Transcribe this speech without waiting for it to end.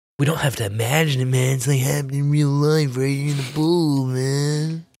We don't have to imagine it, man. It's like happening in real life right here in the bowl,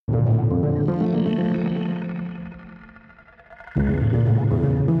 man.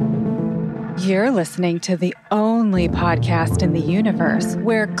 You're listening to the only podcast in the universe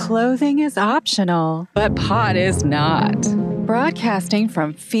where clothing is optional, but pot is not. Broadcasting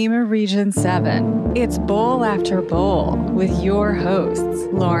from FEMA Region 7, it's Bowl After Bowl with your hosts,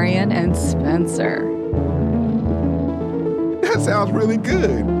 Lorian and Spencer. That sounds really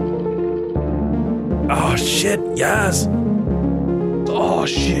good. Oh, shit, yes. Oh,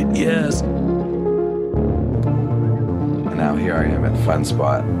 shit, yes. And now here I am at Fun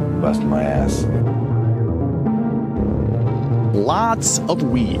Spot, busting my ass. Lots of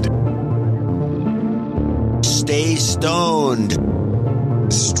weed. Stay stoned.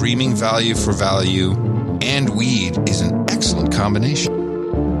 Streaming value for value and weed is an excellent combination.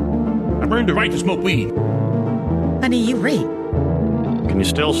 I've earned the right to smoke weed. Honey, you rate. Can you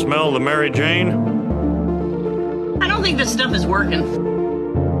still smell the Mary Jane? I don't think this stuff is working.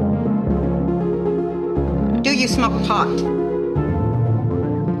 Do you smoke pot?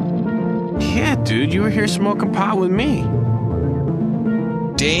 Yeah, dude, you were here smoking pot with me.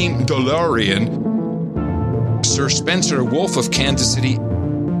 Dame DeLorean, Sir Spencer Wolf of Kansas City.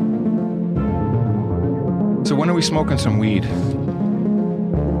 So when are we smoking some weed?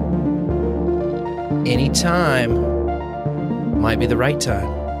 Anytime might be the right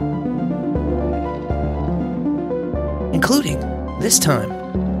time. Including this time.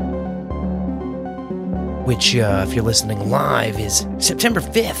 Which, if you're listening live, is September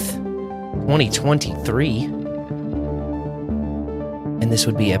 5th, 2023. And this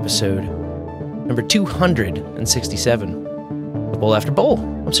would be episode number 267 of Bowl After Bowl.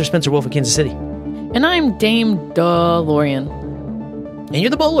 I'm Sir Spencer Wolf of Kansas City. And I'm Dame DeLorean. And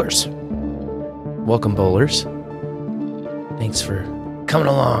you're the bowlers. Welcome, bowlers. Thanks for coming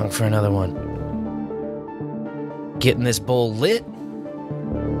along for another one. Getting this bowl lit.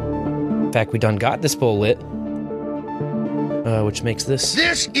 In fact, we done got this bowl lit. Which makes this...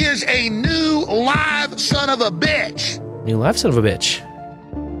 This is a new live son of a bitch. New live son of a bitch.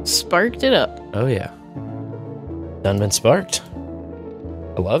 Sparked it up. Oh, yeah. Done been sparked.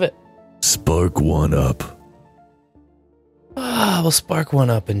 I love it. Spark one up. We'll spark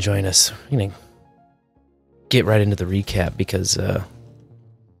one up and join us. You know, get right into the recap because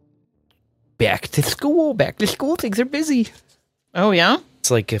back to school. Things are busy. Oh, yeah? It's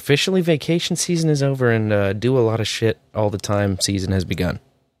like officially vacation season is over and do a lot of shit all the time season has begun.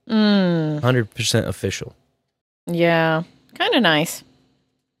 100% official. Yeah. Kind of nice.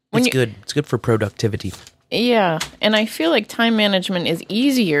 It's good. It's good for productivity. Yeah. And I feel like time management is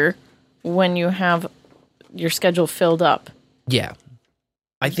easier when you have your schedule filled up. Yeah.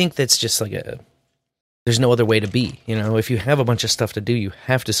 I think that's just like there's no other way to be. You know, if you have a bunch of stuff to do, you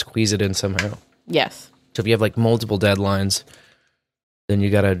have to squeeze it in somehow. Yes. So if you have like multiple deadlines, then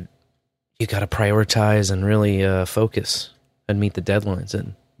you gotta prioritize and really focus and meet the deadlines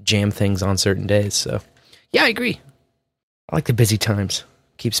and jam things on certain days. So, yeah, I agree. I like the busy times.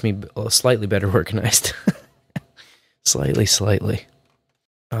 Keeps me slightly better organized. Slightly.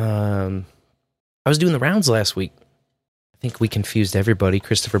 I was doing the rounds last week. I think we confused everybody.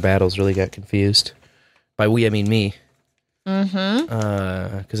 Christopher Battles really got confused. By we, I mean me.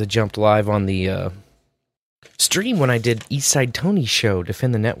 Mm-hmm. Because I jumped live on the stream when I did Eastside Tony's show,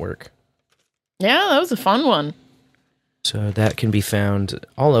 Defend the Network. Yeah, that was a fun one. So that can be found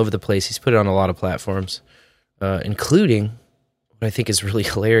all over the place. He's put it on a lot of platforms, including what I think is really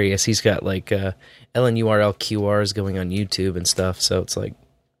hilarious. He's got like LNURL QRs going on YouTube and stuff. So it's like,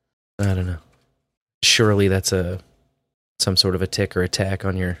 I don't know. Surely that's some sort of a tick or attack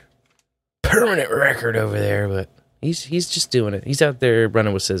on your permanent record over there, but he's just doing it. He's out there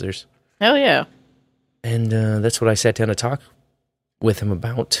running with scissors. Hell yeah. And that's what I sat down to talk with him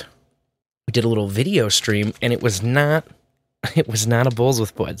about. We did a little video stream, and it was not a Bowls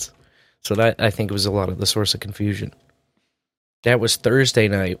with Buds. So that, I think, was a lot of the source of confusion. That was Thursday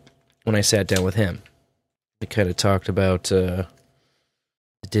night when I sat down with him. We kind of talked about the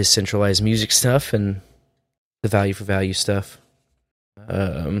decentralized music stuff and the value for value stuff.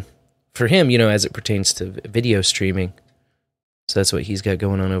 For him, you know, as it pertains to video streaming. So that's what he's got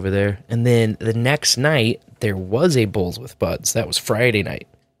going on over there. And then the next night, there was a Bowls with Buds. That was Friday night.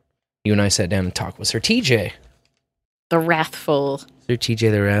 You and I sat down and talked with Sir TJ. The Wrathful. Sir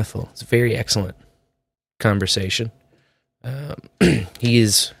TJ the Wrathful. It's a very excellent conversation. He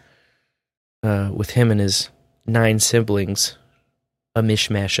is, with him and his 9 siblings, a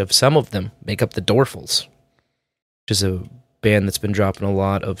mishmash of some of them make up the Dorfles, which is a band that's been dropping a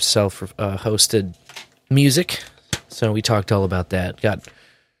lot of self-hosted music. So we talked all about that. Got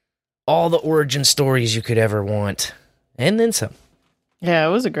all the origin stories you could ever want. And then some. Yeah,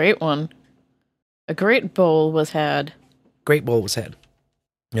 it was a great one. A great bowl was had. Great bowl was had.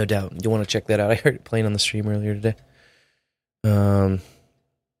 No doubt. You want to check that out? I heard it playing on the stream earlier today.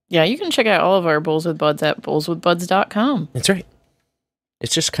 Yeah, you can check out all of our Bowls with Buds at bowlswithbuds.com. That's right.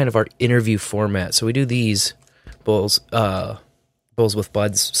 It's just kind of our interview format. So we do these bowls with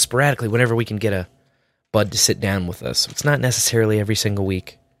buds sporadically whenever we can get a bud to sit down with us. It's not necessarily every single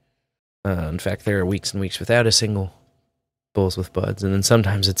week. In fact, there are weeks and weeks without a single Bowls with Buds, and then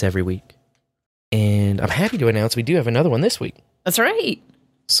sometimes it's every week. And I'm happy to announce we do have another one this week. That's right.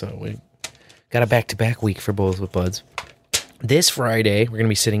 So we got a back-to-back week for Bowls with Buds. This Friday, we're going to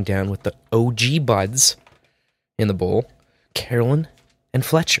be sitting down with the OG Buds in the bowl, Carolyn and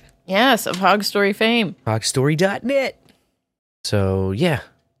Fletcher. Yes, of Hog Story fame. Hogstory.net. So, yeah,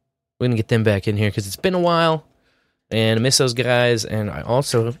 we're going to get them back in here because it's been a while, and I miss those guys, and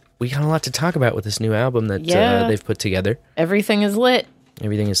we got a lot to talk about with this new album that they've put together. Everything is lit.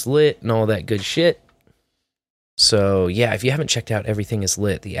 Everything is lit and all that good shit. So, yeah, if you haven't checked out Everything is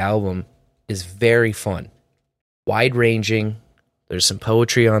Lit, the album is very fun. Wide-ranging. There's some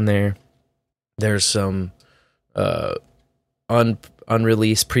poetry on there. There's some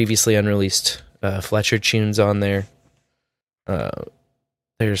previously unreleased Fletcher tunes on there.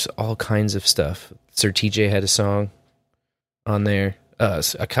 There's all kinds of stuff. Sir TJ had a song on there.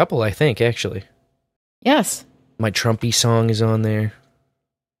 A couple, I think, actually. Yes. My Trumpy song is on there.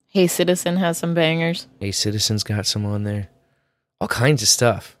 Hey Citizen has some bangers. Hey Citizen's got some on there. All kinds of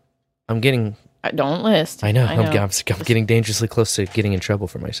stuff. Don't list. I know. I'm getting dangerously close to getting in trouble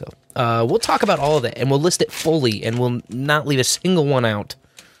for myself. We'll talk about all of that, and we'll list it fully, and we'll not leave a single one out.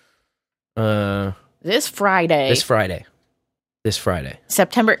 This Friday.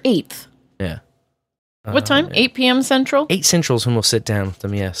 September 8th. Yeah. What time? 8 p.m. Central? 8 Central's when we'll sit down with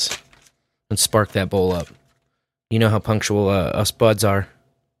them, yes. And spark that bowl up. You know how punctual us buds are.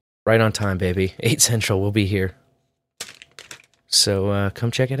 Right on time, baby. 8 Central, we'll be here. So come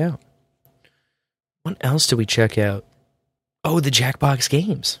check it out. What else did we check out? Oh, the Jackbox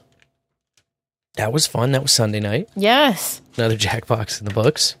games. That was fun. That was Sunday night. Yes. Another Jackbox in the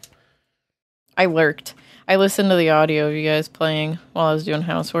books. I lurked. I listened to the audio of you guys playing while I was doing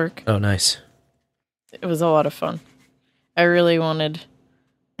housework. Oh, nice. It was a lot of fun. I really wanted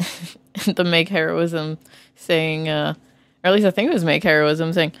the Make Heroism saying, or at least I think it was Make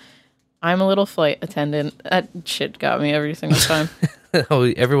Heroism saying, I'm a little flight attendant. That shit got me every single time.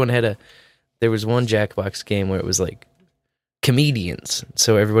 Everyone had there was one Jackbox game where it was like comedians.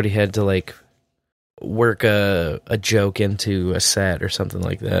 So everybody had to like work a joke into a set or something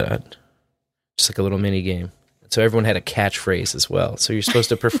like that. Just like a little mini game. So everyone had a catchphrase as well. So you're supposed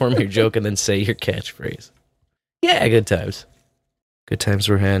to perform your joke and then say your catchphrase. Yeah, good times. Good times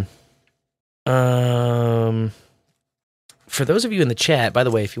were had. For those of you in the chat, by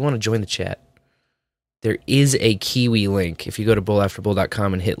the way, if you want to join the chat, there is a Kiwi link. If you go to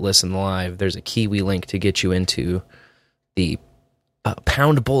bowlafterbowl.com and hit listen live, there's a Kiwi link to get you into the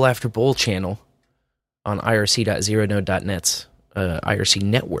Pound Bowl After Bowl channel on irc.zeronode.net's IRC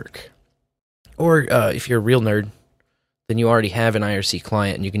network. Or if you're a real nerd, then you already have an IRC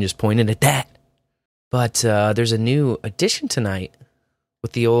client and you can just point in at that. But there's a new addition tonight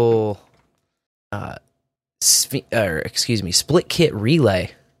with the old Split Kit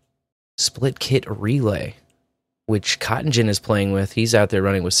Relay. Split Kit Relay, which Cotton Gin is playing with. He's out there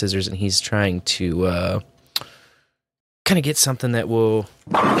running with scissors, and he's trying to kind of get something that will...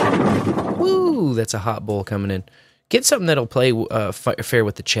 Woo! That's a hot bowl coming in. Get something that'll play fair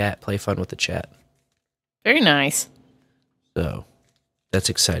with the chat, play fun with the chat. Very nice. So, that's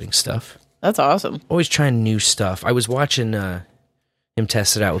exciting stuff. That's awesome. Always trying new stuff. I was watching him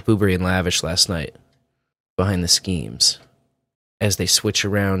test it out with Boobery and Lavish last night, behind the schemes, as they switch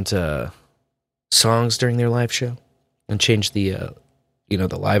around songs during their live show and change the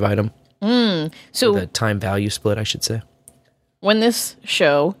the live item. So the time value split, I should say. When this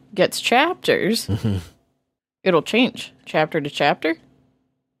show gets chapters, it'll change chapter to chapter?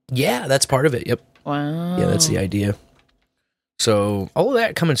 Yeah, that's part of it. Yep. Wow. Yeah, that's the idea. So all of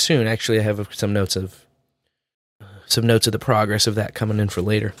that coming soon. Actually, I have some notes of the progress of that coming in for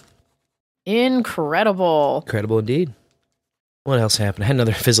later. Incredible indeed. What else happened? I had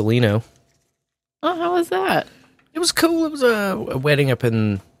another Fizzolino. Oh, how was that? It was cool. It was a wedding up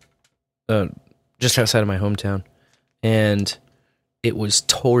in just outside of my hometown, and it was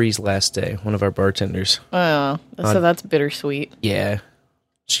Tori's last day, one of our bartenders. Oh, so that's bittersweet. Yeah,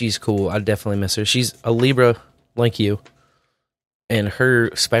 she's cool. I definitely miss her. She's a Libra like you, and her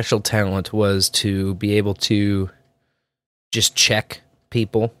special talent was to be able to just check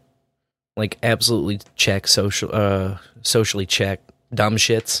people like absolutely socially check dumb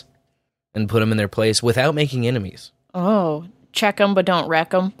shits and put them in their place without making enemies. Oh, check them but don't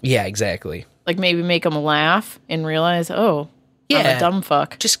wreck them. Yeah, exactly. Like maybe make them laugh and realize, oh, I'm a dumb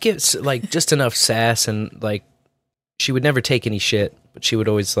fuck. Just give like just enough sass, and like she would never take any shit, but she would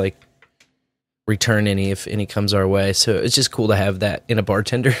always like return any if any comes our way. So it's just cool to have that in a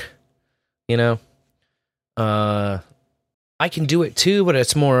bartender, you know. I can do it too, but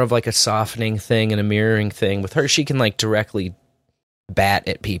it's more of like a softening thing and a mirroring thing. With her, she can like directly bat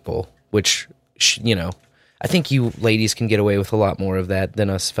at people, which, you know, I think you ladies can get away with a lot more of that than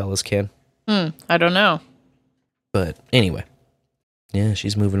us fellas can. I don't know. But anyway, yeah,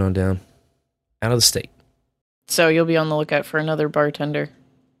 she's moving on down out of the state. So you'll be on the lookout for another bartender.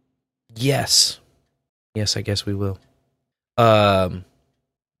 Yes, I guess we will. One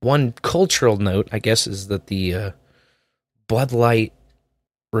cultural note, I guess, is that the Bud Light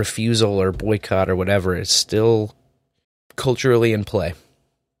refusal or boycott or whatever is still culturally in play.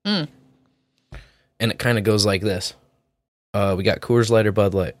 And it kind of goes like this. We got Coors Light or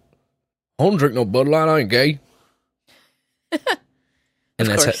Bud Light. I don't drink no Bud Light, I ain't gay. And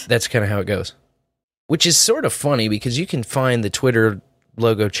that's kind of how it goes. Which is sort of funny because you can find the Twitter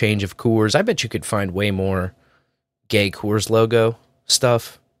logo change of Coors. I bet you could find way more gay Coors logo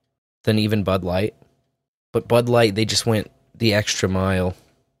stuff than even Bud Light. But Bud Light, they just went the extra mile,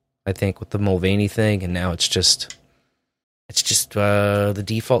 I think, with the Mulvaney thing, and now it's just the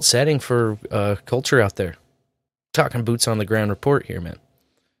default setting for culture out there. Talking boots on the ground report here, man.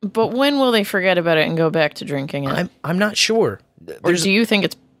 But when will they forget about it and go back to drinking it? I'm not sure. Or do you think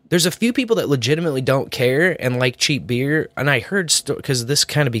it's... There's a few people that legitimately don't care and like cheap beer, and I heard, because this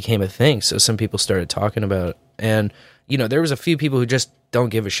kind of became a thing, so some people started talking about it, and, you know, there was a few people who just don't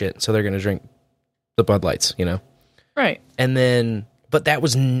give a shit, so they're going to drink the Bud Lights, you know? Right. And then, but that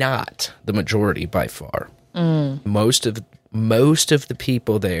was not the majority by far. Most of the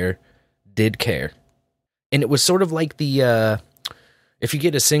people there did care. And it was sort of like the, if you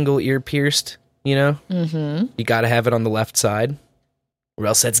get a single ear pierced, you know, you got to have it on the left side, or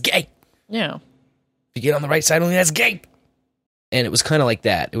else that's gay. Yeah. If you get on the right side, only that's gay. And it was kind of like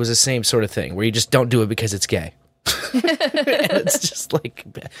that. It was the same sort of thing, where you just don't do it because it's gay. And it's just like,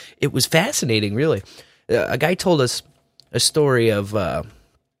 it was fascinating, really. A guy told us a story of,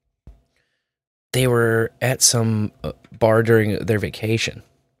 they were at some bar during their vacation.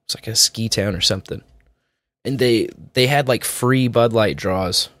 It's like a ski town or something. And they had like free Bud Light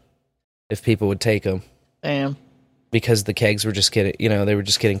draws if people would take them. Damn. Because the kegs were just getting, you know, they were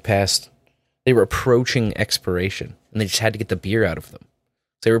just getting past, they were approaching expiration, and they just had to get the beer out of them.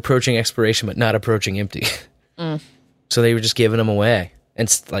 So they were approaching expiration, but not approaching empty. So they were just giving them away,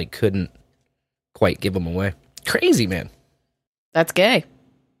 and like couldn't quite give them away. Crazy, man. That's gay.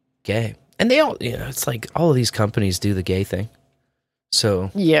 Gay. And they all, you know, it's like all of these companies do the gay thing.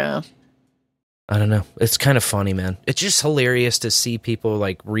 So. Yeah. I don't know. It's kind of funny, man. It's just hilarious to see people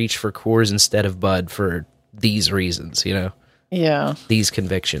like reach for Coors instead of Bud for these reasons, you know? Yeah. These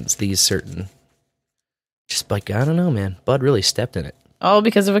convictions, these certain. Just like, I don't know, man. Bud really stepped in it. All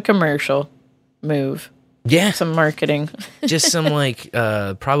because of a commercial move. Yeah. Some marketing. Just some like,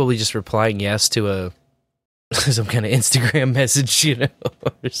 probably just replying yes to some kind of Instagram message, you know,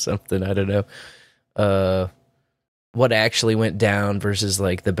 or something. I don't know. What actually went down versus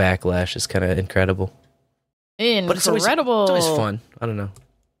like the backlash is kind of incredible. But it's always fun. I don't know.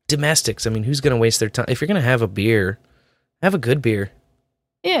 Domestics. I mean, who's going to waste their time? If you're going to have a beer, have a good beer.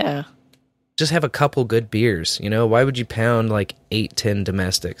 Yeah. Just have a couple good beers, you know? Why would you pound like 8-10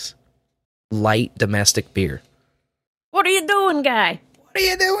 domestics? Light domestic beer. What are you doing, guy? What are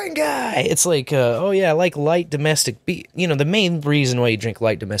you doing, guy? It's like, oh yeah, I like light domestic beer. You know, the main reason why you drink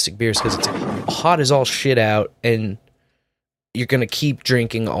light domestic beer is because it's hot as all shit out, and you're going to keep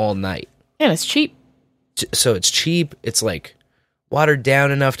drinking all night. And it's cheap. So it's cheap. It's like watered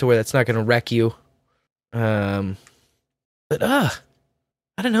down enough to where that's not going to wreck you. But I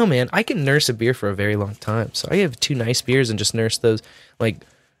don't know, man. I can nurse a beer for a very long time. So I have 2 nice beers and just nurse those. Like,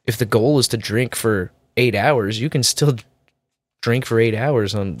 if the goal is to drink for 8 hours, you can still drink for 8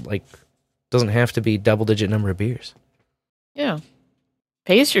 hours on, like, doesn't have to be double-digit number of beers. Yeah.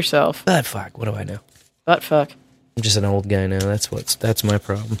 Pace yourself. But fuck, what do I know? But fuck. I'm just an old guy now. That's my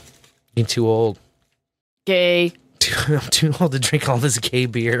problem. Being too old. Gay. I'm too old to drink all this gay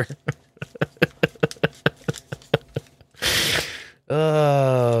beer.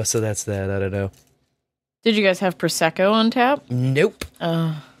 Oh, so that's that. I don't know. Did you guys have Prosecco on tap? Nope.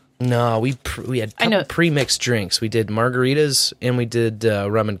 No, we had a couple pre-mixed drinks. We did margaritas and we did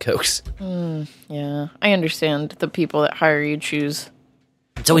rum and cokes. Yeah, I understand the people that hire you choose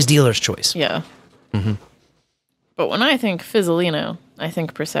It's always dealer's choice. Yeah. Mm-hmm. But when I think Fizzolino, I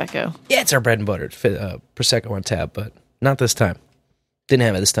think Prosecco. Yeah, it's our bread and butter. Prosecco on tap, but not this time. Didn't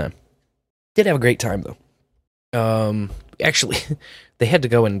have it this time. Did have a great time, though. Actually, they had to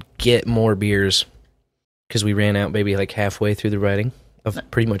go and get more beers because we ran out maybe like halfway through the writing of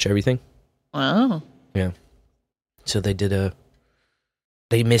pretty much everything. Wow. Yeah. So they did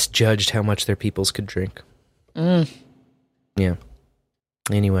they misjudged how much their peoples could drink. Yeah.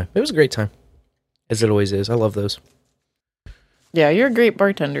 Anyway, it was a great time. As it always is. I love those. Yeah, you're a great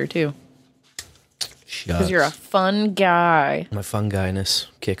bartender, too. Because you're a fun guy. My fun guyness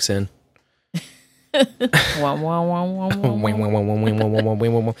kicks in. Well,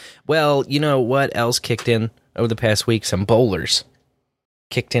 you know what else kicked in over the past week? Some bowlers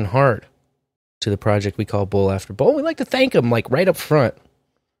kicked in hard to the project we call Bowl After Bowl. We like to thank them like right up front,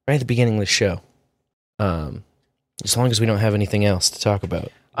 right at the beginning of the show. As long as we don't have anything else to talk about.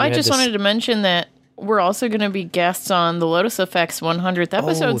 I just wanted to mention that we're also going to be guests on the Lotus Effect's 100th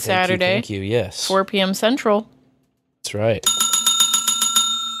episode Saturday. Thank you, yes. 4 p.m. Central. That's right.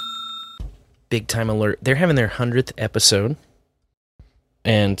 Big time alert. They're having their 100th episode.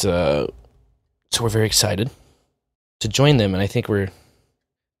 And so we're very excited to join them. And I think we're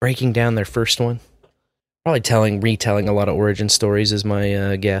breaking down their first one. Probably retelling a lot of origin stories is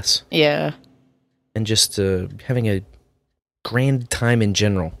my guess. Yeah. And just having a grand time in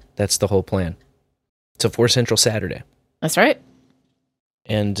general. That's the whole plan. It's a 4 Central Saturday. That's right.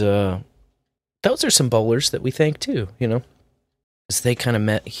 And those are some bowlers that we thank too, you know. Because they kind of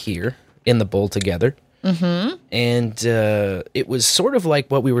met here in the bowl together. Mm-hmm. And it was sort of like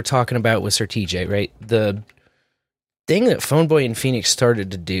what we were talking about with Sir TJ, right? The thing that Phoneboy and Phoenix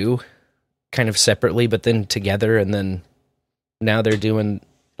started to do kind of separately, but then together, and then now they're doing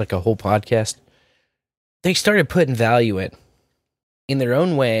like a whole podcast. They started putting value in their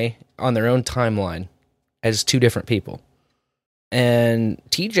own way, on their own timeline, as two different people. And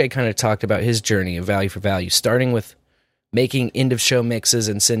TJ kind of talked about his journey of value for value, starting with making end-of-show mixes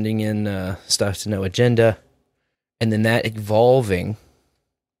and sending in stuff to No Agenda, and then that evolving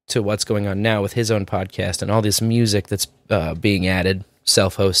to what's going on now with his own podcast and all this music that's being added,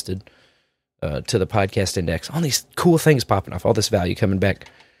 self-hosted, to the podcast index. All these cool things popping off, all this value coming back.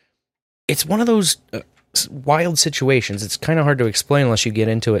 It's one of those wild situations. It's kind of hard to explain unless you get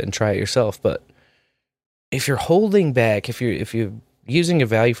into it and try it yourself. But if you're holding back, if you're using a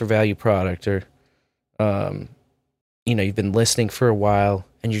value for value product, or you've been listening for a while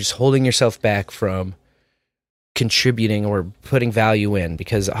and you're just holding yourself back from contributing or putting value in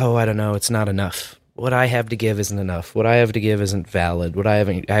because, I don't know, it's not enough. What I have to give isn't enough. What I have to give isn't valid. What I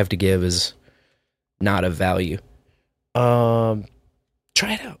have to give is not of value. Try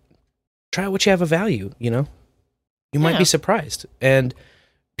it out. Try out what you have of value, you know? You might be surprised. And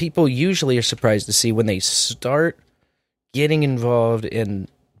people usually are surprised to see when they start getting involved in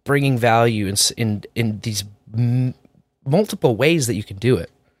bringing value in these multiple ways that you can do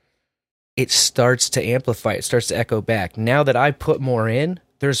it. It starts to amplify. It starts to echo back. Now that I put more in,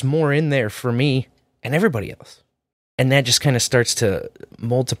 there's more in there for me and everybody else. And that just kind of starts to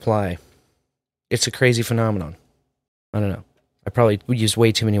multiply. It's a crazy phenomenon. I don't know. I probably used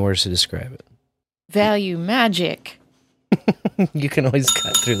way too many words to describe it. Value magic. You can always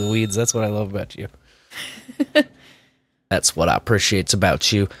cut through the weeds. That's what I love about you. That's what I appreciate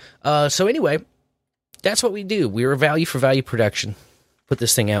about you. So anyway, that's what we do. We're a value for value production. Put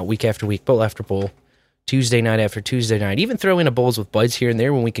this thing out week after week, bowl after bowl, Tuesday night after Tuesday night. Even throw in a bowls with buds here and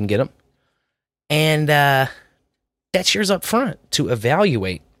there when we can get them. And that's yours up front to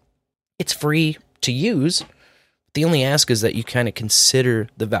evaluate. It's free to use. The only ask is that you kind of consider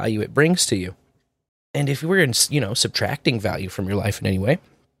the value it brings to you. And if you were, subtracting value from your life in any way,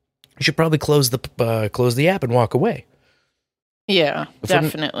 you should probably close the app and walk away. Yeah,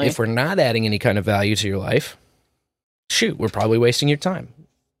 definitely. If we're not adding any kind of value to your life, shoot, we're probably wasting your time.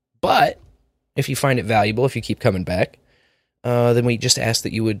 But if you find it valuable, if you keep coming back, then we just ask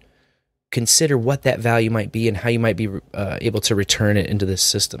that you would consider what that value might be and how you might be able to return it into this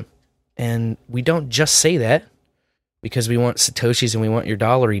system. And we don't just say that because we want Satoshis and we want your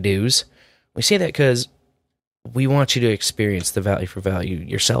dollary dues. We say that because we want you to experience the value for value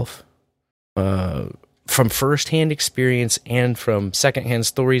yourself. From firsthand experience and from secondhand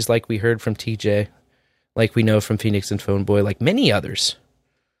stories like we heard from TJ, like we know from Phoenix and Phoneboy, like many others.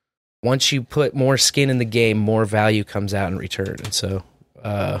 Once you put more skin in the game, more value comes out in return. And so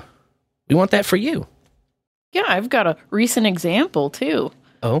we want that for you. Yeah, I've got a recent example, too.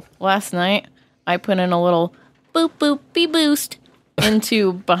 Oh? Last night, I put in a little boop, boop, bee boost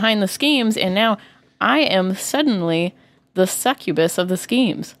into Behind the Schemes, and now I am suddenly the succubus of the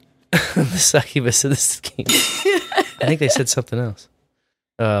schemes. The succubus of the scheme. I think they said something else.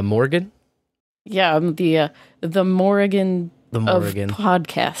 Morgan? Yeah, the Morrigan The of Morrigan.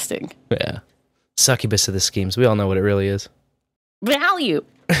 podcasting. Yeah. Succubus of the schemes. We all know what it really is. Value.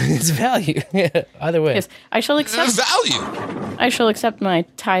 It's value. Yeah. Either way. Yes, I shall accept Value. I shall accept my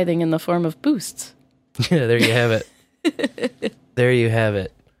tithing in the form of boosts. Yeah, there you have it. There you have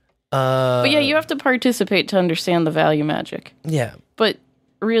it. But yeah, you have to participate to understand the value magic. Yeah. But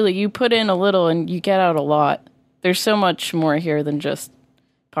really, you put in a little and you get out a lot. There's so much more here than just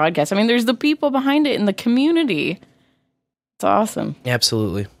podcasts. I mean, there's the people behind it in the community. It's awesome.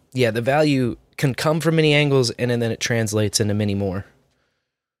 Absolutely. Yeah, the value can come from many angles, and then it translates into many more.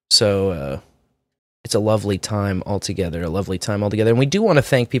 So it's a lovely time altogether, And we do want to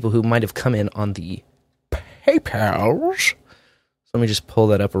thank people who might have come in on the PayPals. So let me just pull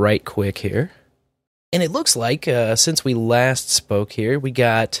that up right quick here. And it looks like, since we last spoke here, we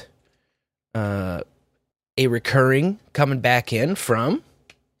got a recurring coming back in from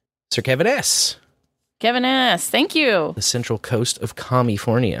Sir Kevin S. Kevin S., thank you. The Central Coast of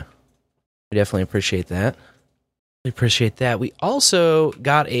California. We definitely appreciate that. We also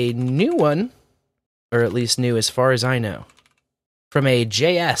got a new one, or at least new as far as I know, from a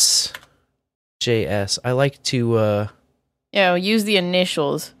JS. I like to... Yeah, use the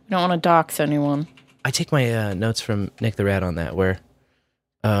initials. We don't want to dox anyone. I take my notes from Nick the Rat on that, where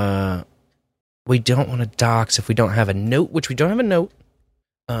we don't want to dox if we don't have a note, which we don't have a note,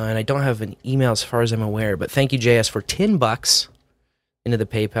 and I don't have an email as far as I'm aware, but thank you, JS, for $10 into the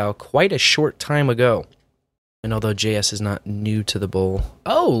PayPal quite a short time ago. And although JS is not new to the bowl...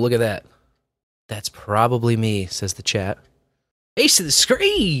 Oh, look at that. That's probably me, says the chat. Face to the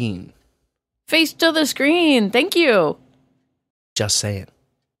screen! Face to the screen, thank you. Just saying.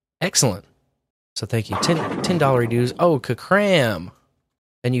 Excellent. So thank you. $10 dues. Oh, Kakram.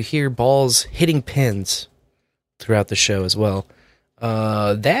 And you hear balls hitting pins throughout the show as well.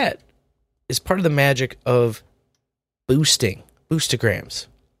 That is part of the magic of boosting, boostograms,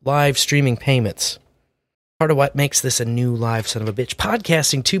 live streaming payments. Part of what makes this a new live son of a bitch.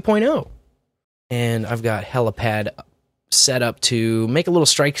 Podcasting 2.0. And I've got Helipad set up to make a little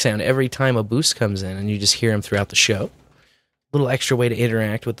strike sound every time a boost comes in, and you just hear them throughout the show. Little extra way to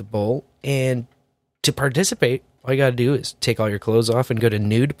interact with the bowl. And to participate, all you got to do is take all your clothes off and go to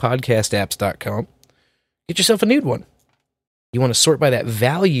nudepodcastapps.com. Get yourself a nude one. You want to sort by that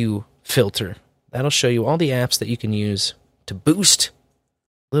value filter. That'll show you all the apps that you can use to boost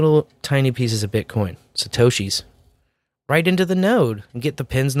little tiny pieces of Bitcoin, Satoshis, right into the node and get the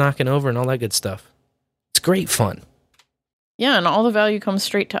pins knocking over and all that good stuff. It's great fun. Yeah, and all the value comes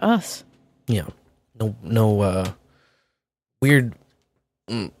straight to us. Yeah. No weird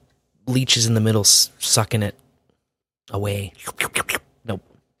leeches in the middle sucking it away. Nope.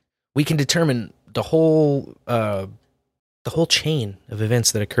 We can determine the whole chain of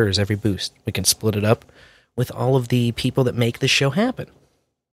events that occurs every boost. We can split it up with all of the people that make this show happen.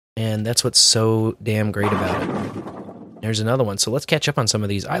 And that's what's so damn great about it. There's another one. So let's catch up on some of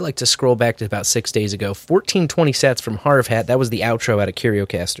these. I like to scroll back to about 6 days ago. 1420 sats from Harvhat. That was the outro out of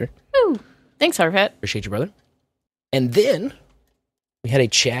CurioCaster. Woo! Thanks, Harvhat. Appreciate you, brother. And then we had a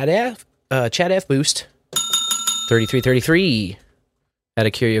Chad F boost. 3333 out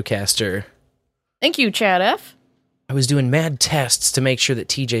of CurioCaster. Thank you, Chad F. I was doing mad tests to make sure that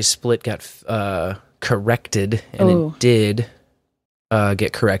TJ's split got corrected, and it did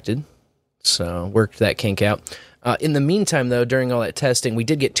get corrected. So worked that kink out. In the meantime, though, during all that testing, we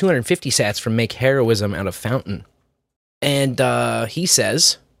did get 250 sats from Make Heroism out of Fountain. And he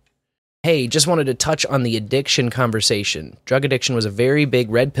says, hey, just wanted to touch on the addiction conversation. Drug addiction was a very big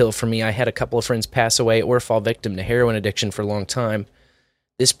red pill for me. I had a couple of friends pass away or fall victim to heroin addiction for a long time.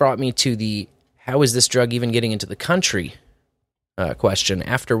 This brought me to the how is this drug even getting into the country question.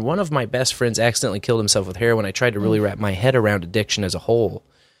 After one of my best friends accidentally killed himself with heroin, I tried to really wrap my head around addiction as a whole.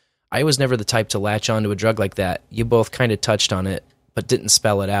 I was never the type to latch onto a drug like that. You both kind of touched on it, but didn't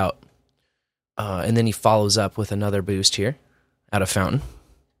spell it out. And then he follows up with another boost here out of Fountain.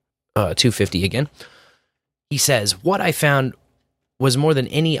 250 again. He says, what I found was more than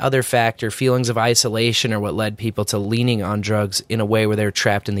any other factor, feelings of isolation are what led people to leaning on drugs in a way where they're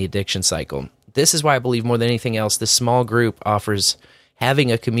trapped in the addiction cycle. This is why I believe more than anything else, this small group offers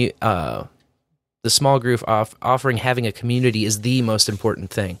having a offering having a community is the most important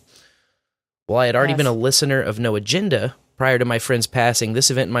thing. While I had already been a listener of No Agenda prior to my friend's passing,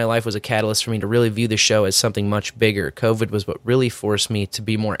 this event in my life was a catalyst for me to really view the show as something much bigger. COVID was what really forced me to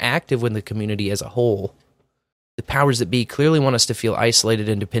be more active with the community as a whole. The powers that be clearly want us to feel isolated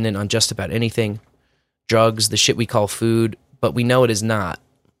and dependent on just about anything. drugs, the shit we call food, but we know it is not.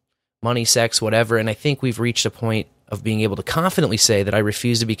 Money, sex, whatever, and I think we've reached a point of being able to confidently say that I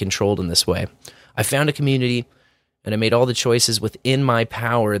refuse to be controlled in this way. I found a community, and I made all the choices within my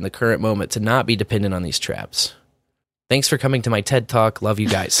power in the current moment to not be dependent on these traps. Thanks for coming to my TED Talk. Love you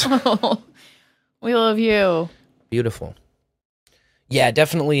guys. Oh, we love you. Beautiful. Yeah,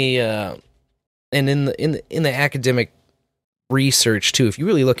 definitely. And in the academic research too, if you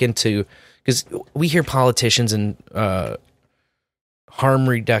really look into, because we hear politicians and harm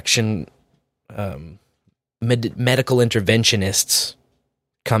reduction medical interventionists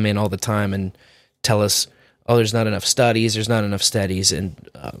come in all the time and tell us, oh, there's not enough studies, and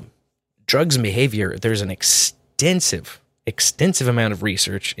drugs and behavior, there's an extensive amount of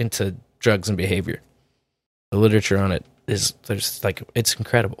research into drugs and behavior. The literature on it it's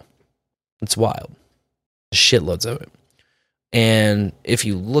incredible. It's wild. Shitloads of it. And if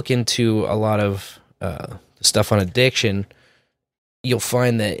you look into a lot of the stuff on addiction, you'll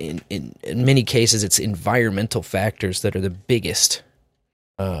find that in many cases it's environmental factors that are the biggest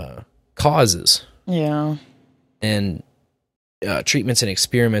causes. Yeah. And treatments and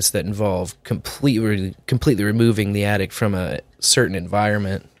experiments that involve completely removing the addict from a certain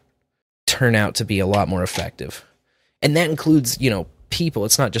environment turn out to be a lot more effective. And that includes, people.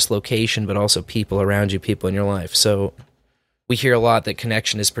 It's not just location, but also people around you, people in your life. So we hear a lot that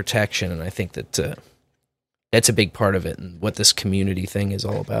connection is protection, and I think that that's a big part of it, and what this community thing is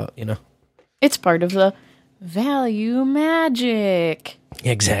all about, It's part of the value magic.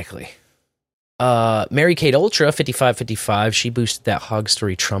 Exactly. Mary Kate Ultra 5555, she boosted that Hog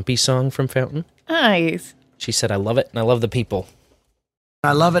Story Trumpy song from Fountain. Nice. She said, I love it, and I love the people.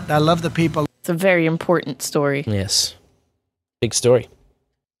 I love it, I love the people. It's a very important story. Yes. Big story.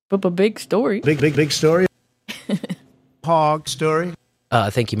 Big story. Big story. Hog Story.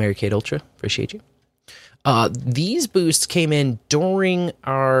 Thank you, Mary Kate Ultra. Appreciate you. These boosts came in during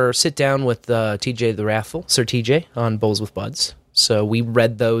our sit down with TJ the Wrathful, Sir TJ, on Bowls with Buds. So we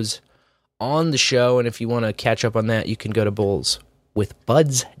read those on the show, and if you want to catch up on that, you can go to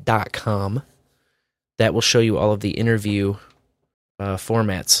bowlswithbuds.com. That will show you all of the interview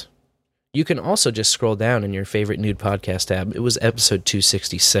formats. You can also just scroll down in your favorite nude podcast tab. It was episode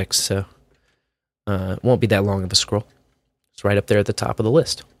 266, so it won't be that long of a scroll. It's right up there at the top of the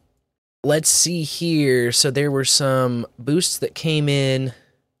list. Let's see here. So there were some boosts that came in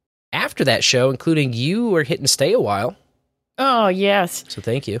after that show, including you were hitting stay a while. Oh, yes. So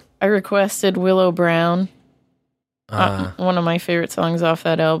thank you. I requested Willow Brown, one of my favorite songs off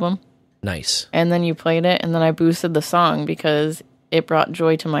that album. Nice. And then you played it, and then I boosted the song because it brought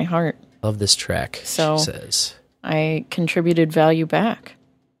joy to my heart. Love this track, so she says. I contributed value back.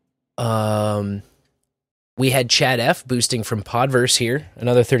 We had Chad F boosting from Podverse here,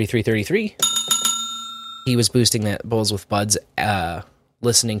 another 3333. He was boosting that Bowls with Buds,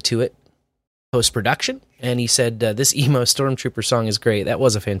 listening to it post-production, and he said, this emo Stormtrooper song is great. That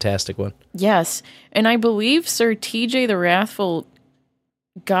was a fantastic one. Yes, and I believe Sir TJ the Wrathful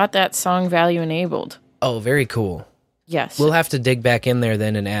got that song value enabled. Oh, very cool. Yes. We'll have to dig back in there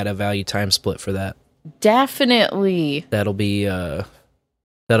then and add a value time split for that. Definitely. That'll be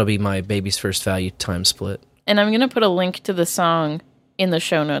my baby's first value time split. And I'm going to put a link to the song in the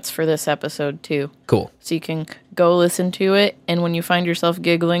show notes for this episode too. Cool. So you can go listen to it, and when you find yourself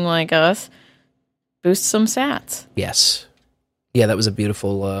giggling like us, boost some sats. Yes. Yeah, that was a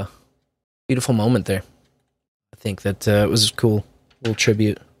beautiful moment there. I think that it was cool. A little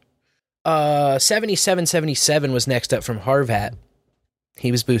tribute. 7777 was next up from Harvat.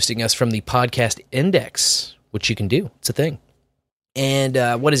 He was boosting us from the podcast index, which you can do. It's a thing. And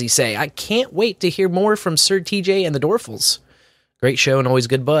what does he say? I can't wait to hear more from Sir TJ and the Dorfles. Great show and always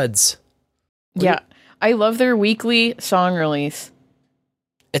good buds. Yeah, I love their weekly song release.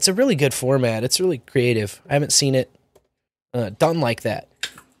 It's a really good format. It's really creative. I haven't seen it done like that.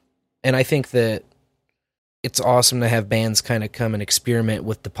 And I think that it's awesome to have bands kind of come and experiment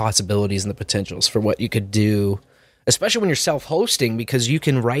with the possibilities and the potentials for what you could do, especially when you're self-hosting, because you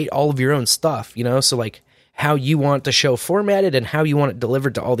can write all of your own stuff, So like how you want the show formatted and how you want it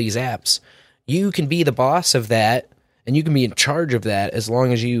delivered to all these apps. You can be the boss of that, and you can be in charge of that as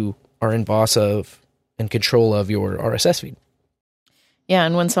long as you are in control of your RSS feed. Yeah,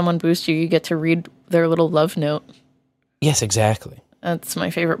 and when someone boosts you, you get to read their little love note. Yes, exactly. That's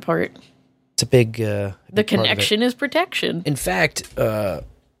my favorite part. It's a big... the connection is protection. In fact,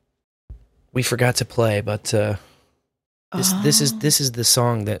 we forgot to play, but this is the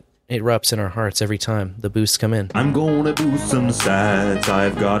song that erupts in our hearts every time the boosts come in. I'm gonna boost some sats.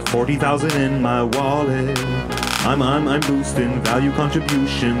 I've got 40,000 in my wallet. I'm boosting value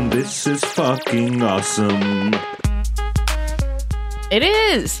contribution. This is fucking awesome. It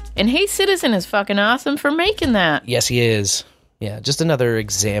is. And Hey Citizen is fucking awesome for making that. Yes, he is. Yeah, just another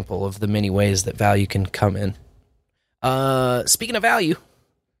example of the many ways that value can come in. Speaking of value,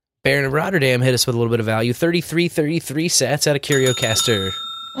 Baron of Rotterdam hit us with a little bit of value. 33 sats out of CurioCaster.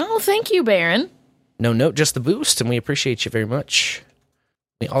 Oh, thank you, Baron. No note, just the boost, and we appreciate you very much.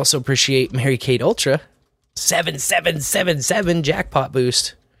 We also appreciate Mary Kate Ultra. 7777 jackpot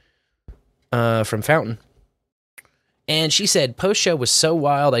boost from Fountain. And she said, post-show was so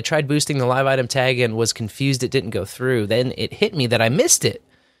wild, I tried boosting the live item tag and was confused it didn't go through. Then it hit me that I missed it.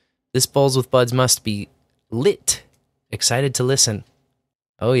 This Bowls with Buds must be lit. Excited to listen.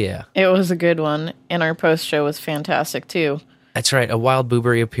 Oh, yeah. It was a good one, and our post-show was fantastic, too. That's right, a wild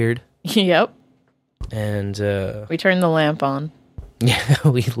booberry appeared. Yep. And, we turned the lamp on. Yeah,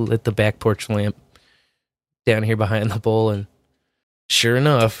 we lit the back porch lamp down here behind the bowl, and sure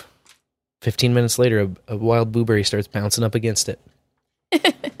enough, 15 minutes later, a wild blueberry starts bouncing up against it. So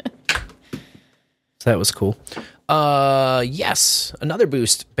that was cool. Yes, another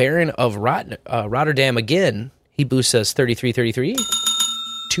boost. Baron of Rotterdam again. He boosts us 33.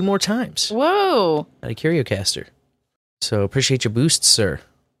 2 more times. Whoa. At a CurioCaster. So appreciate your boosts, sir.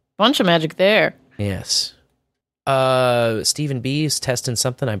 Bunch of magic there. Yes. Stephen B is testing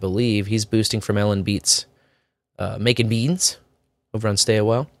something, I believe. He's boosting from Ellen Beats. Making Beans over on Stay a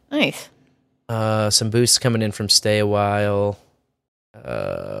While. Nice. Some boosts coming in from Stay a While.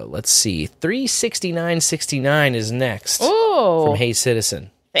 Let's see. 369.69 is next. Oh. From Hey Citizen.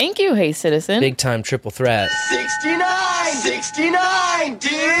 Thank you, Hey Citizen. Big time triple threat. 69,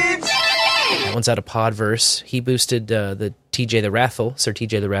 dudes! That one's out of Podverse. He boosted the TJ the Wrathful, Sir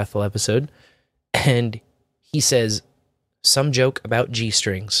TJ the Wrathful episode. And he says, some joke about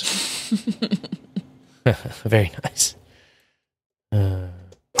G-strings. Very nice. There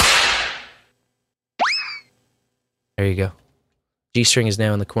you go. G-string is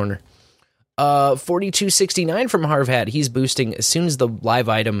now in the corner. 4269 from Harvhat. He's boosting as soon as the live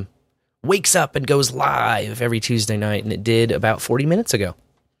item wakes up and goes live every Tuesday night, and it did about 40 minutes ago.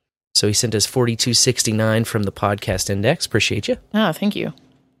 So he sent us 4269 from the podcast index. Appreciate you. Ah, thank you.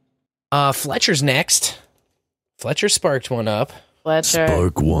 Fletcher's next. Fletcher sparked one up. Fletcher.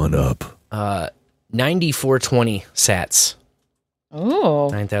 Spark one up. 9420 sats. Oh.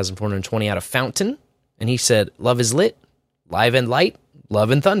 9,420 out of Fountain. And he said, love is lit, live and light, love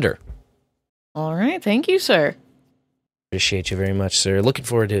and thunder. All right. Thank you, sir. Appreciate you very much, sir. Looking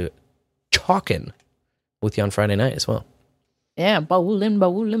forward to talking with you on Friday night as well. Yeah, bowling.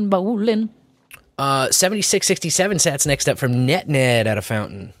 7667 sats next up from NetNed out of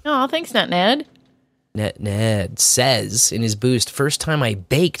Fountain. Oh, thanks, NetNed. NetNed says in his boost, first time I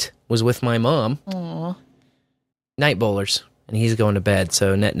baked was with my mom. Aw. Night bowlers. And he's going to bed,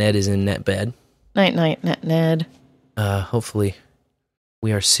 so NetNed is in net bed. Night, NetNed. Hopefully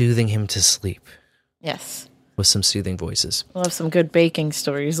we are soothing him to sleep. Yes. With some soothing voices. We'll have some good baking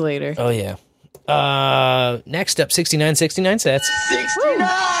stories later. Oh, yeah. Next up, 6969 sets.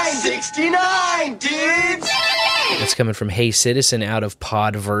 69, dudes! That's coming from Hey Citizen out of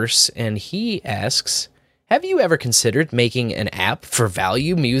Podverse, and he asks, have you ever considered making an app for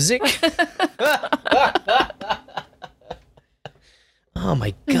value music? Oh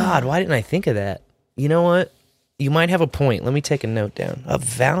my God, why didn't I think of that? You know what? You might have a point. Let me take a note down. A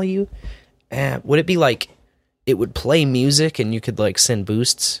value app. Would it be like it would play music and you could like send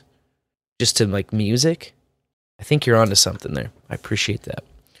boosts just to like music? I think you're onto something there. I appreciate that.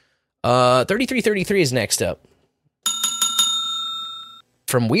 3333 is next up.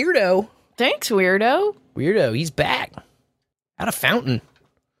 From Weirdo. Thanks, Weirdo. Weirdo, he's back. Out of Fountain.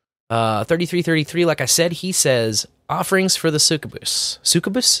 3333, like I said, he says, offerings for the succubus.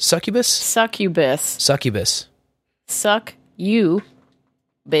 Succubus? Succubus? Succubus. Succubus. Suck you,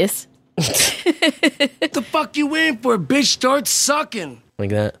 bis. What the fuck you waiting for? Bitch, start sucking. Like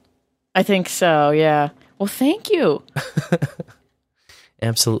that? I think so, yeah. Well, thank you.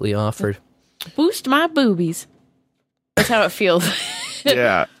 Absolutely offered. Boost my boobies. That's how it feels.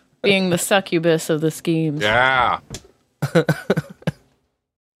 Yeah. Being the succubus of the schemes. Yeah.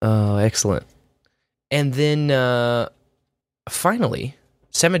 Oh, excellent. And then, finally,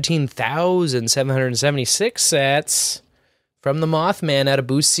 17,776 sats from the Mothman out of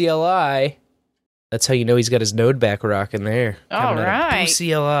Boost CLI. That's how you know he's got his node back rocking there. All right. Boost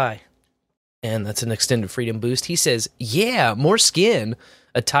CLI. And that's an extended freedom boost. He says, yeah, more skin.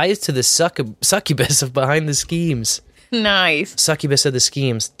 A ties to the succubus of behind the schemes. Nice. Succubus of the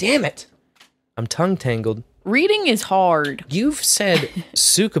schemes. Damn it. I'm tongue-tangled. Reading is hard. You've said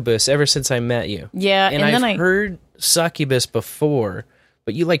succubus ever since I met you. Yeah, and I've heard succubus before,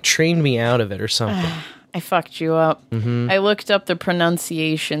 but you like trained me out of it or something. I fucked you up. I looked up the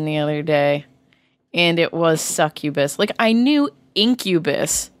pronunciation the other day, and it was succubus. Like, I knew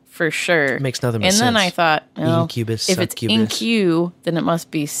incubus for sure. It makes nothing and sense. And then I thought, well, incubus, if succubus. It's incu, then it must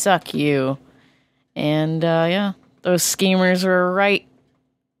be suck you. And yeah, those schemers were right.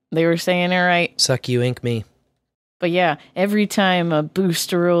 They were saying it right. Suck you, ink me. But yeah, every time a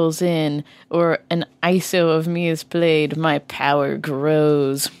booster rolls in or an ISO of me is played, my power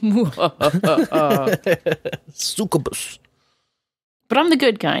grows. Succubus. But I'm the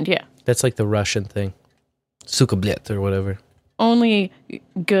good kind, yeah. That's like the Russian thing. Succublet or whatever. Only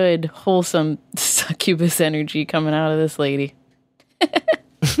good, wholesome succubus energy coming out of this lady.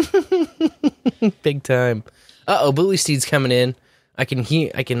 Big time. Uh-oh, Bully Steed's coming in. I can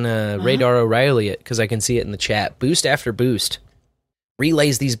Radar O'Reilly it because I can see it in the chat. Boost after boost.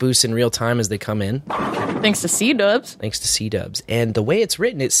 Relays these boosts in real time as they come in. Thanks to C-Dubs. Thanks to C-Dubs. And the way it's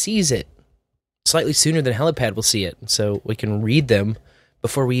written, it sees it slightly sooner than Helipad will see it. So we can read them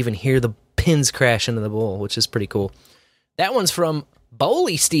before we even hear the pins crash into the bowl, which is pretty cool. That one's from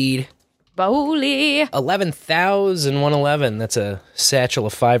Bully Steed. Bully. 11,111. That's a satchel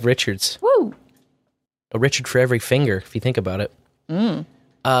of 5 Richards. Woo. A Richard for every finger, if you think about it.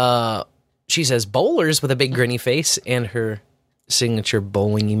 She says bowlers with a big grinny face and her signature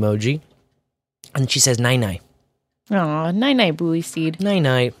bowling emoji. And she says night-night. Aw, night-night, Bully Steed.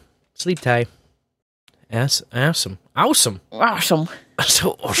 Night-night. Sleep tight. Awesome. Awesome. Awesome.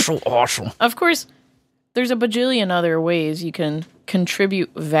 So awesome. Of course, there's a bajillion other ways you can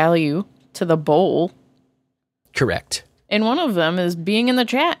contribute value to the bowl. Correct. And one of them is being in the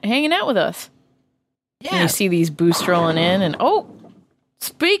chat, hanging out with us. Yeah. And you see these boosts rolling in, and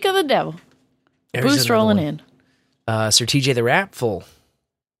speak of the devil. Boost rolling in. Sir TJ the Ratful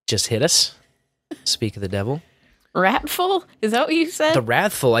just hit us. Speak of the devil. Ratful? Is that what you said? The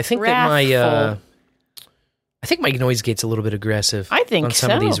Wrathful. I think that my noise gate's a little bit aggressive. I think on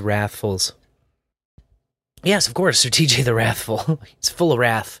some of these Wrathfuls. Yes, of course, Sir TJ the Wrathful. It's full of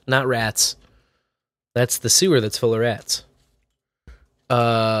wrath, not rats. That's the sewer that's full of rats.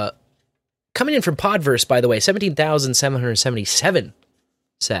 Coming in from Podverse, by the way, 17,777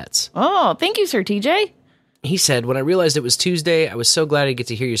 sats. Oh, thank you, Sir TJ. He said, when I realized it was Tuesday, I was so glad I'd get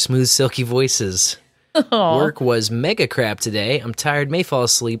to hear your smooth, silky voices. Aww. Work was mega crap today. I'm tired, may fall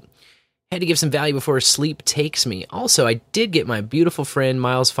asleep. Had to give some value before sleep takes me. Also, I did get my beautiful friend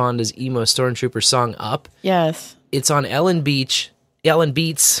Miles Fonda's Emo Stormtrooper song up. Yes. It's on Ellen Beats.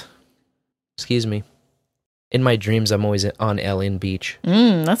 Excuse me. In my dreams, I'm always on Ellen Beach.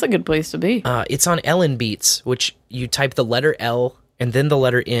 That's a good place to be. It's on Ellen Beats, which you type the letter L and then the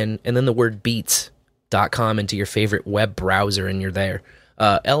letter N and then the word beats.com into your favorite web browser and you're there.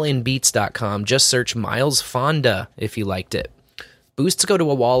 LNbeats.com. Just search Miles Fonda if you liked it. Boosts go to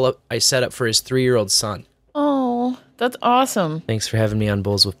a wall I set up for his 3-year-old son. Oh, that's awesome. Thanks for having me on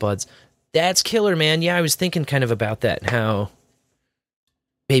Bowls with Buds. That's killer, man. Yeah, I was thinking kind of about that, how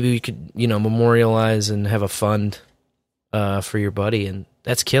maybe we could, memorialize and have a fund for your buddy, and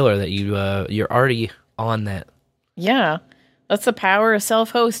that's killer that you're already on that. Yeah, that's the power of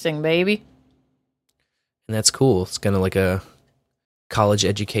self-hosting, baby. And that's cool. It's kind of like a college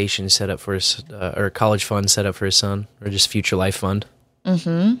education set up for his, or college fund set up for his son, or just future life fund.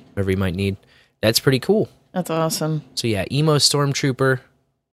 Mm-hmm. Whatever he might need. That's pretty cool. That's awesome. So yeah, Emo Stormtrooper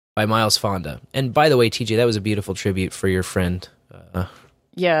by Miles Fonda. And by the way, TJ, that was a beautiful tribute for your friend.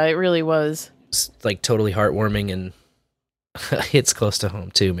 Yeah, it really was. It's like totally heartwarming and hits close to home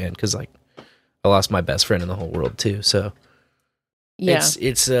too, man. Because like I lost my best friend in the whole world too. So yeah,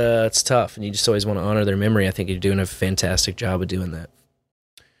 it's tough, and you just always want to honor their memory. I think you're doing a fantastic job of doing that.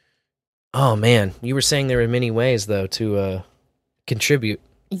 Oh man, you were saying there are many ways though to contribute.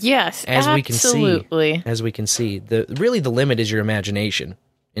 Yes, as absolutely. We can see, the limit is your imagination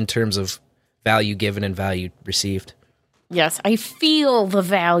in terms of value given and value received. Yes, I feel the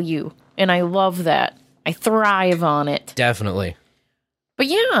value, and I love that. I thrive on it. Definitely. But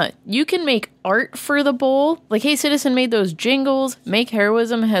yeah, you can make art for the bowl. Like, Hey Citizen made those jingles. Make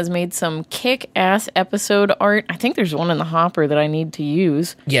Heroism has made some kick-ass episode art. I think there's one in the hopper that I need to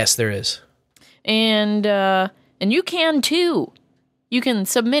use. Yes, there is. And you can too. You can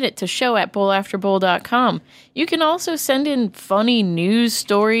submit it to show@bowlafterbowl.com. You can also send in funny news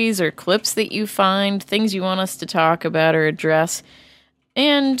stories or clips that you find, things you want us to talk about or address.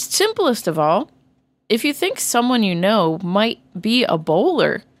 And simplest of all, if you think someone you know might be a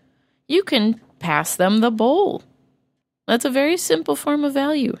bowler, you can pass them the bowl. That's a very simple form of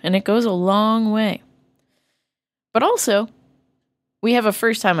value, and it goes a long way. But also, we have a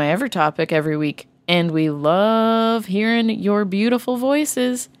first time I ever topic every week, and we love hearing your beautiful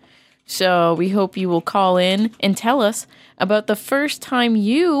voices. So we hope you will call in and tell us about the first time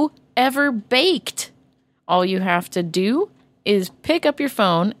you ever baked. All you have to do is pick up your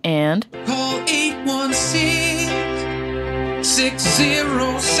phone and call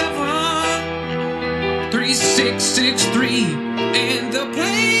 816-607-3663 and they'll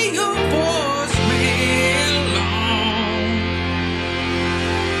play your voicemail long.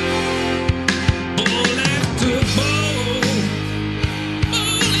 Bull after bull.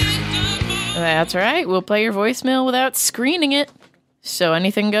 That's right. We'll play your voicemail without screening it. So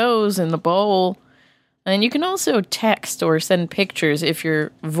anything goes in the bowl. And you can also text or send pictures if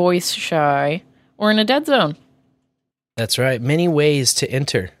you're voice shy or in a dead zone. That's right. Many ways to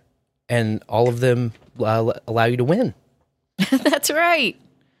enter. And all of them allow you to win. That's right.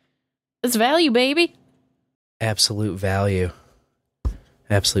 It's value, baby. Absolute value.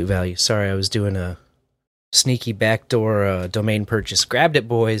 Absolute value. Sorry, I was doing a sneaky backdoor domain purchase. Grabbed it,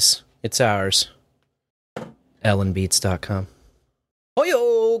 boys. It's ours. ellenbeats.com. Oh,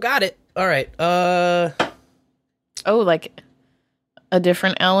 yo, got it. All right. Oh, like a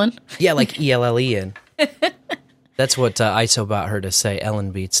different Ellen? Yeah, like ELLEN. That's what ISO bought her to say,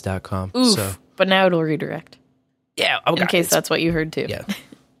 ellenbeats.com. Oof, so. But now it'll redirect. Yeah. In case that's what you heard too. Yeah.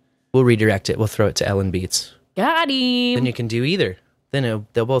 We'll redirect it. We'll throw it to Ellen Beats. Got him. Then you can do either. Then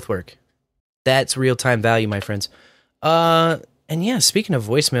they'll both work. That's real-time value, my friends. And yeah, speaking of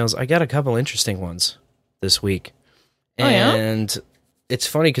voicemails, I got a couple interesting ones this week. And it's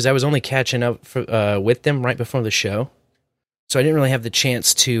funny because I was only catching up with them right before the show. So I didn't really have the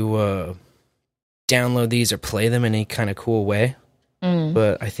chance to download these or play them in any kind of cool way.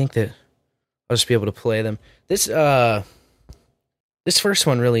 But I think that I'll just be able to play them. This first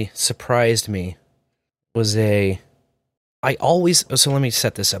one really surprised me. So let me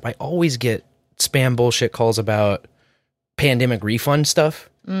set this up. I always get spam bullshit calls about pandemic refund stuff.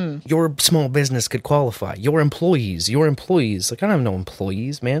 Your small business could qualify. Your employees. Like, I don't have no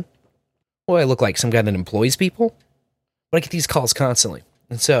employees, man. Well, I look like some guy that employs people? But I get these calls constantly.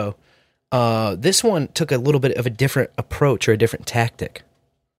 And so, this one took a little bit of a different approach or a different tactic.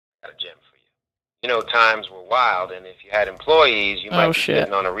 Got a gem for you. You know, times were wild, and if you had employees, you might be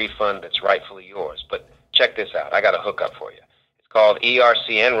sitting on a refund that's rightfully yours. But check this out. I got a hookup for you. It's called ERC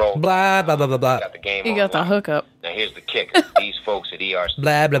Enroll. Blah, blah, blah, blah, blah. Got the game you got the hookup. Now, here's the kicker. These folks at ERC.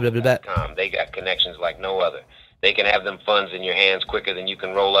 Blah, blah, blah, blah, blah. They got connections like no other. They can have them funds in your hands quicker than you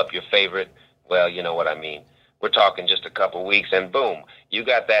can roll up your favorite. Well, you know what I mean. We're talking just a couple weeks, and boom, you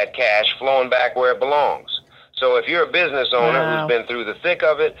got that cash flowing back where it belongs. So if you're a business owner who's been through the thick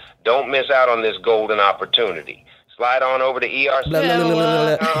of it, don't miss out on this golden opportunity. Slide on over to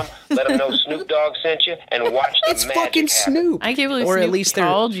ERC.com, let them know Snoop Dogg sent you, and watch the it's magic fucking happen. Snoop. I can't believe or Snoop at least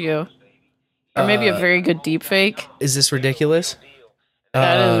called you. Or maybe a very good deep fake. Is this ridiculous?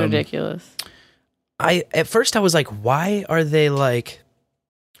 That is ridiculous. At first I was like, why are they like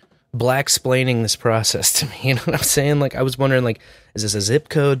black-splaining this process to me? You know what I'm saying? Like, I was wondering, like, is this a zip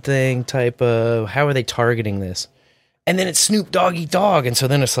code thing type of, how are they targeting this? And then it's Snoop Doggy Dogg, and so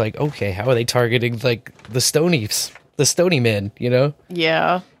then it's like, okay, how are they targeting, like, the Stony men, you know?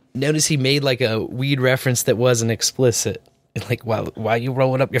 Yeah. Notice he made, like, a weed reference that wasn't explicit. Like, why you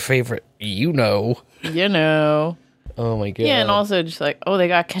rolling up your favorite? You know. You know. Oh, my God. Yeah, and also just like, oh, they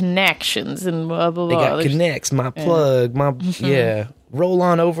got connections and blah, blah, blah. They got connects, my plug, my, yeah. Roll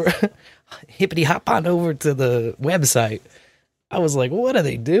on over, hippity hop on over to the website. I was like, what are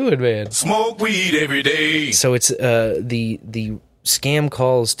they doing, man? Smoke weed every day. So it's the scam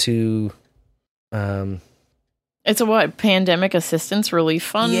calls to it's a what? Pandemic assistance relief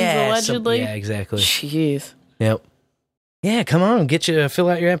funds, allegedly? Yeah, exactly. Jeez. Yep. Yeah, come on, get you to fill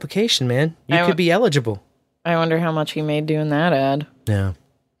out your application, man. You could be eligible. I wonder how much he made doing that ad. Yeah.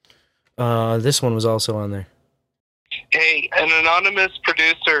 This one was also on there. Hey, an anonymous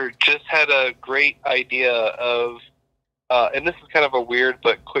producer just had a great idea of, and this is kind of a weird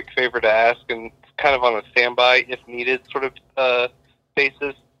but quick favor to ask, and kind of on a standby if needed sort of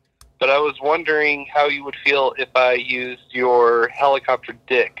basis. But I was wondering how you would feel if I used your helicopter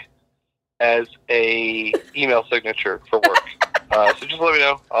dick as a email signature for work. So just let me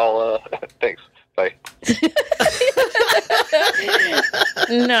know. I'll thanks. Bye.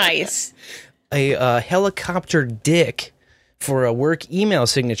 Nice. A helicopter dick for a work email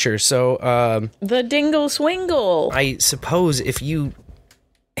signature. So the dingle swingle. I suppose if you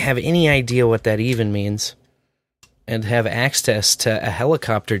have any idea what that even means and have access to a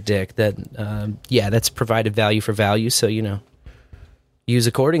helicopter dick, that that's provided value for value. So, use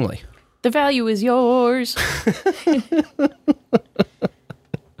accordingly. The value is yours.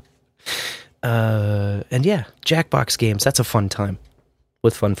 And yeah, Jackbox games. That's a fun time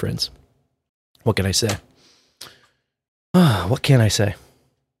with fun friends. What can I say? What can I say?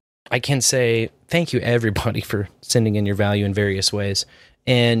 I can say thank you, everybody, for sending in your value in various ways.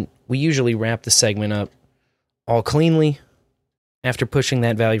 And we usually wrap the segment up all cleanly after pushing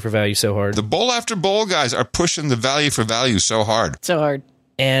that value for value so hard. The bowl after bowl guys are pushing the value for value so hard. So hard.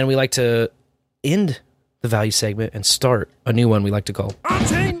 And we like to end the value segment and start a new one we like to call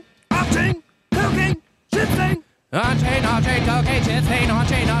On-chain, off-chain, cocaine, shit-thing. On-chain, off-chain, cocaine, shit-thing,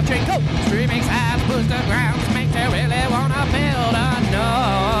 on-chain, off-chain, coke. Streaming sites, booster grounds, make they really wanna build a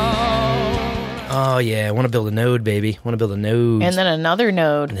node. Oh, yeah, I want to build a node, baby. I want to build a node. And then another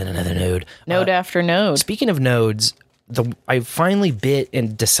node. And then another node. Node after node. Speaking of nodes, I finally bit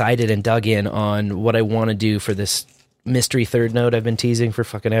and decided and dug in on what I want to do for this mystery third node I've been teasing for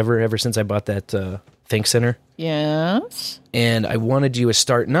fucking ever since I bought that Think Center. Yes. And I want to do a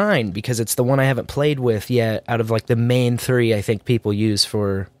Start 9 because it's the one I haven't played with yet out of like the main 3 I think people use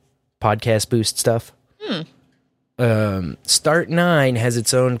for podcast boost stuff. Start 9 has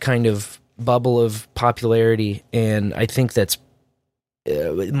its own kind of bubble of popularity, and I think that's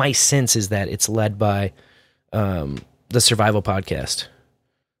my sense is that it's led by the Survival Podcast.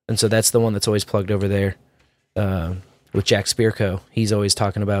 And so that's the one that's always plugged over there. With Jack Spirko, he's always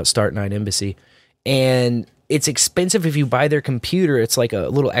talking about Start 9 Embassy, and it's expensive if you buy their computer. It's like a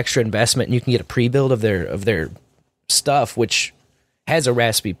little extra investment, and you can get a pre-build of their stuff, which has a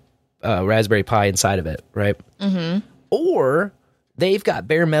Raspberry Pi inside of it, right? Mm-hmm. Or they've got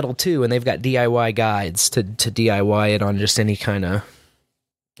bare metal too, and they've got DIY guides to DIY it on just any kind of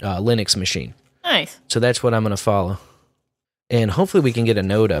Linux machine. Nice. So that's what I'm going to follow, and hopefully we can get a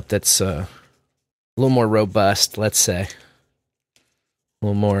node up that's a little more robust, let's say. A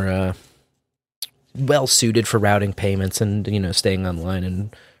little more well-suited for routing payments and, staying online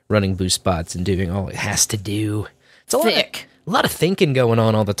and running boost bots and doing all it has to do. It's a lot of thinking going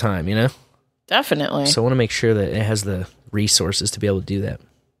on all the time, Definitely. So I want to make sure that it has the resources to be able to do that.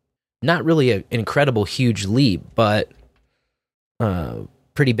 Not really an incredible, huge leap, but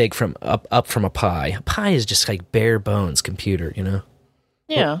pretty big from up from a Pi. A Pi is just like bare bones computer,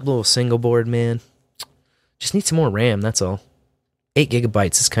 Yeah. Little single board, man. Just need some more RAM, that's all. 8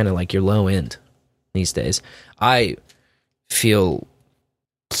 gigabytes is kind of like your low end these days. I feel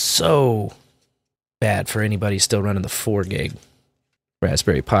so bad for anybody still running the 4 gig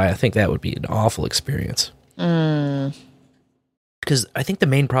Raspberry Pi. I think that would be an awful experience. Because I think the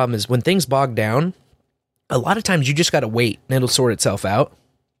main problem is when things bog down, a lot of times you just got to wait and it'll sort itself out.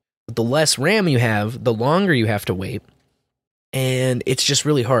 But the less RAM you have, the longer you have to wait. And it's just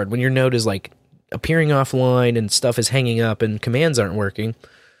really hard when your node is like appearing offline and stuff is hanging up and commands aren't working.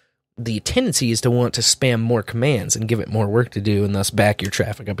 The tendency is to want to spam more commands and give it more work to do and thus back your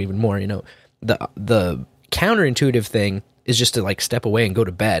traffic up even more. The counterintuitive thing is just to like step away and go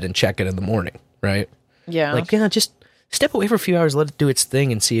to bed and check it in the morning, right? Yeah. Just step away for a few hours, let it do its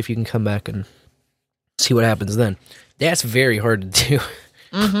thing and see if you can come back and see what happens then. That's very hard to do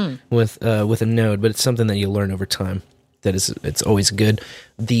with a node, but it's something that you learn over time. It's always good.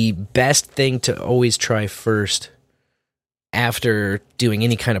 The best thing to always try first after doing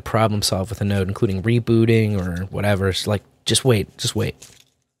any kind of problem solve with a node, including rebooting or whatever, is like, just wait.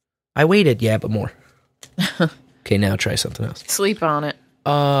 I waited, yeah, but more. Okay, now try something else. Sleep on it.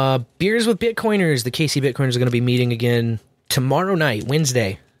 Beers with Bitcoiners. The KC Bitcoiners are going to be meeting again tomorrow night,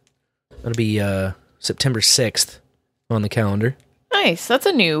 Wednesday. That'll be September 6th on the calendar. Nice. That's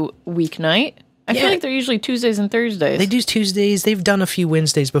a new weeknight. I feel like they're usually Tuesdays and Thursdays. They do Tuesdays. They've done a few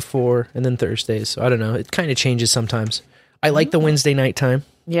Wednesdays before and then Thursdays. So I don't know. It kind of changes sometimes. I like the Wednesday night time.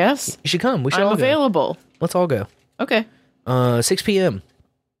 Yes. You should come. We should all I'm available. Go. Let's all go. Okay. 6 p.m.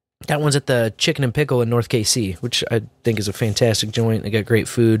 That one's at the Chicken and Pickle in North KC, which I think is a fantastic joint. They got great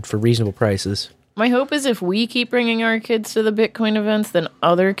food for reasonable prices. My hope is if we keep bringing our kids to the Bitcoin events, then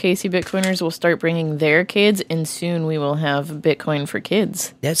other KC Bitcoiners will start bringing their kids, and soon we will have Bitcoin for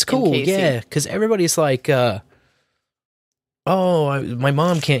kids. That's cool, yeah, because everybody's like, my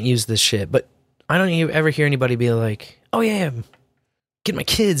mom can't use this shit, but I don't ever hear anybody be like, oh yeah, get my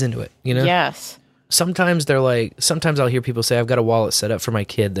kids into it, Yes. Sometimes I'll hear people say, I've got a wallet set up for my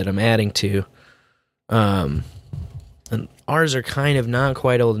kid that I'm adding to, and ours are kind of not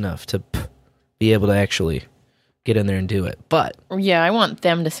quite old enough to be able to actually get in there and do it. But yeah, I want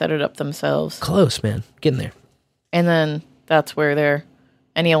them to set it up themselves. Close, man. Get in there. And then that's where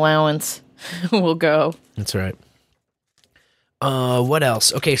any allowance will go. That's right. What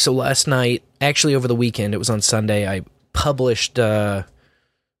else? Okay, so last night, actually over the weekend, it was on Sunday, I published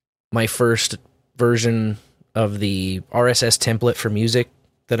my first version of the RSS template for music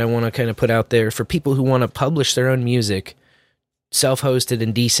that I want to kind of put out there for people who want to publish their own music, self-hosted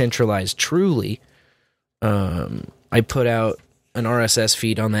and decentralized truly. I put out an RSS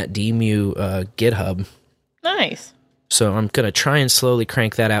feed on that DMU GitHub. Nice. So I'm going to try and slowly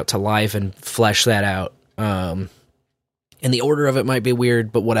crank that out to live and flesh that out. And the order of it might be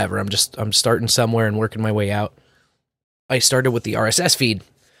weird, but whatever. I'm starting somewhere and working my way out. I started with the RSS feed.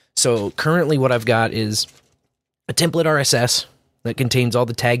 So currently what I've got is a template RSS that contains all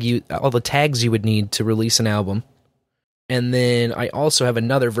the tags you would need to release an album. And then I also have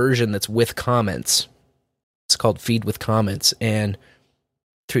another version that's with comments. It's called Feed with Comments. And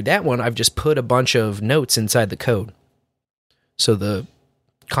through that one, I've just put a bunch of notes inside the code. So the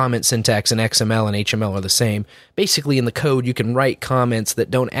comment syntax in XML and HTML are the same. Basically, in the code, you can write comments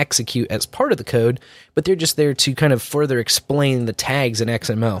that don't execute as part of the code, but they're just there to kind of further explain the tags in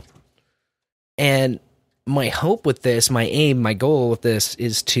XML. And my hope with this, my aim, my goal with this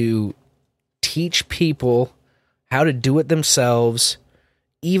is to teach people how to do it themselves,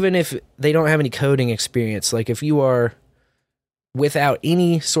 even if they don't have any coding experience. Like if you are without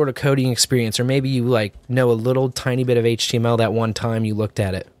any sort of coding experience, or maybe you like know a little tiny bit of HTML that one time you looked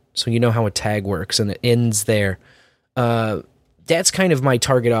at it, so you know how a tag works and it ends there. That's kind of my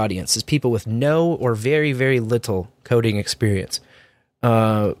target audience, is people with no or very, very little coding experience.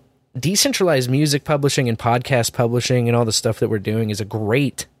 Decentralized music publishing and podcast publishing and all the stuff that we're doing is a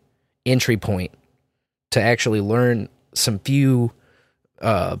great entry point to actually learn some few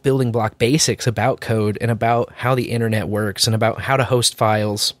building block basics about code and about how the internet works and about how to host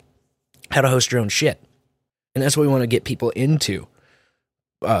files, how to host your own shit. And that's what we want to get people into.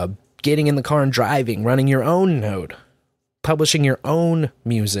 Getting in the car and driving, running your own node, publishing your own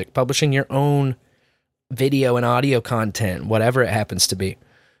music, publishing your own video and audio content, whatever it happens to be.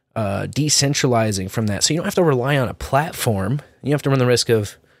 Decentralizing from that. So you don't have to rely on a platform. You have to run the risk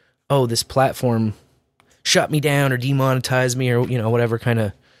of, oh, this platform shut me down or demonetize me or, whatever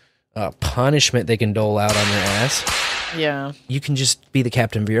kind of punishment they can dole out on your ass. Yeah. You can just be the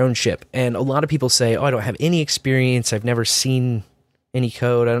captain of your own ship. And a lot of people say, oh, I don't have any experience. I've never seen any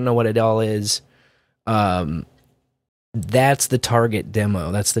code. I don't know what it all is. That's the target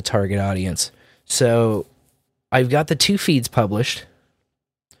demo. That's the target audience. So I've got the 2 feeds published.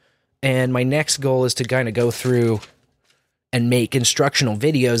 And my next goal is to kind of go through and make instructional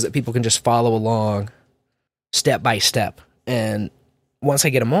videos that people can just follow along step by step. And once I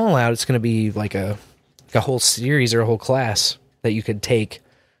get them all out, it's going to be like a whole series or a whole class that you could take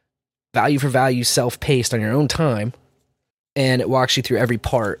value for value, self-paced on your own time. And it walks you through every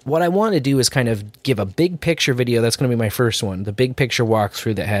part. What I want to do is kind of give a big picture video. That's going to be my first one. The big picture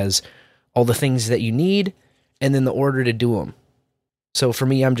walkthrough that has all the things that you need and then the order to do them. So for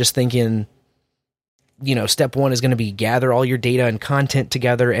me, I'm just thinking, step 1 is going to be gather all your data and content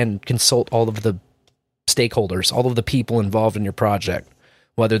together and consult all of the stakeholders, all of the people involved in your project,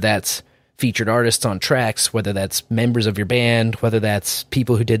 whether that's featured artists on tracks, whether that's members of your band, whether that's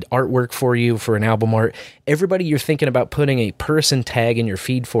people who did artwork for you for an album art. Everybody you're thinking about putting a person tag in your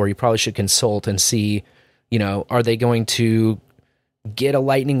feed for, you probably should consult and see, are they going to get a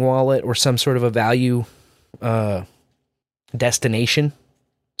Lightning wallet or some sort of a value destination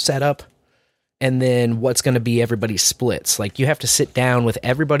set up? And then what's going to be everybody's splits? Like, you have to sit down with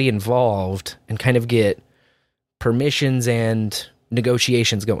everybody involved and kind of get permissions and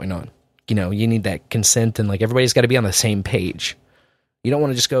negotiations going on. You need that consent, and like everybody's got to be on the same page. You don't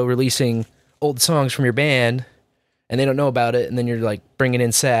want to just go releasing old songs from your band and they don't know about it, and then you're like bringing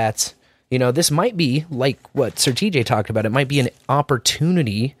in sats. This might be like what Sir TJ talked about. It might be an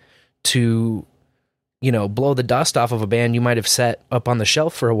opportunity to blow the dust off of a band you might have set up on the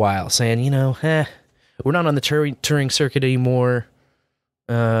shelf for a while, saying, we're not on the touring circuit anymore.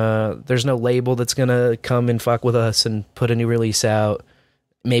 There's no label that's going to come and fuck with us and put a new release out.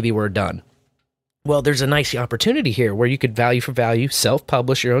 Maybe we're done. Well, there's a nice opportunity here where you could value for value,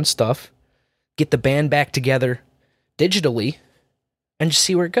 self-publish your own stuff, get the band back together digitally, and just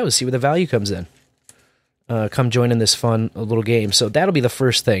see where it goes, see where the value comes in. Come join in this fun little game. So that'll be the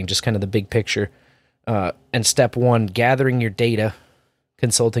first thing, just kind of the big picture. And step 1, gathering your data,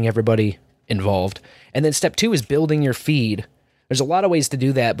 consulting everybody involved. And then step 2 is building your feed. There's a lot of ways to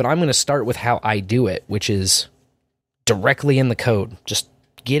do that, but I'm going to start with how I do it, which is directly in the code. Just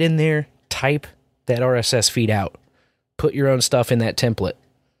get in there, type that RSS feed out, put your own stuff in that template,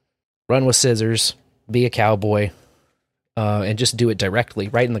 run with scissors, be a cowboy, and just do it directly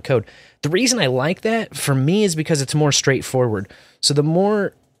right in the code. The reason I like that for me is because it's more straightforward. So the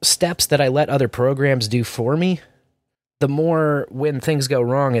more steps that I let other programs do for me, the more when things go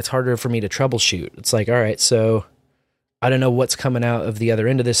wrong, it's harder for me to troubleshoot. It's like, all right, so I don't know what's coming out of the other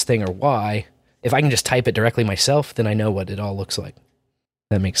end of this thing or why. If I can just type it directly myself, then I know what it all looks like.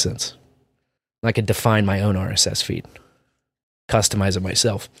 That makes sense. I could define my own RSS feed, customize it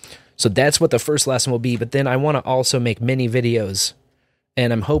myself. So that's what the first lesson will be. But then I want to also make mini videos,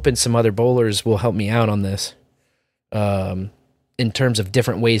 and I'm hoping some other bowlers will help me out on this in terms of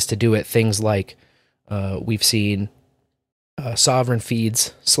different ways to do it. Things like we've seen Sovereign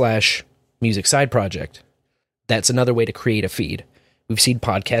Feeds / Music Side Project. That's another way to create a feed. We've seen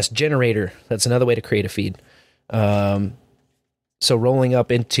Podcast Generator. That's another way to create a feed. So rolling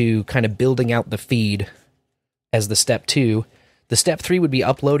up into kind of building out the feed as the step 2. The step 3 would be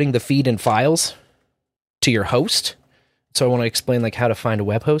uploading the feed and files to your host. So I want to explain like how to find a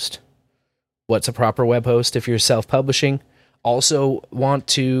web host. What's a proper web host if you're self-publishing. Also want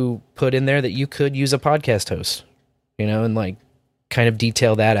to put in there that you could use a podcast host, you know, and like kind of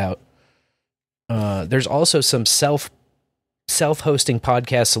detail that out. There's also some self-hosting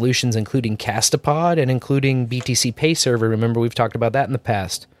podcast solutions, including Castapod and including BTC Pay Server. Remember, we've talked about that in the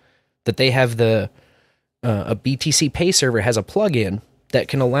past, that they have a BTC Pay Server has a plugin that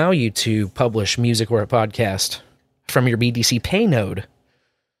can allow you to publish music or a podcast from your BTC Pay node.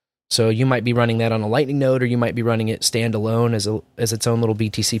 So you might be running that on a Lightning node, or you might be running it standalone as its own little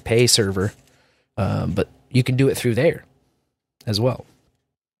BTC Pay server. But you can do it through there as well.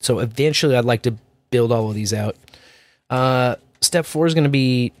 So eventually I'd like to build all of these out. Step 4 is going to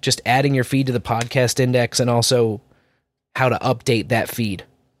be just adding your feed to the podcast index and also how to update that feed.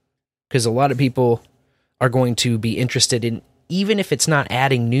 Because a lot of people are going to be interested in, even if it's not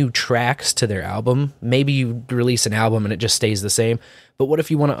adding new tracks to their album, maybe you release an album and it just stays the same. But what if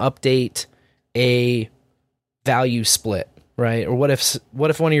you want to update a value split, right? Or what if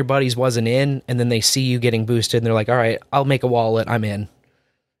one of your buddies wasn't in and then they see you getting boosted and they're like, all right, I'll make a wallet, I'm in.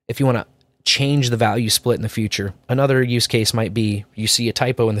 If you want to change the value split in the future. Another use case might be you see a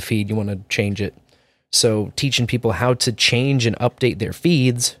typo in the feed, you want to change it. So teaching people how to change and update their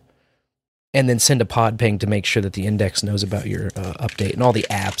feeds, and then send a pod ping to make sure that the index knows about your update, and all the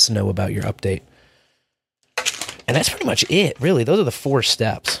apps know about your update. And that's pretty much it, really. Those are the 4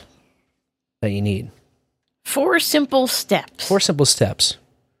 steps that you need. 4 simple steps. 4 simple steps.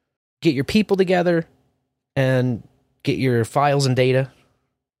 Get your people together and get your files and data.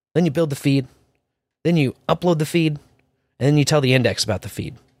 Then you build the feed. Then you upload the feed. And then you tell the index about the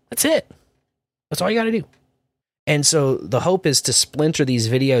feed. That's it. That's all you got to do. And so the hope is to splinter these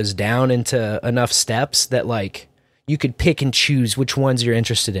videos down into enough steps that like you could pick and choose which ones you're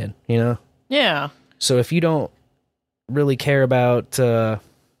interested in, you know? Yeah. So if you don't really care about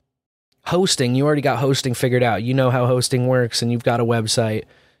hosting, you already got hosting figured out. You know how hosting works and you've got a website.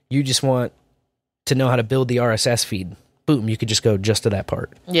 You just want to know how to build the RSS feed. Boom, you could just go just to that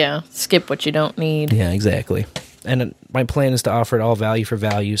part. Yeah, skip what you don't need. Yeah, exactly. And my plan is to offer it all value for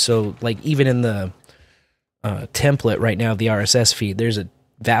value. So like even in the template right now of the RSS feed, there's a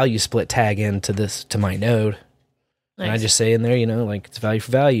value split tag to my node. Nice. And I just say in there, you know, like it's value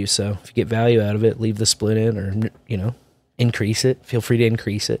for value. So if you get value out of it, leave the split in, or, you know, increase it. Feel free to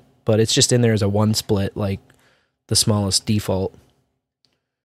increase it. But it's just in there as a 1 split, like the smallest default.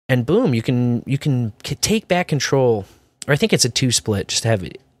 And boom, you can take back control. Or I think it's a 2 split just to have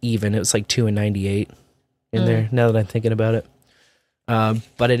it even. It was like 2 and 98 in there, now that I'm thinking about it.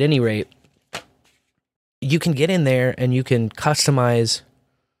 But at any rate, you can get in there and you can customize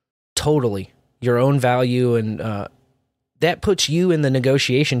totally your own value, and that puts you in the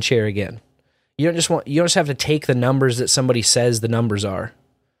negotiation chair again. You don't just have to take the numbers that somebody says the numbers are.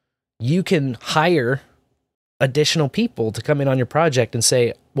 You can hire additional people to come in on your project and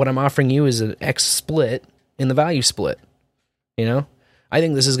say, what I'm offering you is an X split in the value split. You know, I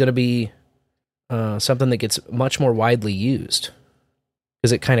think this is going to be something that gets much more widely used,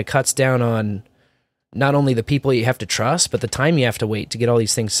 because it kind of cuts down on not only the people you have to trust, but the time you have to wait to get all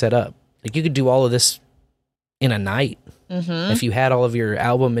these things set up. Like you could do all of this in a night if you had all of your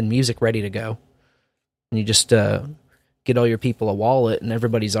album and music ready to go, and you just get all your people a wallet and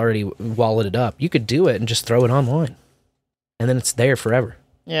everybody's already walleted up. You could do it and just throw it online, and then it's there forever.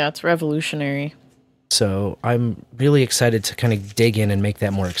 Yeah, it's revolutionary. So I'm really excited to kind of dig in and make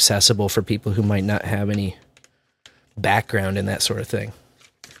that more accessible for people who might not have any background in that sort of thing.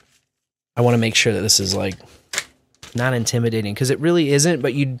 I want to make sure that this is like not intimidating, because it really isn't,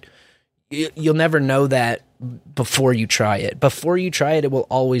 but you'll never know that before you try it. Before you try it, it will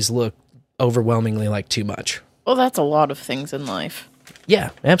always look overwhelmingly like too much. Well, that's a lot of things in life.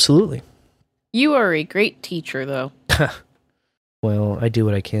 Yeah, absolutely. You are a great teacher, though. Well, I do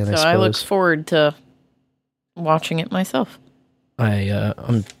what I can, I suppose. I look forward to watching it myself.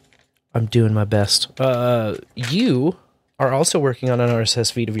 I'm doing my best. You are also working on an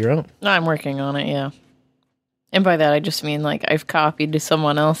RSS feed of your own. I'm working on it, yeah. And by that, I just mean like I've copied to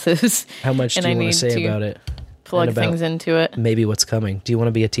someone else's. How much do you want to say about it? Plug about things into it. Maybe what's coming. Do you want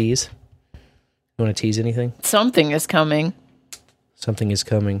to be a tease? You want to tease anything? Something is coming. Something is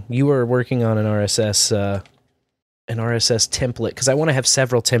coming. You are working on an RSS template, because I want to have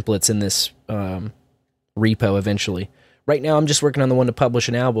several templates in this repo eventually. Right now, I'm just working on the one to publish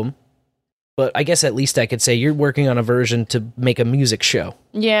an album. But I guess at least I could say you're working on a version to make a music show.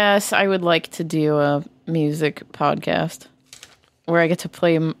 Yes, I would like to do a music podcast where I get to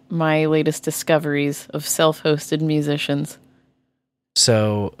play my latest discoveries of self-hosted musicians.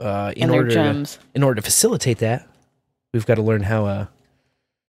 So, in order to facilitate that, we've got to learn how a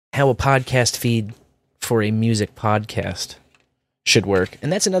podcast feed for a music podcast should work.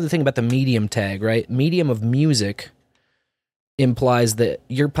 And that's another thing about the medium tag, right? Medium of music implies that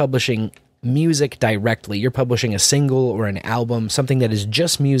you're publishing music directly. You're publishing a single or an album, something that is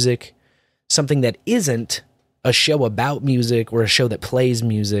just music, something that isn't a show about music or a show that plays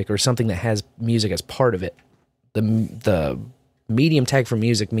music or something that has music as part of it. The medium tag for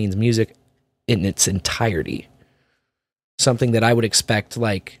music means music in its entirety. Something that I would expect,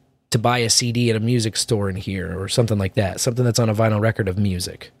 like, to buy a CD at a music store in here or something like that. Something that's on a vinyl record of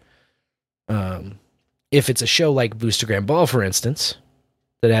music. If it's a show like Boostergram Ball, for instance,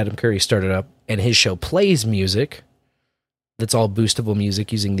 that Adam Curry started up, and his show plays music, that's all boostable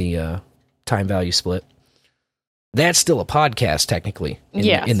music using the time value split, that's still a podcast technically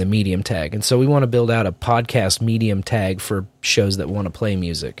in the medium tag. And so we want to build out a podcast medium tag for shows that want to play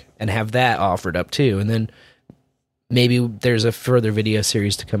music and have that offered up too. And then maybe there's a further video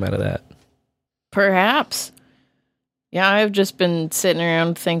series to come out of that. Perhaps. Yeah, I've just been sitting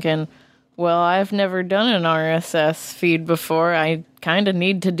around thinking, well, I've never done an RSS feed before. I kind of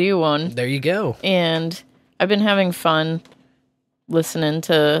need to do one. There you go. And I've been having fun listening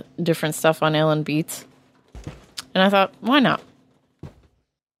to different stuff on Ellen Beats. And I thought, why not?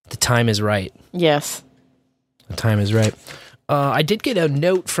 The time is right. Yes. The time is right. I did get a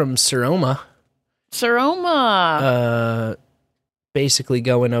note from Seroma. Basically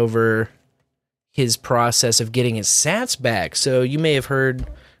going over his process of getting his sats back. So you may have heard,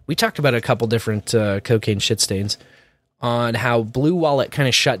 we talked about a couple different cocaine shit stains on how Blue Wallet kind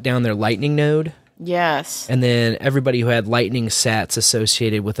of shut down their Lightning node. Yes. And then everybody who had Lightning sats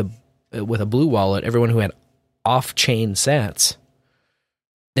associated with a Blue Wallet, everyone who had off-chain sats,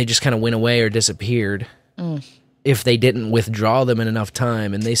 they just kind of went away or disappeared if they didn't withdraw them in enough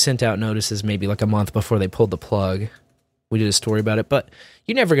time. And they sent out notices maybe like a month before they pulled the plug. We did a story about it, but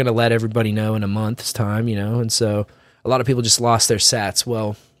you're never going to let everybody know in a month's time, you know? And so a lot of people just lost their sats.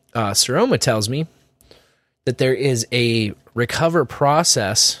 Well, Seroma tells me that there is a recover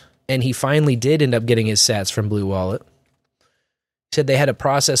process, and he finally did end up getting his sats from Blue Wallet. He said they had a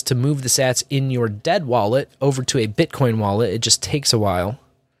process to move the sats in your dead wallet over to a Bitcoin wallet. It just takes a while.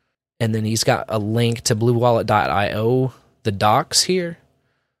 And then he's got a link to bluewallet.io, the docs here.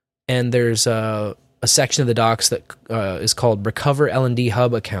 And there's a section of the docs that is called Recover LND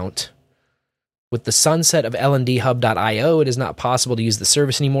Hub Account. With the sunset of lndhub.io, it is not possible to use the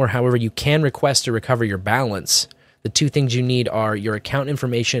service anymore. However, you can request to recover your balance. The two things you need are your account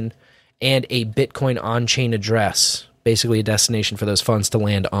information and a Bitcoin on-chain address. Basically a destination for those funds to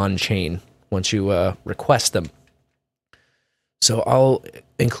land on-chain once you request them. So I'll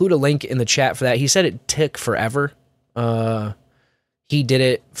include a link in the chat for that. He said it took forever. He did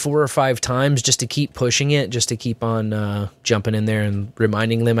it 4 or 5 times just to keep pushing it, just to keep on jumping in there and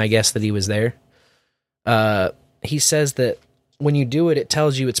reminding them, I guess, that he was there. He says that when you do it, it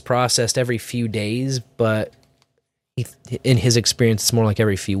tells you it's processed every few days, but in his experience, it's more like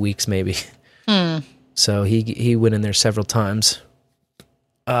every few weeks, maybe. So he went in there several times.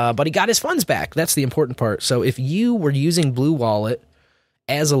 But he got his funds back. That's the important part. So if you were using Blue Wallet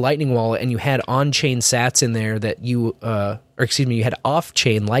as a Lightning wallet and you had on-chain sats in there that you had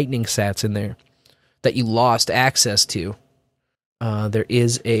off-chain Lightning sats in there that you lost access to, there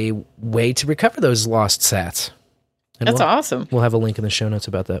is a way to recover those lost sats. And that's awesome. We'll have a link in the show notes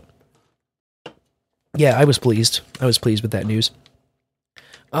about that. Yeah, I was pleased. I was pleased with that news.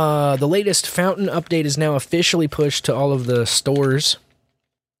 The latest Fountain update is now officially pushed to all of the stores.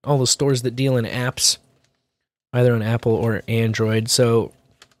 All the stores that deal in apps, either on Apple or Android. So,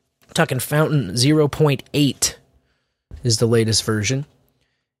 talking Fountain 0.8 is the latest version.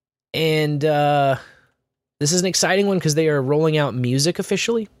 And this is an exciting one because they are rolling out music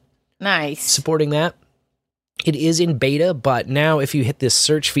officially. Nice. Supporting that. It is in beta, but now if you hit this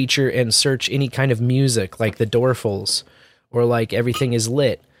search feature and search any kind of music, like the Dorfles, or like Everything Is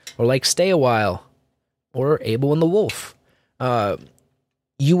Lit, or like Stay a While, or Abel and the Wolf,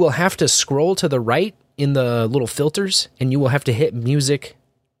 you will have to scroll to the right in the little filters, and you will have to hit music,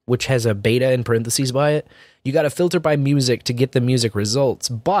 which has a beta in parentheses by it. You got to filter by music to get the music results,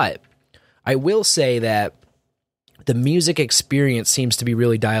 but I will say that the music experience seems to be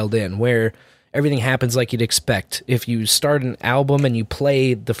really dialed in, where everything happens like you'd expect. If you start an album and you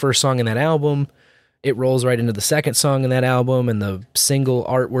play the first song in that album, it rolls right into the second song in that album, and the single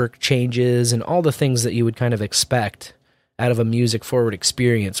artwork changes and all the things that you would kind of expect out of a music-forward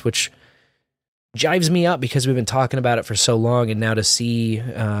experience, which jives me up because we've been talking about it for so long, and now to see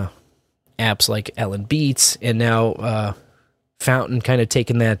apps like Ellen Beats and now Fountain kind of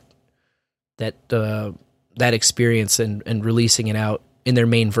taking that experience and releasing it out in their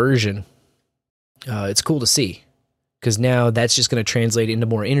main version, it's cool to see, because now that's just going to translate into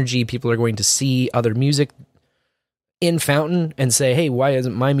more energy. People are going to see other music in Fountain and say, hey, why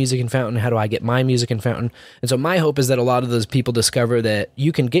isn't my music in Fountain? How do I get my music in Fountain? And so my hope is that a lot of those people discover that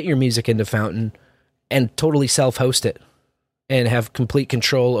you can get your music into Fountain and totally self-host it and have complete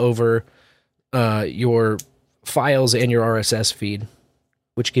control over your files and your RSS feed,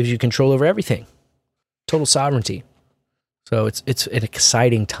 which gives you control over everything. Total sovereignty. So it's an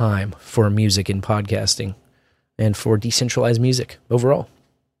exciting time for music in podcasting and for decentralized music overall.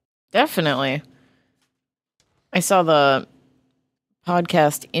 Definitely. I saw the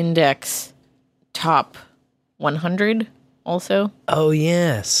podcast index top 100 also. Oh,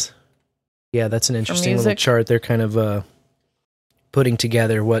 yes. Yeah, that's an interesting little chart. They're kind of putting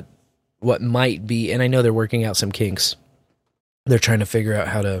together what might be, and I know they're working out some kinks. They're trying to figure out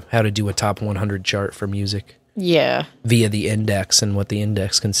how to do a top 100 chart for music. Yeah. Via the index and what the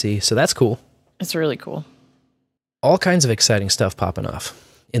index can see. So that's cool. It's really cool. All kinds of exciting stuff popping off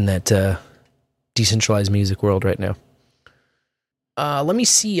in that decentralized music world right now. Let me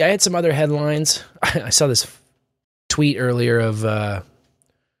see. I had some other headlines. I saw this tweet earlier of the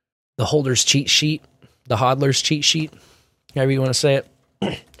Holder's cheat sheet, the Hodler's cheat sheet, however you want to say it.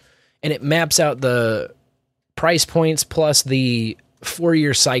 And it maps out the price points plus the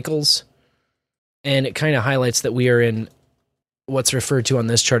 4-year cycles. And it kind of highlights that we are in what's referred to on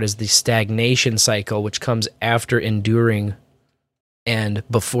this chart as the stagnation cycle, which comes after enduring and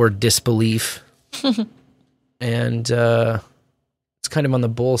before disbelief. And it's kind of on the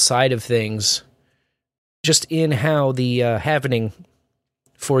bull side of things, just in how the happening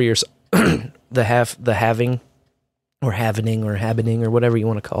 4 years, the halving or happening or whatever you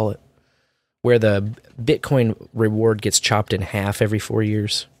want to call it, where the Bitcoin reward gets chopped in half every 4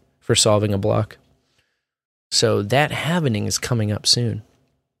 years for solving a block. So that happening is coming up soon,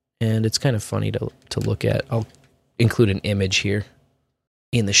 and it's kind of funny to look at. I'll include an image here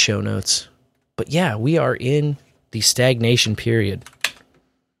in the show notes. But yeah, we are in the stagnation period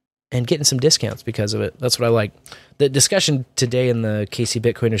and getting some discounts because of it. That's what I like. The discussion today in the KC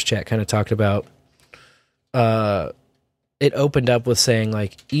Bitcoiners chat kind of talked about, it opened up with saying,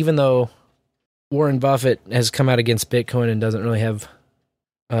 like, even though Warren Buffett has come out against Bitcoin and doesn't really have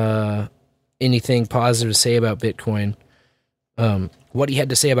anything positive to say about Bitcoin, what he had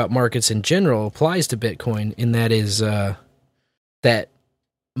to say about markets in general applies to Bitcoin, and that is that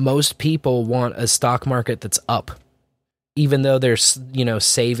most people want a stock market that's up, even though they're,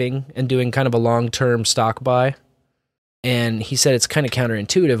 saving and doing kind of a long-term stock buy. And he said it's kind of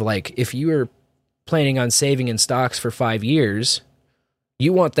counterintuitive. Like, if you were planning on saving in stocks for 5 years,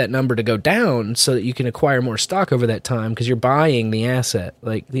 you want that number to go down so that you can acquire more stock over that time because you're buying the asset.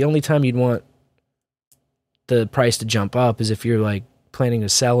 Like, the only time you'd want the price to jump up is if you're, like, planning to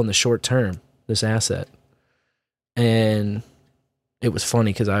sell in the short term, this asset. And it was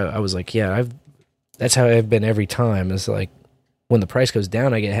funny because I was like, yeah, that's how I've been every time. It's like, when the price goes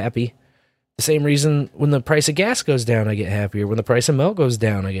down, I get happy. The same reason when the price of gas goes down, I get happier. When the price of milk goes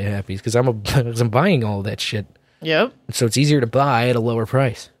down, I get happy because I'm buying all that shit. Yep. So it's easier to buy at a lower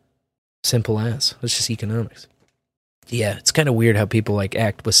price. Simple as. It's just economics. Yeah, it's kind of weird how people like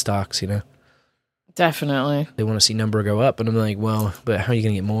act with stocks, Definitely. They want to see number go up, and I'm like, well, but how are you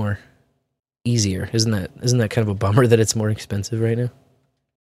going to get more? Easier. Isn't that kind of a bummer that it's more expensive right now?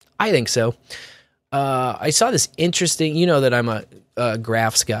 I think so. I saw this interesting, that I'm a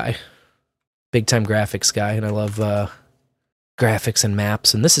graphs guy, big time graphics guy, and I love graphics and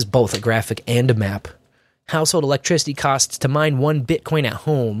maps, and this is both a graphic and a map. Household electricity costs to mine 1 Bitcoin at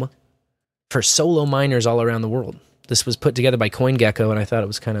home for solo miners all around the world. This was put together by CoinGecko, and I thought it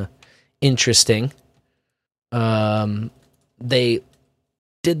was kind of interesting. They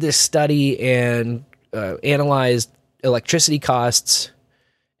did this study and analyzed electricity costs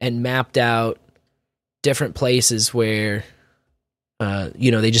and mapped out different places where,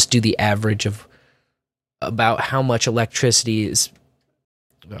 they just do the average of about how much electricity is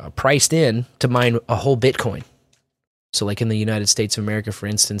priced in to mine a whole Bitcoin. So like in the United States of America, for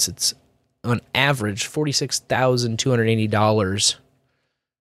instance, it's on average $46,280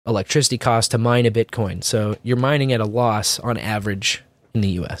 electricity cost to mine a Bitcoin. So you're mining at a loss on average in the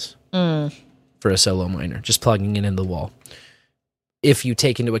US for a solo miner, just plugging it into the wall. If you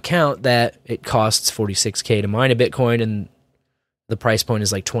take into account that it costs $46K to mine a Bitcoin and the price point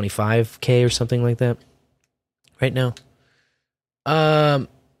is like $25K or something like that right now.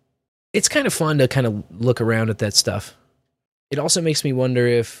 It's kind of fun to kind of look around at that stuff. It also makes me wonder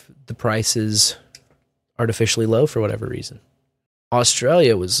if the price is artificially low for whatever reason.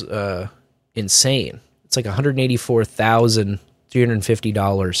 Australia was insane. It's like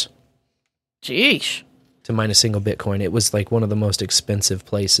 $184,350. Jeez. To mine a single Bitcoin. It was like one of the most expensive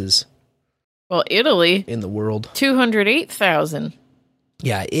places. Well, Italy in the world. $208,000.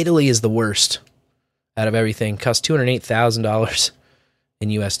 Yeah, Italy is the worst out of everything. Cost $208,000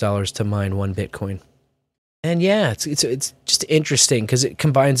 in US dollars to mine one Bitcoin. And yeah, it's just interesting because it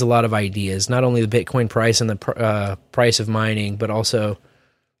combines a lot of ideas. Not only the Bitcoin price and the price of mining, but also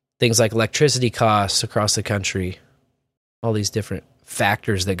things like electricity costs across the country. All these different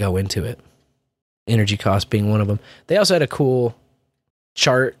factors that go into it. Energy cost being one of them. They also had a cool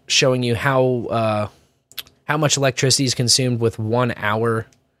chart showing you how much electricity is consumed with 1 hour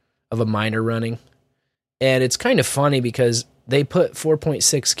of a miner running. And it's kind of funny because they put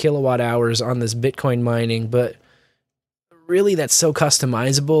 4.6 kilowatt hours on this Bitcoin mining, but really that's so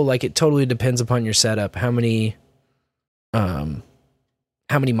customizable. Like it totally depends upon your setup. How many miners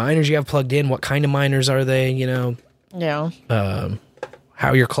you have plugged in, what kind of miners are they, Yeah.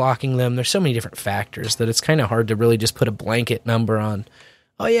 How you're clocking them. There's so many different factors that it's kind of hard to really just put a blanket number on.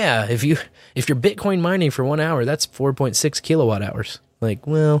 Oh yeah, if you're Bitcoin mining for 1 hour, that's 4.6 kilowatt hours. Like,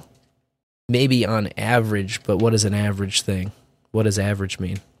 well, maybe on average, but what is an average thing? What does average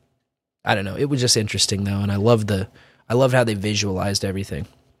mean? I don't know. It was just interesting though, and I loved how they visualized everything.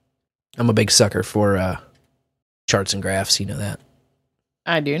 I'm a big sucker for charts and graphs, you know that.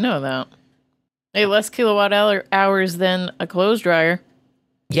 I do know that. Hey, less kilowatt hours than a clothes dryer.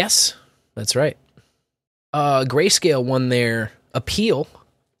 Yes, that's right. Grayscale won their appeal.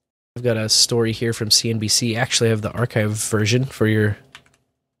 I've got a story here from CNBC. Actually, I have the archive version for your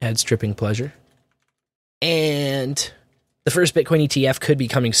ad-stripping pleasure. And the first Bitcoin ETF could be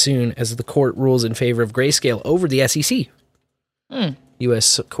coming soon as the court rules in favor of Grayscale over the SEC.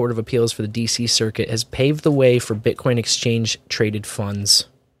 U.S. Court of Appeals for the D.C. Circuit has paved the way for Bitcoin exchange-traded funds.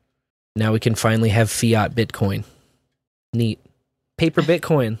 Now we can finally have fiat Bitcoin. Neat. Paper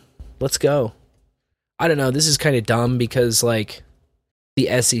Bitcoin. Let's go. I don't know. This is kind of dumb because, like,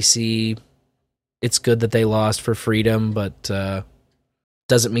 the SEC, it's good that they lost for freedom, but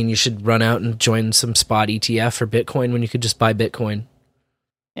doesn't mean you should run out and join some spot ETF for Bitcoin when you could just buy Bitcoin.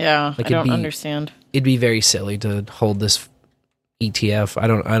 Yeah, like I don't understand. It'd be very silly to hold this ETF. I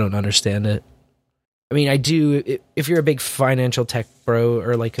don't understand it. I mean, I do. If you're a big financial tech bro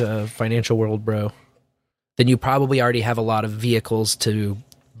or like a financial world bro, then you probably already have a lot of vehicles to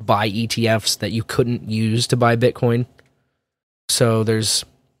buy ETFs that you couldn't use to buy Bitcoin. So there's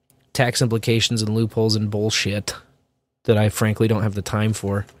tax implications and loopholes and bullshit that I frankly don't have the time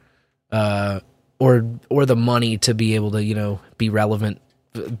for, or the money to be able to, be relevant,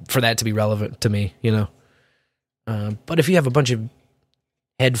 for that to be relevant to me, But if you have a bunch of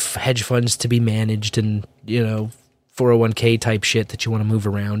hedge funds to be managed and, 401k type shit that you want to move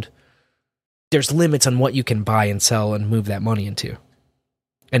around, there's limits on what you can buy and sell and move that money into.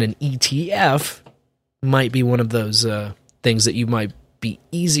 And an ETF might be one of those things that might be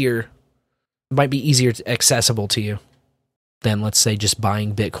easier accessible to you than, let's say, just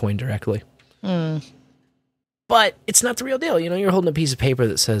buying Bitcoin directly. But it's not the real deal. You're holding a piece of paper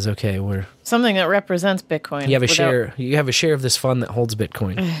that says, okay, we're... something that represents Bitcoin. You have a share of this fund that holds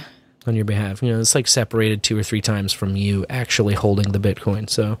Bitcoin on your behalf. It's like separated 2 or 3 times from you actually holding the Bitcoin.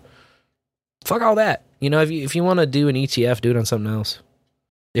 So fuck all that. If you want to do an ETF, do it on something else.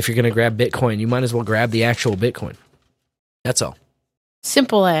 If you're going to grab Bitcoin, you might as well grab the actual Bitcoin. That's all.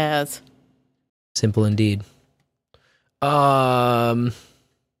 Simple as. Simple indeed. So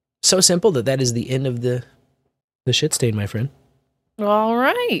simple that is the end of the shit stain, my friend. All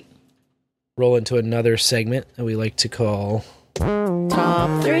right. Roll into another segment that we like to call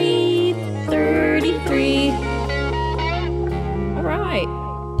Top 333. All right.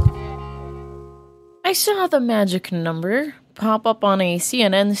 I saw the magic number pop up on a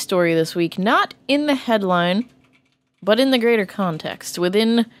CNN story this week, not in the headline, but in the greater context,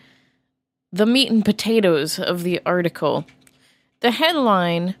 within the meat and potatoes of the article. The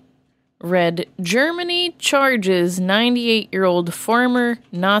headline read, Germany charges 98-year-old former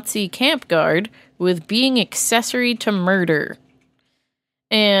Nazi camp guard with being accessory to murder.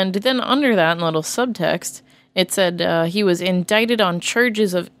 And then under that, in little subtext, it said he was indicted on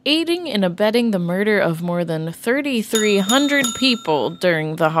charges of aiding and abetting the murder of more than 3,300 people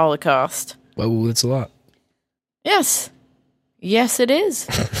during the Holocaust. Whoa, that's a lot. Yes. Yes, it is.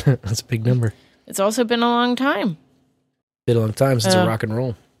 That's a big number. It's also been a long time. Been a long time since a rock and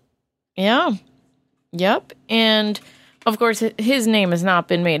roll. Yeah. Yep. And, of course, his name has not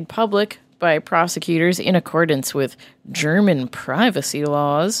been made public by prosecutors in accordance with German privacy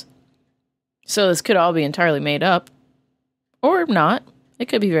laws. So this could all be entirely made up. Or not. It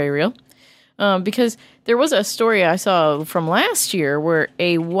could be very real. Because there was a story I saw from last year where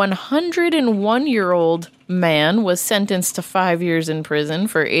a 101-year-old man was sentenced to 5 years in prison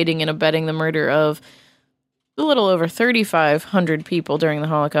for aiding and abetting the murder of a little over 3,500 people during the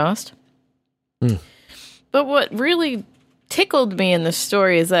Holocaust. But what really tickled me in this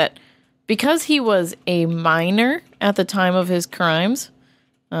story is that because he was a minor at the time of his crimes,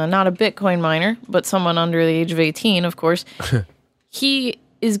 not a Bitcoin miner, but someone under the age of 18, of course, he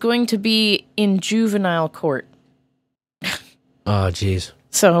is going to be in juvenile court. Oh, jeez.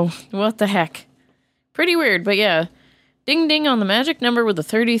 So, what the heck? Pretty weird, but yeah. Ding ding on the magic number with the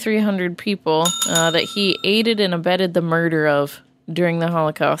 3,300 people that he aided and abetted the murder of during the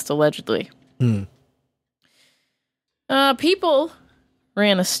Holocaust, allegedly. People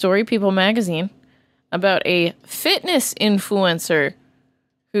ran a story, People magazine, about a fitness influencer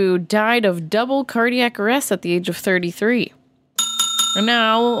who died of double cardiac arrest at the age of 33. And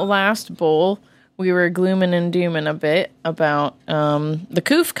now, last bowl, we were glooming and dooming a bit about the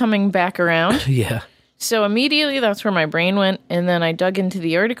coof coming back around. Yeah. So immediately that's where my brain went, and then I dug into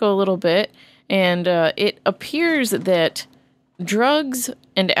the article a little bit, and it appears that drugs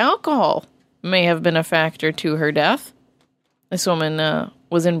and alcohol may have been a factor to her death. This woman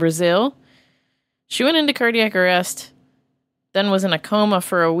was in Brazil. She went into cardiac arrest, then was in a coma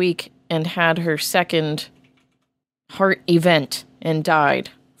for a week, and had her second heart event and died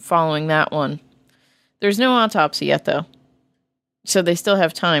following that one. There's no autopsy yet, though. So they still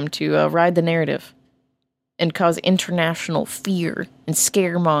have time to ride the narrative and cause international fear and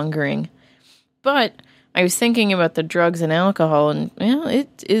scaremongering. But I was thinking about the drugs and alcohol, and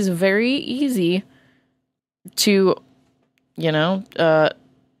it is very easy to,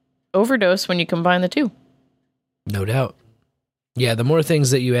 overdose when you combine the two. No doubt. Yeah, the more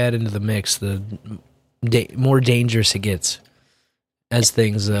things that you add into the mix, the more dangerous it gets as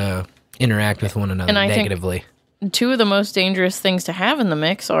things interact with one another and I negatively. Think two of the most dangerous things to have in the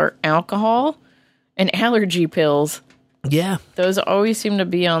mix are alcohol and allergy pills. Yeah. Those always seem to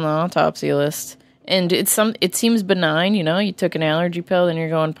be on the autopsy list. And it seems benign, you took an allergy pill and you're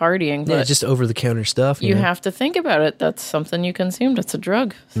going partying. But yeah, just over-the-counter stuff. You have to think about it. That's something you consumed. It's a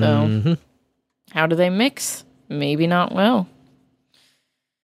drug. So how do they mix? Maybe not well.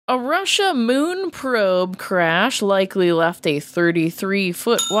 A Russia moon probe crash likely left a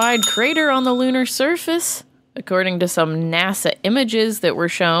 33-foot wide crater on the lunar surface, according to some NASA images that were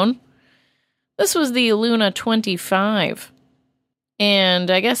shown. This was the Luna 25.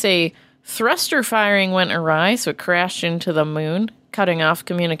 And I guess a thruster firing went awry, so it crashed into the moon, cutting off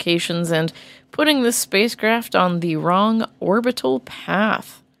communications and putting the spacecraft on the wrong orbital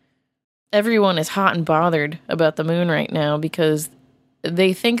path. Everyone is hot and bothered about the moon right now because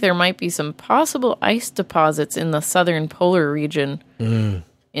they think there might be some possible ice deposits in the southern polar region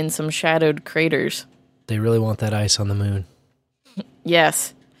in some shadowed craters. They really want that ice on the moon.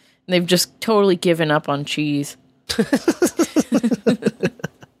 Yes. They've just totally given up on cheese.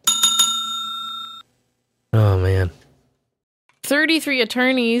 Oh, man. 33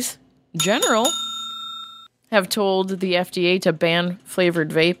 attorneys general have told the FDA to ban flavored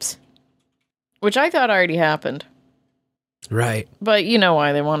vapes, which I thought already happened. Right. But you know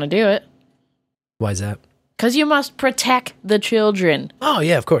why they want to do it. Why is that? Because you must protect the children. Oh,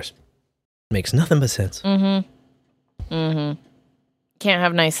 yeah, of course. Makes nothing but sense. Can't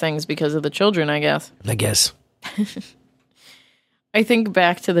have nice things because of the children, I guess. I guess. I think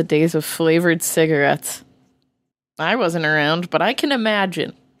back to the days of flavored cigarettes. I wasn't around, but I can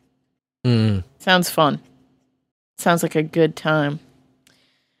imagine. Sounds fun. Sounds like a good time.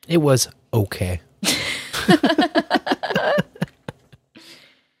 It was okay.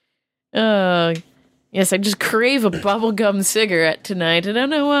 Yes, I just crave a bubblegum cigarette tonight. I don't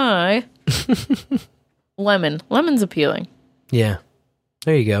know why. Lemon's appealing. Yeah.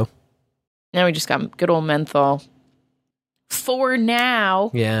 There you go. Now we just got good old menthol. For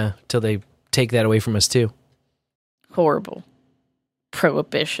now. Yeah, till they take that away from us, too. Horrible.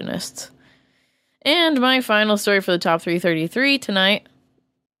 Prohibitionists. And my final story for the top 333 tonight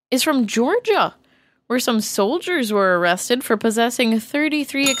is from Georgia, where some soldiers were arrested for possessing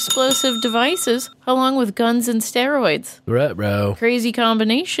 33 explosive devices along with guns and steroids. Right, bro. Crazy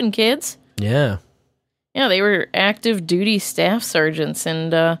combination, kids. Yeah. Yeah, they were active duty staff sergeants,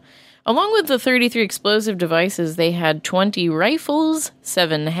 and along with the 33 explosive devices, they had 20 rifles,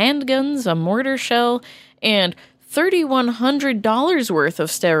 7 handguns, a mortar shell, and $3,100 worth of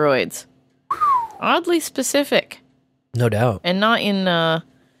steroids. Oddly specific. No doubt. And not in,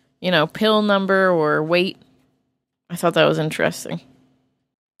 pill number or weight. I thought that was interesting.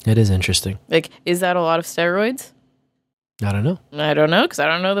 It is interesting. Like, is that a lot of steroids? I don't know. I don't know, because I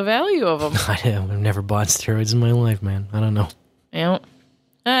don't know the value of them. I've never bought steroids in my life, man. I don't know. Yeah.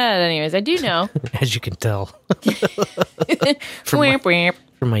 Anyways, I do know. As you can tell.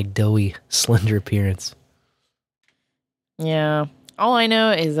 from my doughy, slender appearance. Yeah. All I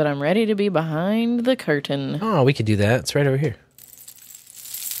know is that I'm ready to be behind the curtain. Oh, we could do that. It's right over here.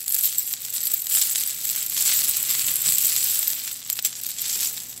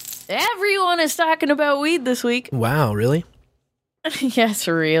 Everyone is talking about weed this week. Wow, really? Yes,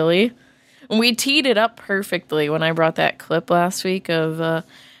 really. We teed it up perfectly when I brought that clip last week of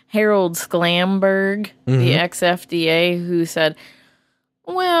Harold Sklamberg, the ex-FDA, who said,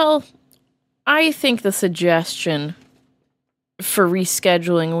 well, I think the suggestion for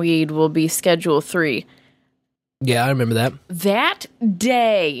rescheduling weed will be Schedule 3. Yeah, I remember that. That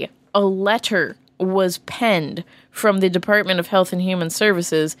day, a letter was penned from the Department of Health and Human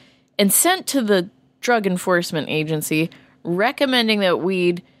Services and sent to the Drug Enforcement Agency recommending that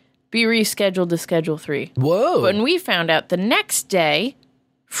weed be rescheduled to Schedule 3. Whoa. But we found out the next day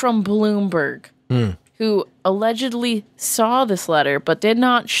from Bloomberg, who allegedly saw this letter but did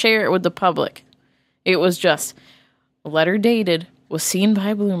not share it with the public. It was just a letter dated, was seen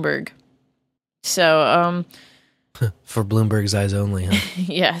by Bloomberg. So, for Bloomberg's eyes only, huh?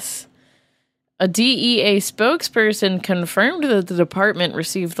 Yes. A DEA spokesperson confirmed that the department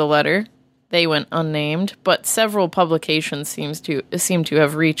received the letter. They went unnamed, but several publications seem to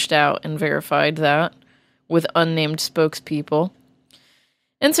have reached out and verified that with unnamed spokespeople.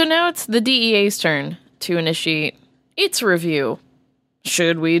 And so now it's the DEA's turn to initiate its review.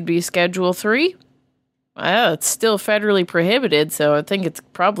 Should weed be Schedule 3? Well, it's still federally prohibited, so I think it's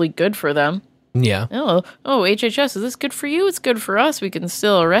probably good for them. Yeah. Oh, HHS, is this good for you? It's good for us. We can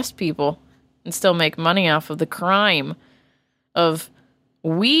still arrest people and still make money off of the crime of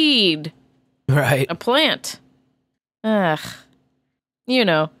weed. Right. A plant. Ugh. You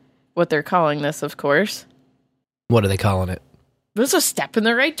know what they're calling this, of course. What are they calling it? It's a step in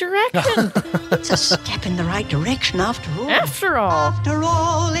the right direction. It's a step in the right direction after all. After all. After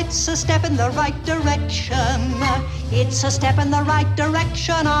all, it's a step in the right direction. It's a step in the right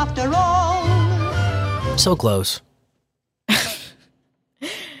direction after all. So close.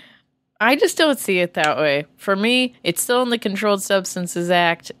 I just don't see it that way. For me, it's still in the Controlled Substances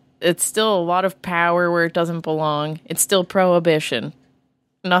Act. It's still a lot of power where it doesn't belong. It's still prohibition.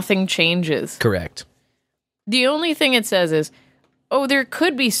 Nothing changes. Correct. The only thing it says is, there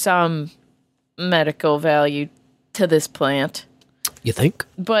could be some medical value to this plant. You think?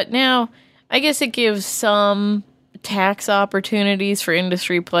 But now, I guess it gives some tax opportunities for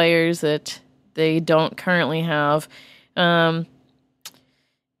industry players that they don't currently have.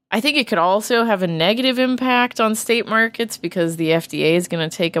 I think it could also have a negative impact on state markets because the FDA is going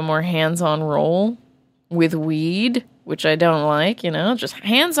to take a more hands-on role with weed, which I don't like, just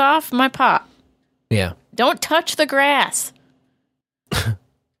hands off my pot. Yeah. Don't touch the grass. It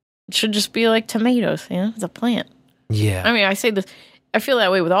should just be like tomatoes, it's a plant. Yeah. I mean, I say this, I feel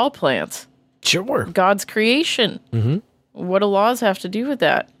that way with all plants. Sure. God's creation. Mm-hmm. What do laws have to do with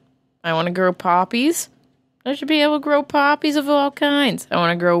that? I want to grow poppies. I should be able to grow poppies of all kinds. I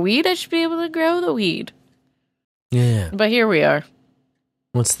want to grow weed. I should be able to grow the weed. Yeah. But here we are.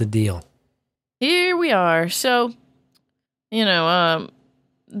 What's the deal? Here we are. So,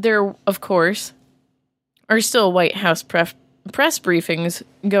 there, of course, are still White House press briefings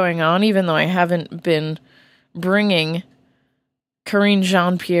going on, even though I haven't been bringing Karine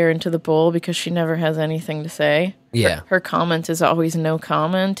Jean-Pierre into the bowl because she never has anything to say. Yeah. Her comment is always no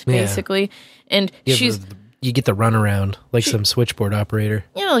comment, basically. Yeah. And you get the runaround, like some switchboard operator.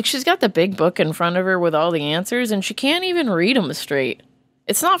 She's got the big book in front of her with all the answers, and she can't even read them straight.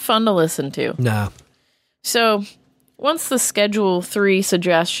 It's not fun to listen to. Nah. So, once the Schedule 3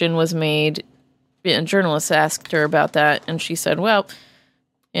 suggestion was made, journalists asked her about that, and she said, well,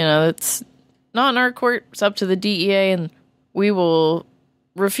 it's not in our court. It's up to the DEA, and we will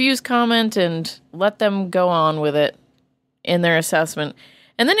refuse comment and let them go on with it in their assessment.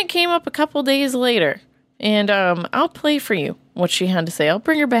 And then it came up a couple days later, and I'll play for you what she had to say. I'll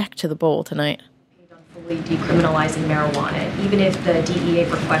bring her back to the bowl tonight. Fully decriminalizing marijuana. Even if the DEA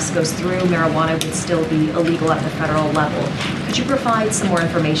request goes through, marijuana would still be illegal at the federal level. Could you provide some more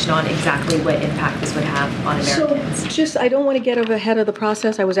information on exactly what impact this would have on Americans? I don't want to get ahead of the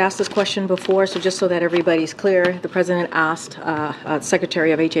process. I was asked this question before, so just so that everybody's clear, the President asked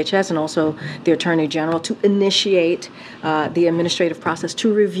Secretary of HHS and also the Attorney General to initiate the administrative process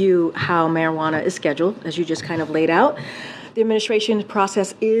to review how marijuana is scheduled, as you just kind of laid out. The administration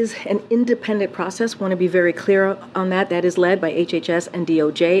process is an independent process. Want to be very clear on that. That is led by HHS and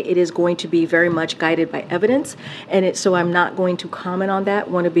DOJ. It is going to be very much guided by evidence, so I'm not going to comment on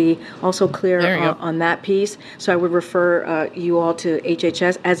that. Want to be also clear on that piece. So I would refer you all to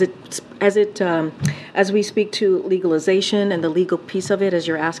HHS as we speak to legalization and the legal piece of it, as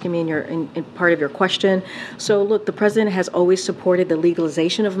you're asking me in part of your question. So look, the president has always supported the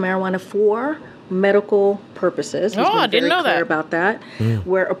legalization of marijuana for medical purposes. He's I didn't know that. About that,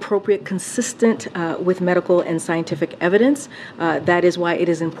 where appropriate, consistent with medical and scientific evidence. That is why it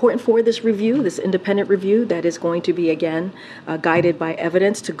is important for this review, this independent review, that is going to be again guided by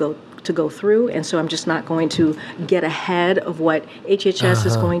evidence to go through. And so I'm just not going to get ahead of what HHS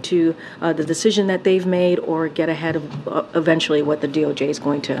is going to, the decision that they've made, or get ahead of eventually what the DOJ is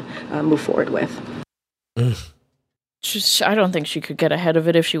going to move forward with. I don't think she could get ahead of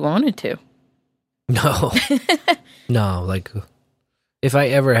it if she wanted to. No, like, if I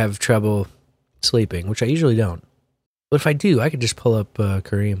ever have trouble sleeping, which I usually don't, but if I do, I could just pull up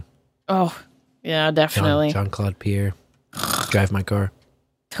Kareem. Oh, yeah, definitely. Jean-Claude Pierre. Drive my car.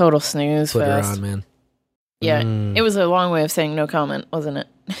 Total snooze Put fest. her on, man. Yeah, it was a long way of saying no comment, wasn't it?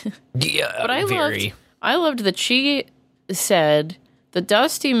 Yeah, but I loved that she said the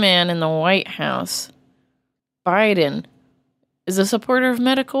dusty man in the White House, Biden, is a supporter of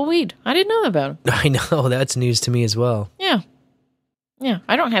medical weed. I didn't know that about him. I know, that's news to me as well. Yeah.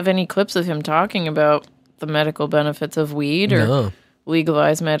 I don't have any clips of him talking about the medical benefits of weed or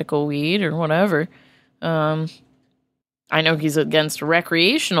legalized medical weed or whatever. I know he's against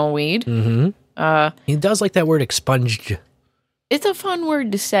recreational weed. Mm-hmm. He does like that word expunged. It's a fun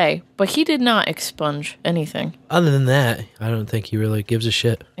word to say, but he did not expunge anything. Other than that, I don't think he really gives a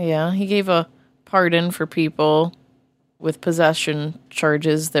shit. Yeah, he gave a pardon for people with possession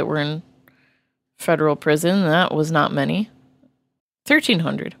charges that were in federal prison. That was not many.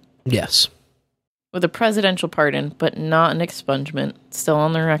 1,300. Yes. With a presidential pardon, but not an expungement. Still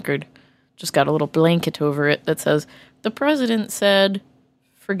on the record. Just got a little blanket over it that says, the president said,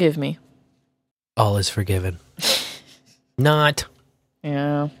 forgive me. All is forgiven. Not.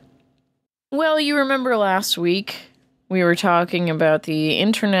 Yeah. Well, you remember last week we were talking about the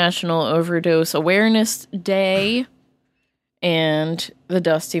International Overdose Awareness Day, and the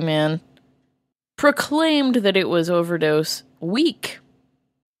Dusty Man proclaimed that it was Overdose Week.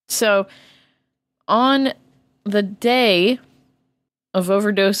 So, on the day of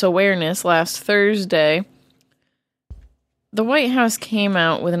overdose awareness last Thursday, the White House came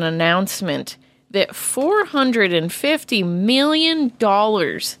out with an announcement that $450 million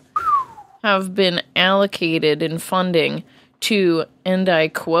have been allocated in funding to, and I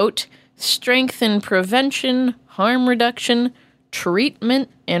quote, strengthen prevention, harm reduction, treatment,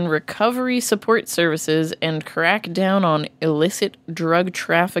 and recovery support services, and crack down on illicit drug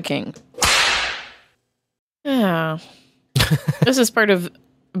trafficking. Yeah. This is part of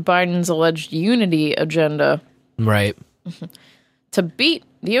Biden's alleged unity agenda. Right. To beat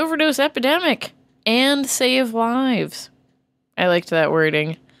the overdose epidemic and save lives. I liked that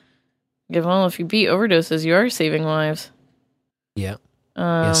wording. Well, if you beat overdoses, you are saving lives. Yeah.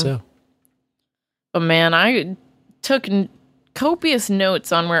 Yes, so. But man, I took copious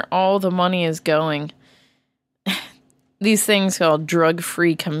notes on where all the money is going. These things called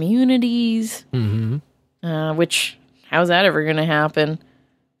drug-free communities. Mm-hmm. Which, how's that ever going to happen?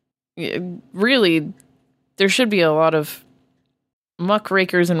 Really, there should be a lot of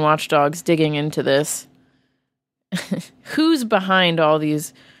muckrakers and watchdogs digging into this. Who's behind all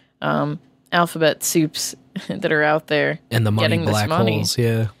these alphabet soups that are out there and the money getting black this money? Holes?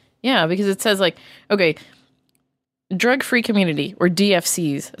 Yeah, because it says like, okay, drug-free community or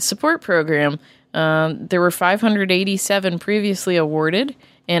DFCs support program. There were 587 previously awarded,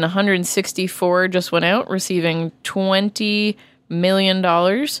 and 164 just went out, receiving $20 million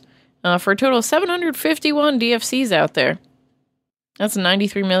for a total of 751 DFCs out there. That's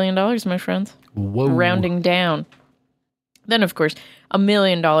 $93 million, my friends. Whoa. Rounding down. Then, of course, $1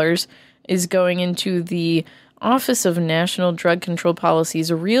 million is going into the Office of National Drug Control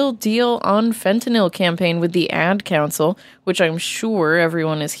Policy's Real Deal on Fentanyl campaign with the Ad Council, which I'm sure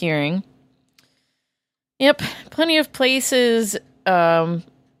everyone is hearing. Yep, plenty of places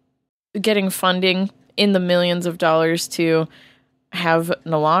getting funding in the millions of dollars to have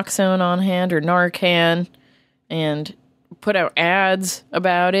naloxone on hand or Narcan and put out ads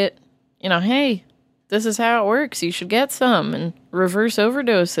about it. You know, hey, this is how it works. You should get some, and reverse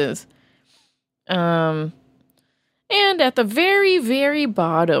overdoses. And at the very, very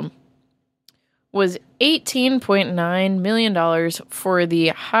bottom was $18.9 million for the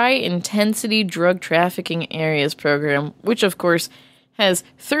High Intensity Drug Trafficking Areas Program, which, of course, has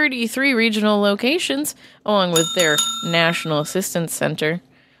 33 regional locations, along with their National Assistance Center.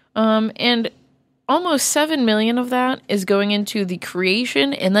 And almost $7 million of that is going into the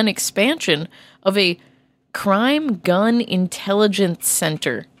creation and then expansion of a crime gun intelligence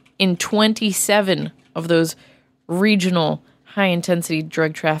center in 27 of those regional high-intensity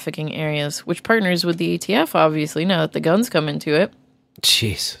drug trafficking areas, which partners with the ATF, obviously, now that the guns come into it.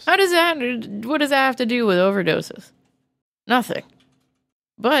 Jesus. What does that have to do with overdoses? Nothing.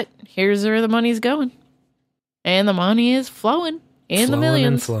 But here's where the money's going. And the money is flowing in the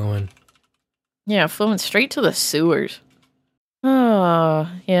millions. Flowing. Yeah, flowing straight to the sewers. Oh,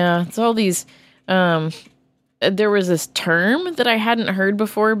 yeah. It's all these... there was this term that I hadn't heard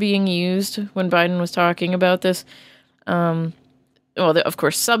before being used when Biden was talking about this. Well, of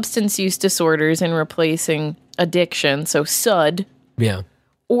course, substance use disorders and replacing addiction. So SUD. Yeah.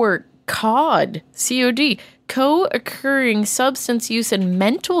 Or COD. COD. Co-occurring substance use and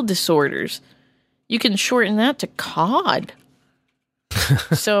mental disorders. You can shorten that to COD.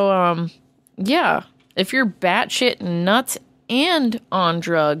 So, yeah. If you're batshit nuts and on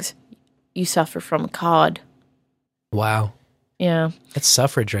drugs, you suffer from COD. Wow. Yeah. That's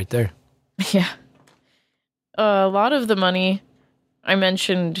suffrage right there. Yeah. A lot of the money I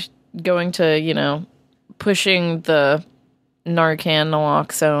mentioned going to, pushing the Narcan,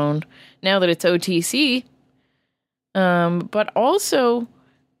 naloxone, now that it's OTC. But also,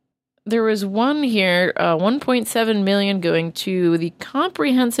 there was one here, $1.7 million going to the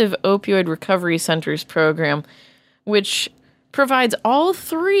Comprehensive Opioid Recovery Centers program, which provides all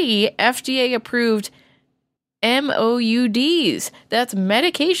 3 FDA-approved MOUDs. That's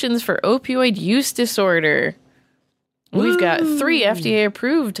medications for opioid use disorder. Woo! We've got 3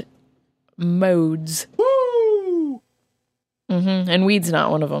 FDA-approved modes. Woo! Mm-hmm. And weed's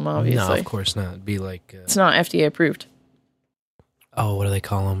not one of them, obviously. No, of course not. It'd be like... it's not FDA-approved. Oh, what do they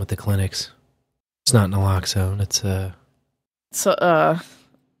call them with the clinics? It's not naloxone. It's there's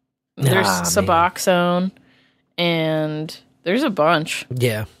Suboxone, and there's a bunch.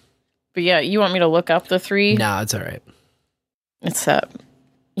 Yeah. But yeah, you want me to look up the 3? No, it's all right. It's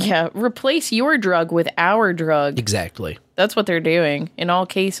yeah, replace your drug with our drug. Exactly. That's what they're doing in all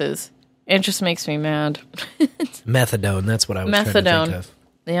cases. It just makes me mad. Methadone, that's what I was trying to think of.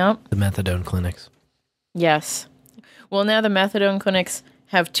 Yep. The methadone clinics. Yes. Well, now the methadone clinics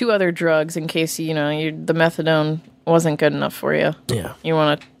have 2 other drugs in case, the methadone wasn't good enough for you. Yeah. You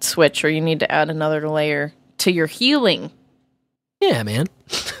want to switch or you need to add another layer to your healing. Yeah, man.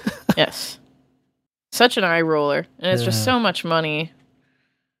 Yes. Such an eye roller. And it's just so much money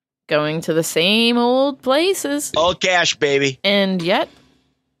going to the same old places. All cash, baby. And yet,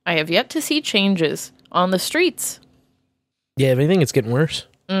 I have yet to see changes on the streets. Yeah, if anything, it's getting worse.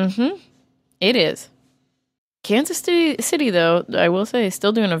 Mm-hmm. It is. Kansas City, though, I will say, is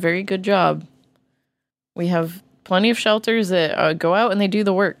still doing a very good job. We have plenty of shelters that go out and they do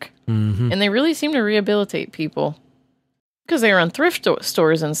the work. Mm-hmm. And they really seem to rehabilitate people. Because they run thrift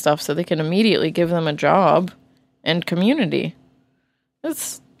stores and stuff, so they can immediately give them a job and community.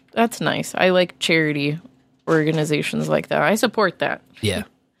 That's nice. I like charity organizations like that. I support that. Yeah.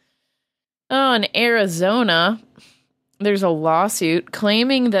 Oh, in Arizona, there's a lawsuit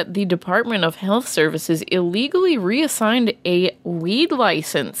claiming that the Department of Health Services illegally reassigned a weed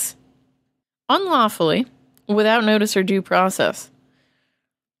license unlawfully without notice or due process.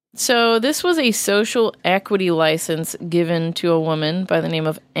 So this was a social equity license given to a woman by the name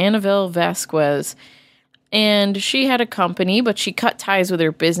of Annabelle Vasquez. And she had a company, but she cut ties with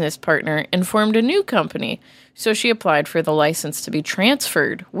her business partner and formed a new company. So she applied for the license to be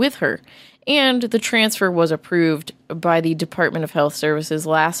transferred with her. And the transfer was approved by the Department of Health Services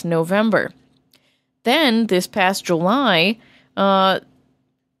last November. Then, this past July,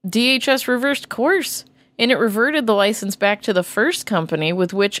 DHS reversed course. And it reverted the license back to the first company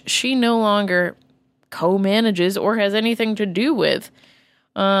with which she no longer co-manages or has anything to do with.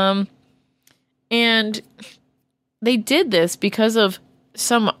 And they did this because of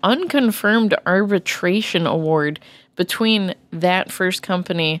some unconfirmed arbitration award between that first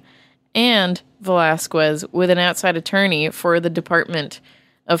company and Velasquez with an outside attorney for the Department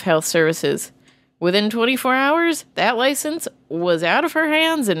of Health Services. Within 24 hours, that license was out of her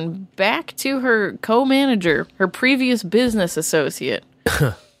hands and back to her co-manager, her previous business associate.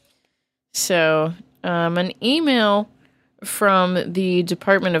 So, an email from the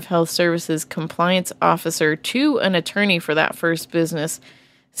Department of Health Services compliance officer to an attorney for that first business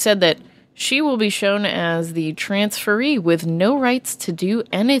said that she will be shown as the transferee with no rights to do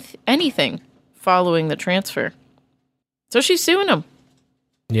anything following the transfer. So she's suing him.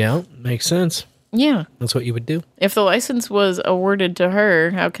 Yeah, makes sense. Yeah. That's what you would do. If the license was awarded to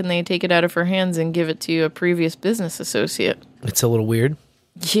her, how can they take it out of her hands and give it to a previous business associate? It's a little weird.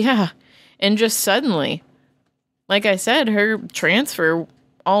 Yeah. And just suddenly, like I said, her transfer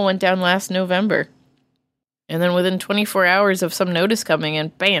all went down last November. And then within 24 hours of some notice coming in,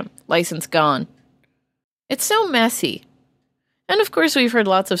 bam, license gone. It's so messy. And of course, we've heard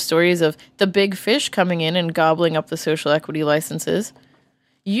lots of stories of the big fish coming in and gobbling up the social equity licenses.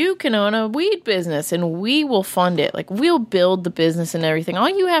 You can own a weed business and we will fund it. Like, we'll build the business and everything. All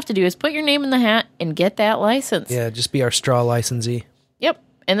you have to do is put your name in the hat and get that license. Yeah, just be our straw licensee. Yep.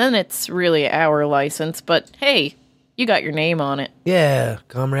 And then it's really our license, but hey, you got your name on it. Yeah,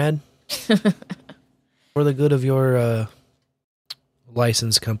 comrade. For the good of your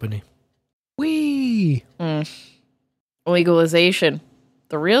license company. Whee! Legalization.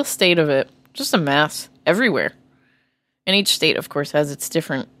 The real state of it. Just a mess. Everywhere. And each state, of course, has its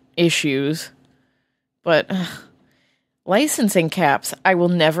different issues. But licensing caps, I will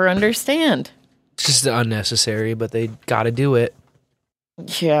never understand. It's just unnecessary, but they gotta do it.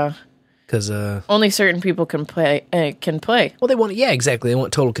 Yeah. Because only certain people can play. Well, they want, yeah, exactly. They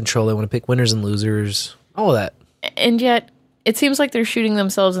want total control. They want to pick winners and losers. All of that. And yet, it seems like they're shooting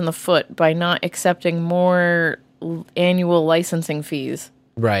themselves in the foot by not accepting more annual licensing fees.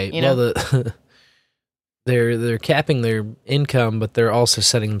 Right. You know? Well, they're capping their income, but they're also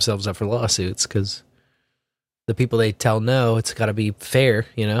setting themselves up for lawsuits because the people they tell no, it's got to be fair.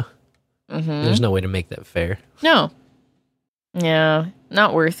 You know, There's no way to make that fair. No. Yeah,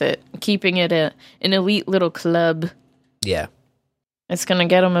 not worth it. Keeping it an elite little club. Yeah. It's going to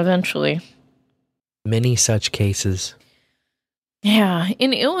get them eventually. Many such cases. Yeah.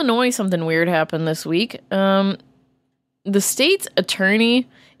 In Illinois, something weird happened this week. The state's attorney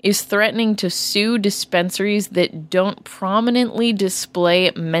is threatening to sue dispensaries that don't prominently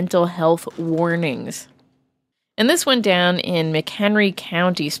display mental health warnings. And this went down in McHenry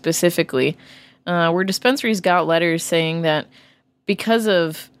County specifically, where dispensaries got letters saying that because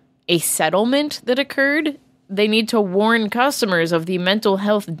of a settlement that occurred, they need to warn customers of the mental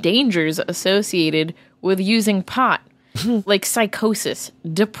health dangers associated with using pot, like psychosis,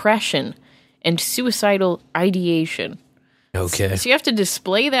 depression, and suicidal ideation. Okay. So you have to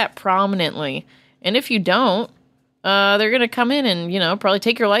display that prominently. And if you don't, they're going to come in and, probably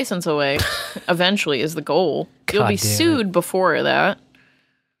take your license away. Eventually is the goal. You'll be sued before that.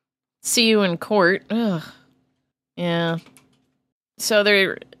 See you in court. Ugh. Yeah. So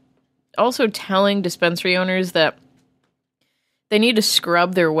they're also telling dispensary owners that they need to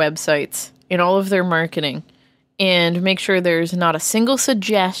scrub their websites in all of their marketing and make sure there's not a single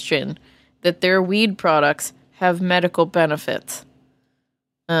suggestion that their weed products have medical benefits.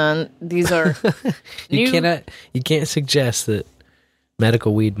 These are you can't suggest that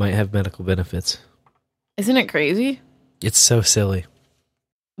medical weed might have medical benefits. Isn't it crazy? It's so silly.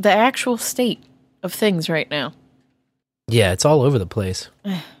 The actual state of things right now. Yeah, it's all over the place.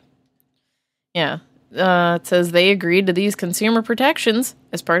 Yeah. It says they agreed to these consumer protections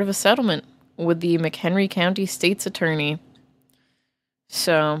as part of a settlement with the McHenry County State's attorney.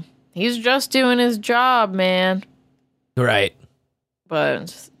 So, he's just doing his job, man. Right. But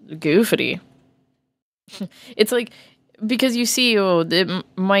it's goofy. It's like, because you see, it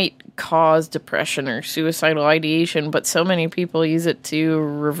might cause depression or suicidal ideation, but so many people use it to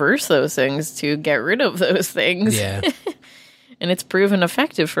reverse those things, to get rid of those things. Yeah. And it's proven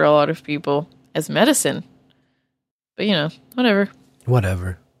effective for a lot of people as medicine. But, whatever.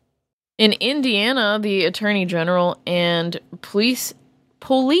 Whatever. In Indiana, the Attorney General and police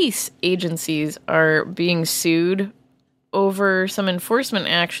agencies are being sued over some enforcement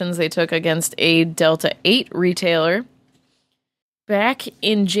actions they took against a Delta 8 retailer. Back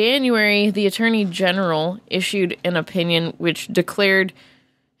in January, the Attorney General issued an opinion which declared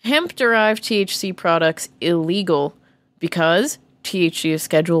hemp-derived THC products illegal because THC is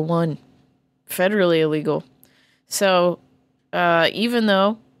Schedule 1, federally illegal. So, even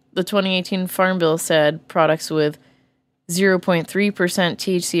though the 2018 Farm Bill said products with 0.3%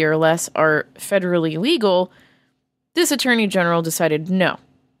 THC or less are federally legal, this Attorney General decided no.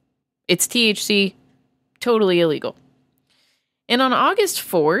 It's THC, totally illegal. And on August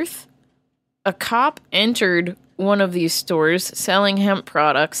 4th, a cop entered one of these stores selling hemp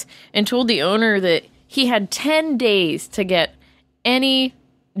products and told the owner that he had 10 days to get any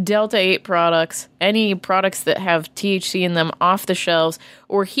Delta 8 products, any products that have THC in them, off the shelves,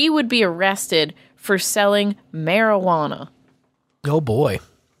 or he would be arrested for selling marijuana. Oh, boy.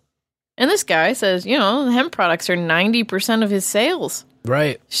 And this guy says, hemp products are 90% of his sales.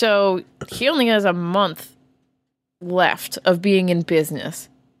 Right. So he only has a month left of being in business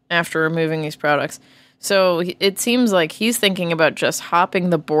after removing these products. So it seems like he's thinking about just hopping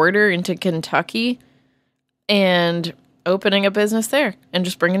the border into Kentucky and opening a business there and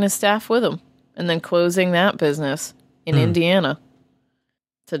just bringing his staff with him and then closing that business in Indiana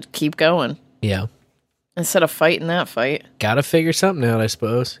to keep going. Yeah. Instead of fighting that fight. Gotta figure something out, I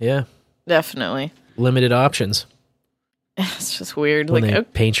suppose. Yeah. Definitely. Limited options. It's just weird. When they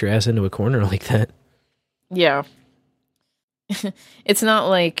paint your ass into a corner like that. Yeah. It's not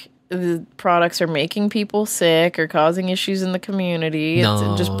like the products are making people sick or causing issues in the community.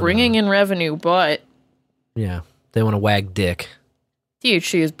 It's just bringing in revenue, but... Yeah. They want to wag dick.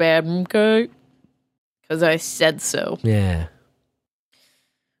 THC is bad, okay? Because I said so. Yeah.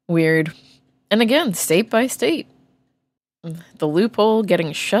 Weird. And again, state by state. The loophole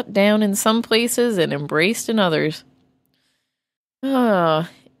getting shut down in some places and embraced in others.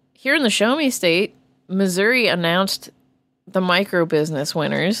 Here in the Show Me State, Missouri announced the micro-business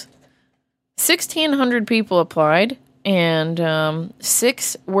winners. 1,600 people applied, and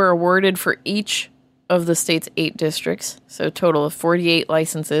 6 were awarded for each of the state's 8 districts, so a total of 48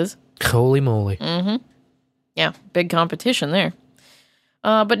 licenses. Holy moly. Mm-hmm. Yeah, big competition there.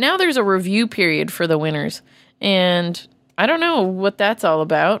 But now there's a review period for the winners, and I don't know what that's all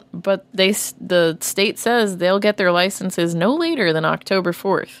about, but the state says they'll get their licenses no later than October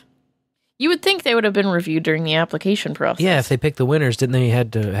 4th. You would think they would have been reviewed during the application process. Yeah, if they picked the winners, didn't they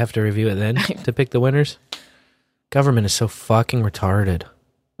have to review it then to pick the winners? Government is so fucking retarded.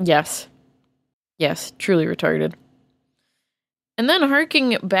 Yes. Yes, truly retarded. And then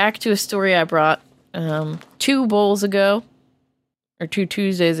harking back to a story I brought 2 bowls ago, or 2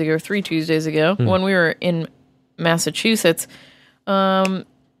 Tuesdays ago, 3 Tuesdays ago, when we were in Massachusetts.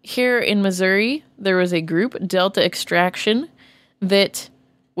 Here in Missouri, there was a group, Delta Extraction, that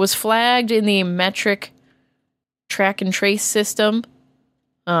was flagged in the metric track and trace system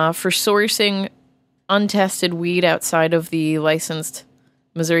for sourcing untested weed outside of the licensed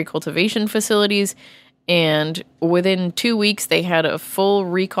Missouri cultivation facilities, and within 2 weeks they had a full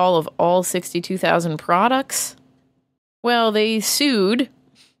recall of all 62,000 products. Well, they sued,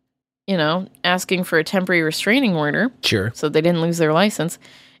 asking for a temporary restraining order. Sure. So they didn't lose their license.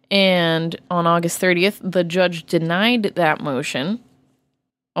 And on August 30th, the judge denied that motion,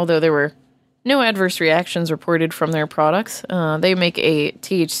 although there were no adverse reactions reported from their products. They make a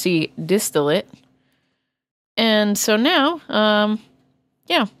THC distillate. And so now,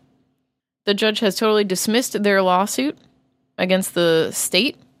 the judge has totally dismissed their lawsuit against the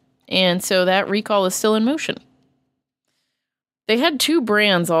state, and so that recall is still in motion. They had 2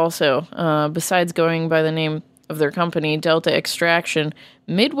 brands also, besides going by the name of their company, Delta Extraction,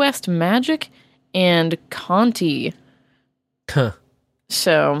 Midwest Magic and Conti. Huh.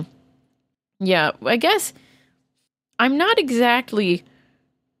 So, yeah, I guess I'm not exactly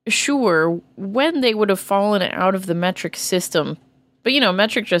sure when they would have fallen out of the metric system. But,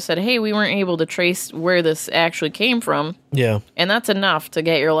 Metric just said, hey, we weren't able to trace where this actually came from. Yeah. And that's enough to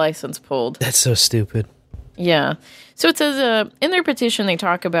get your license pulled. That's so stupid. Yeah. So it says, in their petition, they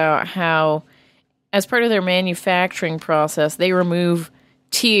talk about how, as part of their manufacturing process, they remove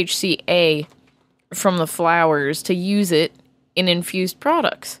THCA from the flowers to use it in infused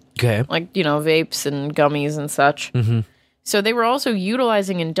products. Okay. Like, vapes and gummies and such. Mm-hmm. So they were also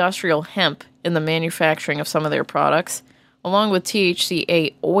utilizing industrial hemp in the manufacturing of some of their products, along with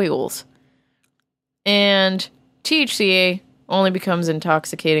THCA oils. And THCA only becomes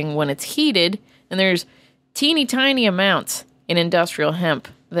intoxicating when it's heated, and there's teeny tiny amounts in industrial hemp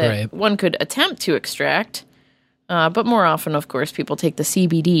that one could attempt to extract. But more often, of course, people take the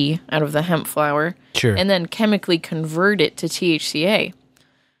CBD out of the hemp flower and then chemically convert it to THCA,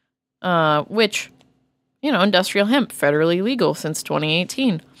 which, industrial hemp, federally legal since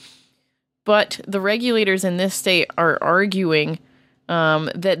 2018. But the regulators in this state are arguing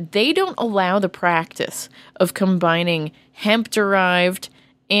that they don't allow the practice of combining hemp-derived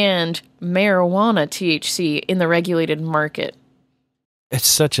and marijuana THC in the regulated market. It's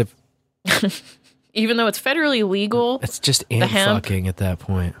such a... Even though it's federally legal. It's just ant fucking at that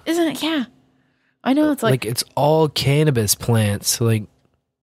point. Isn't it? Yeah. I know, it's like... it's all cannabis plants, like...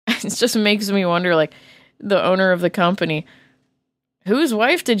 It just makes me wonder, like, the owner of the company, whose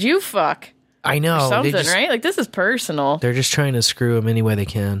wife did you fuck? I know. Or something, right? Like, this is personal. They're just trying to screw him any way they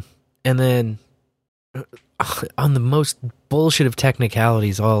can. And then, on the most bullshit of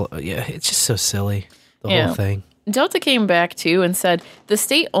technicalities, it's just so silly, the whole thing. Delta came back, too, and said the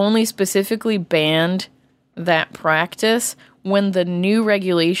state only specifically banned that practice when the new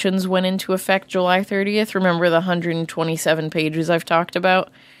regulations went into effect July 30th. Remember the 127 pages I've talked about?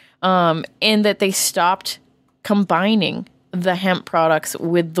 And that they stopped combining the hemp products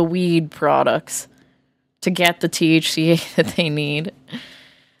with the weed products to get the THC that they need.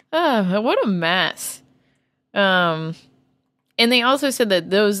 What a mess. And they also said that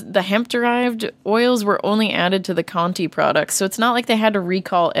the hemp-derived oils were only added to the Conti products, so it's not like they had to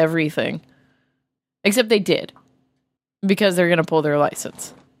recall everything. Except they did. Because they're going to pull their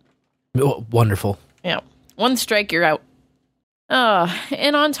license. Oh, wonderful. Yeah. One strike, you're out.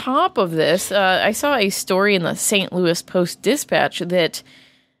 And on top of this, I saw a story in the St. Louis Post-Dispatch that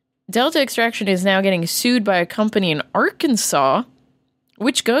Delta Extraction is now getting sued by a company in Arkansas,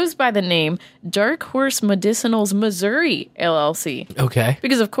 which goes by the name Dark Horse Medicinals Missouri, LLC. Okay.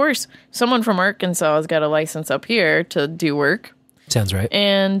 Because, of course, someone from Arkansas has got a license up here to do work. Sounds right.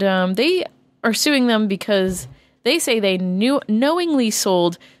 And they are suing them because they say they knowingly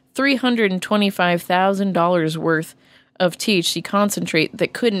sold $325,000 worth of THC concentrate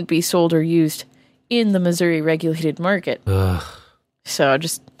that couldn't be sold or used in the Missouri regulated market. Ugh. So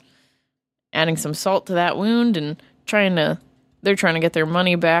just adding some salt to that wound and they're trying to get their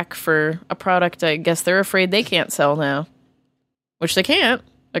money back for a product I guess they're afraid they can't sell now. Which they can't,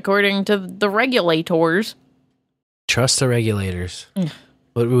 according to the regulators. Trust the regulators.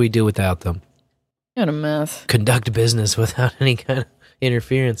 What would we do without them? What a mess. Conduct business without any kind of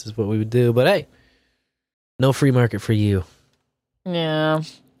interference is what we would do. But hey, no free market for you. Yeah.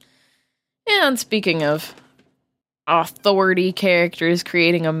 And speaking of authority characters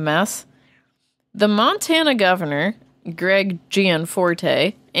creating a mess, the Montana governor, Greg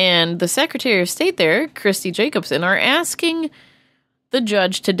Gianforte, and the Secretary of State there, Christy Jacobson, are asking the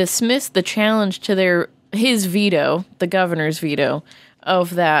judge to dismiss the challenge to his veto, the governor's veto,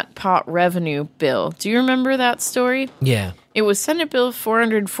 of that pot revenue bill. Do you remember that story? Yeah. It was Senate Bill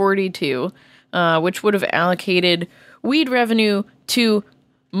 442, which would have allocated weed revenue to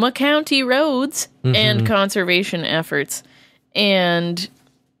county roads and conservation efforts. And,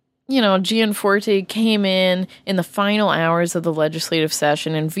 Gianforte came in the final hours of the legislative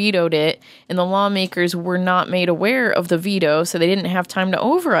session and vetoed it, and the lawmakers were not made aware of the veto, so they didn't have time to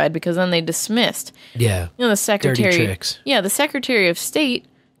override because then they dismissed. Yeah. The secretary, dirty tricks. Yeah, the Secretary of State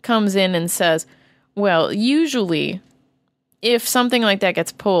comes in and says, well, usually if something like that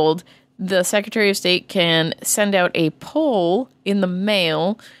gets pulled, the Secretary of State can send out a poll in the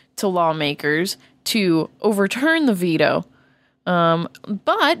mail to lawmakers to overturn the veto.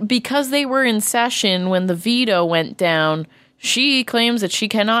 But because they were in session when the veto went down, she claims that she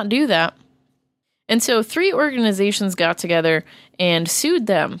cannot do that. And so 3 organizations got together and sued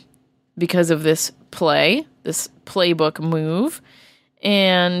them because of this playbook move.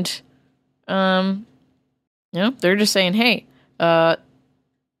 And, they're just saying, hey, turn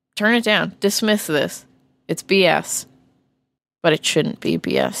it down, dismiss this. It's BS. But it shouldn't be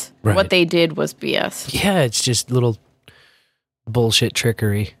BS. Right. What they did was BS. Yeah, it's just little bullshit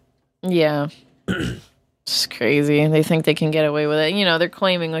trickery. Yeah. It's crazy. They think they can get away with it. They're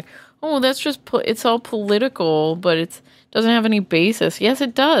claiming like, oh, that's just, it's all political, but it doesn't have any basis. Yes,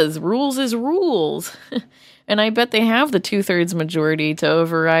 it does. Rules is rules. And I bet they have the 2/3 majority to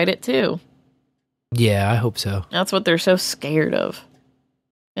override it too. Yeah, I hope so. That's what they're so scared of.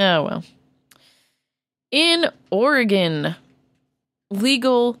 Oh, well. In Oregon,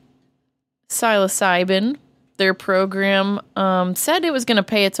 legal psilocybin, their program said it was going to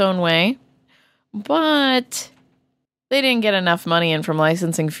pay its own way, but they didn't get enough money in from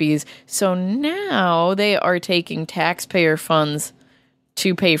licensing fees, so now they are taking taxpayer funds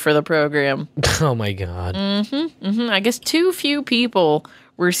to pay for the program. Oh my God. I guess too few people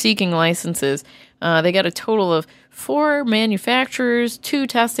were seeking licenses. They got a total of 4 manufacturers, 2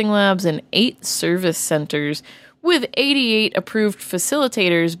 testing labs, and 8 service centers with 88 approved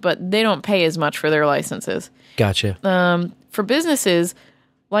facilitators, but they don't pay as much for their licenses. Gotcha. For businesses,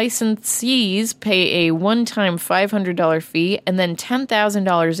 licensees pay a one-time $500 fee and then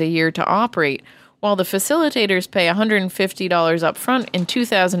 $10,000 a year to operate, while the facilitators pay $150 up front and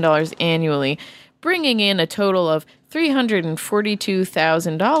 $2,000 annually, bringing in a total of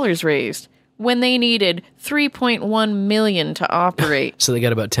 $342,000 raised when they needed $3.1 million to operate. So they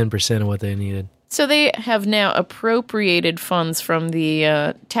got about 10% of what they needed. So they have now appropriated funds from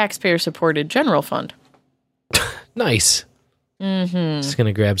the taxpayer-supported general fund. Nice. Mm-hmm. Just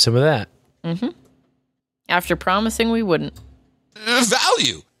gonna grab some of that. Mm-hmm. After promising we wouldn't.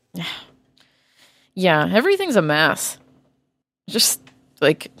 Value. Yeah, everything's a mess. Just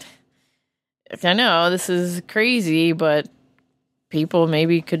like, I know this is crazy, but people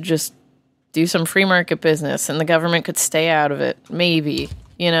maybe could just do some free market business and the government could stay out of it. Maybe,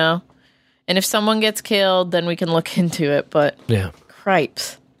 you know? And if someone gets killed, then we can look into it. But yeah,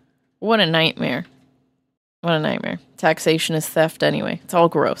 cripes. What a nightmare. What a nightmare. Taxation is theft anyway. It's all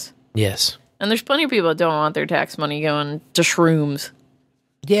gross. Yes. And there's plenty of people that don't want their tax money going to shrooms.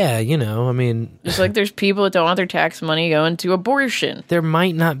 Yeah, you know, I mean... Just like there's people that don't want their tax money going to abortion. There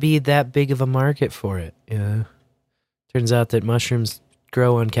might not be that big of a market for it, yeah. Turns out that mushrooms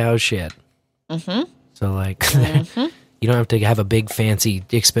grow on cow shit. Mm-hmm. So, like, you don't have to have a big, fancy,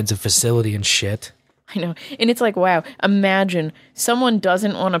 expensive facility and shit. I know. And it's like, wow, imagine someone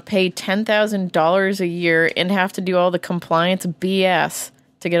doesn't want to pay $10,000 a year and have to do all the compliance BS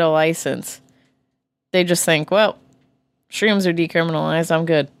to get a license. They just think, well, shrooms are decriminalized, I'm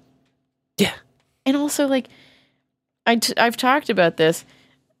good. Yeah. And also, like, I've talked about this.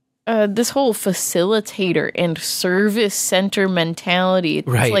 This whole facilitator and service center mentality. It's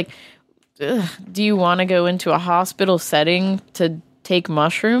right. like, do you want to go into a hospital setting to take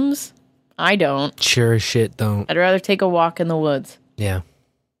mushrooms? I don't. Sure as shit don't. I'd rather take a walk in the woods. Yeah.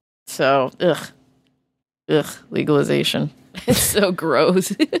 So, legalization. It's so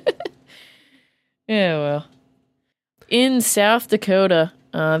gross. Yeah, well. In South Dakota,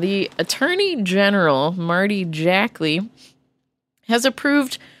 the Attorney General, Marty Jackley, has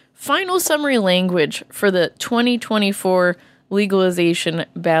approved final summary language for the 2024 legalization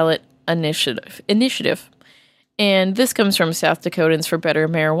ballot initiative. And this comes from South Dakotans for Better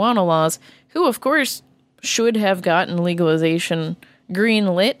Marijuana Laws, who, of course, should have gotten legalization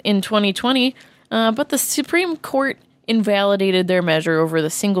green-lit in 2020, but the Supreme Court invalidated their measure over the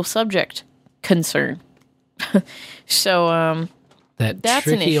single-subject concern. So, that's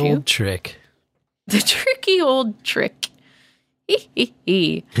an issue. Old trick. The tricky old trick.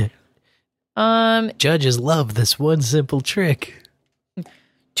 Judges love this one simple trick.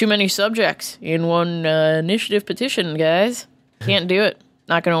 Too many subjects in one initiative petition, guys. Can't do it.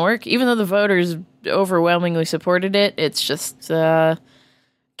 Not going to work. Even though the voters overwhelmingly supported it, it's just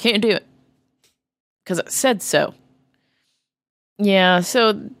can't do it. Because it said so. Yeah,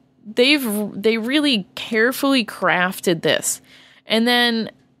 so they really carefully crafted this. And then,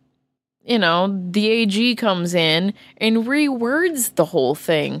 you know, the AG comes in and rewords the whole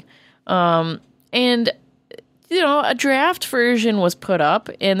thing. And, you know, a draft version was put up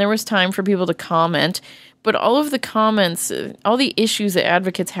and there was time for people to comment. But all of the comments, all the issues that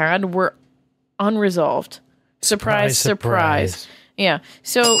advocates had were unresolved. Surprise. Yeah.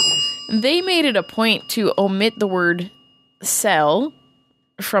 So they made it a point to omit the word sell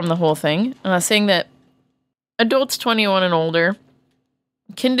from the whole thing, saying that adults 21 and older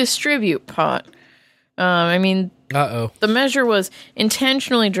can distribute pot. The measure was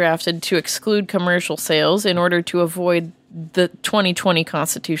intentionally drafted to exclude commercial sales in order to avoid the 2020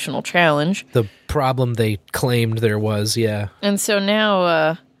 constitutional challenge. The problem they claimed there was, yeah. And so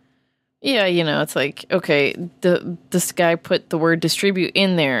now, it's like, okay, this guy put the word distribute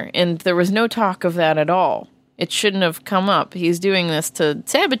in there, and there was no talk of that at all. It shouldn't have come up. He's doing this to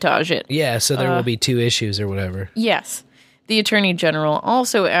sabotage it. Yeah, so there will be two issues or whatever. Yes. The Attorney General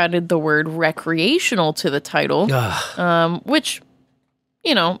also added the word recreational to the title, which,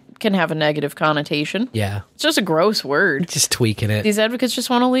 you know, can have a negative connotation. Yeah. It's just a gross word. Just tweaking it. These advocates just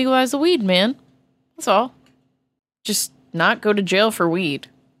want to legalize the weed, man. That's all. Just not go to jail for weed.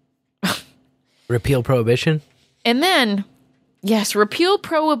 Repeal prohibition? And then, yes, repeal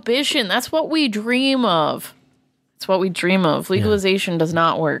prohibition. That's what we dream of. That's what we dream of. Legalization does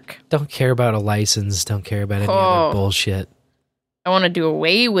not work. Don't care about a license. Don't care about any other bullshit. I want to do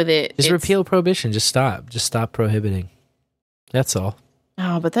away with it. Just repeal prohibition. Just stop. Just stop prohibiting. That's all.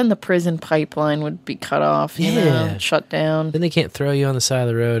 Oh, but then the prison pipeline would be cut off. You know, shut down. Then they can't throw you on the side of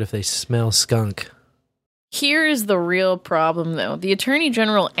the road if they smell skunk. Here is the real problem, though. The Attorney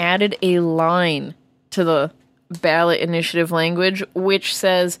General added a line to the ballot initiative language, which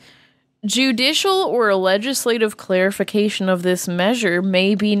says, judicial or legislative clarification of this measure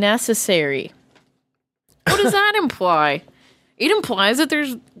may be necessary. What does that imply? It implies that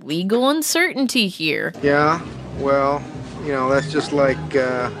there's legal uncertainty here. Yeah, well, you know, that's just like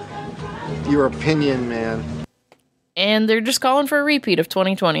your opinion, man. And they're just calling for a repeat of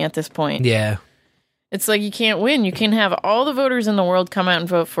 2020 at this point. Yeah. It's like you can't win. You can have all the voters in the world come out and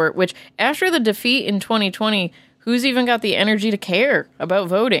vote for it, which after the defeat in 2020, who's even got the energy to care about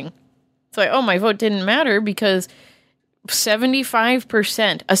voting? It's like, oh, my vote didn't matter because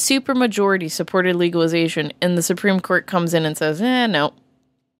 75%, a supermajority supported legalization, and the Supreme Court comes in and says, no.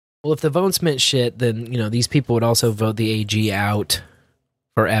 Well, if the votes meant shit, then, these people would also vote the AG out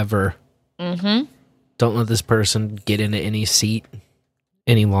forever. Mm-hmm. Don't let this person get into any seat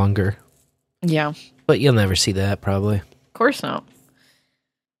any longer. Yeah. But you'll never see that, probably. Of course not.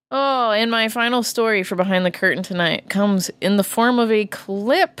 Oh, and my final story for Behind the Curtain tonight comes in the form of a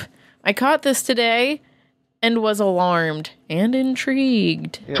clip. I caught this today and was alarmed and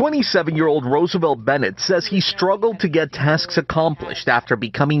intrigued. 27-year-old Roosevelt Bennett says he struggled to get tasks accomplished after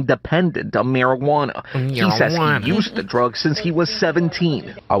becoming dependent on marijuana. He says he used the drug since he was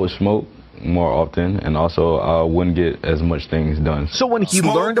 17. I would smoke more often, and also I wouldn't get as much things done. So when he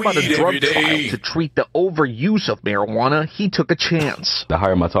learned about a drug trial to treat the overuse of marijuana, he took a chance. The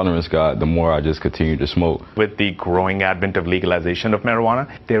higher my tolerance got, the more I just continued to smoke. With the growing advent of legalization of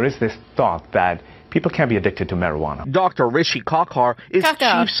marijuana, there is this thought that people can't be addicted to marijuana. Dr. Rishi Kakkar is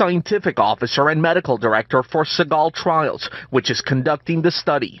Chief Scientific Officer and Medical Director for Segal Trials, which is conducting the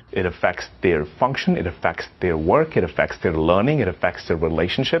study. It affects their function, it affects their work, it affects their learning, it affects their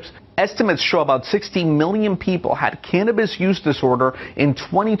relationships. Estimates show about 60 million people had cannabis use disorder in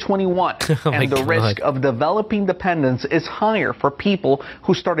 2021, and the risk of developing dependence is higher for people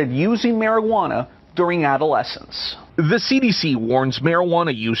who started using marijuana during adolescence. The CDC warns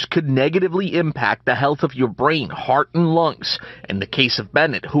marijuana use could negatively impact the health of your brain, heart, and lungs. In the case of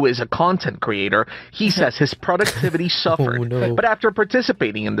Bennett, who is a content creator, he says his productivity suffered. But after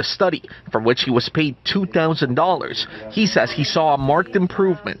participating in the study, for which he was paid $2,000, he says he saw a marked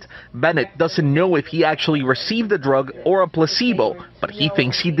improvement. Bennett doesn't know if he actually received the drug or a placebo, but he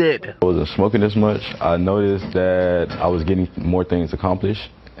thinks he did. I wasn't smoking as much. I noticed that I was getting more things accomplished,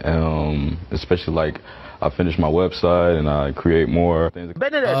 especially like I finish my website and I create more things.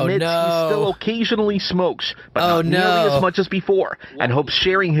 Bennett admits he still occasionally smokes, but not nearly as much as before, and hopes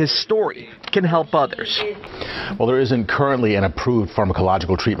sharing his story can help others. Well, there isn't currently an approved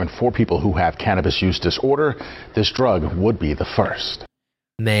pharmacological treatment for people who have cannabis use disorder. This drug would be the first.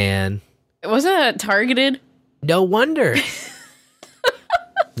 Man. Wasn't that targeted? No wonder.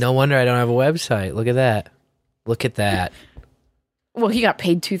 No wonder I don't have a website. Look at that. Look at that. Well, he got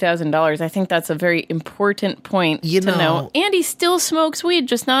paid $2,000. I think that's a very important point to know. And he still smokes weed,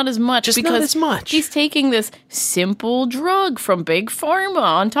 just not as much. He's taking this simple drug from Big Pharma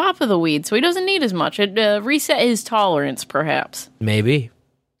on top of the weed, so he doesn't need as much. It reset his tolerance, perhaps. Maybe.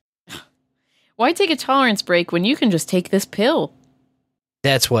 Why take a tolerance break when you can just take this pill?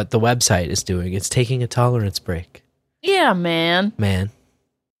 That's what the website is doing. It's taking a tolerance break. Yeah, man.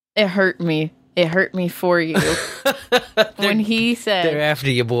 It hurt me. It hurt me for you. When he said... They're after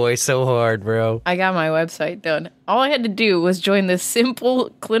you, boy, so hard, bro. I got my website done. All I had to do was join this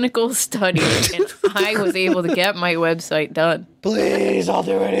simple clinical study, and I was able to get my website done. Please, I'll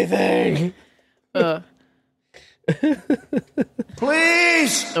do anything.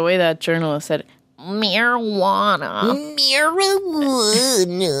 Please! The way that journalist said, marijuana.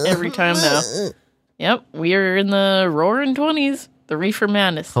 Every time now. Yep, we are in the roaring 20s. The reefer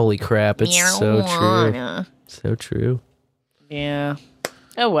madness. Holy crap, it's so true. So true. Yeah.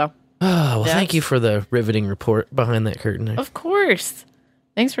 Oh, well. Oh, well, thank you for the riveting report behind that curtain. Of course.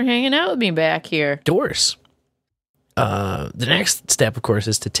 Thanks for hanging out with me back here. Doors. The next step, of course,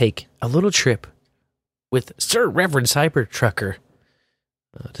 is to take a little trip with Sir Reverend Cybertrucker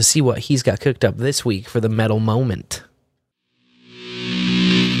to see what he's got cooked up this week for the Metal Moment.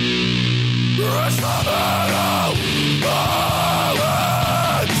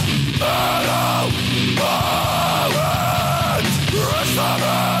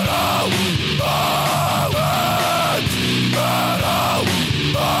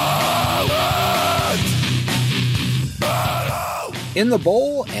 In the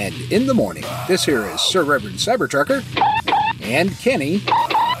bowl and in the morning, this here is Sir Reverend Cybertrucker and Kenny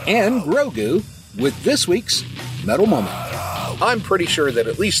and Grogu with this week's Metal Moment. I'm pretty sure that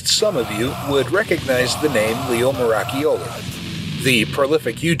at least some of you would recognize the name Leo Maracchioli, the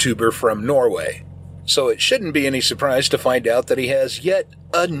prolific YouTuber from Norway. So it shouldn't be any surprise to find out that he has yet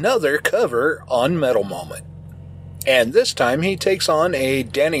another cover on Metal Moment. And this time he takes on a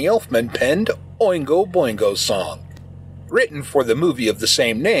Danny Elfman penned Oingo Boingo song. Written for the movie of the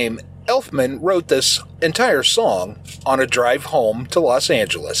same name, Elfman wrote this entire song on a drive home to Los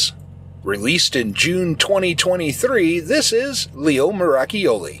Angeles. Released in June 2023, this is Leo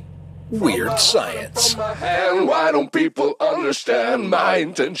Maracchioli Weird Science. And why don't people understand my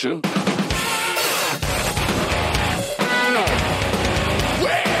intention?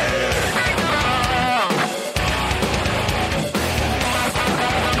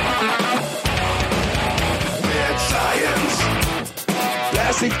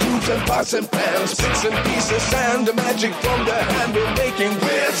 Plastic tubes and pots and pans, bits and pieces and the magic from the hand we're making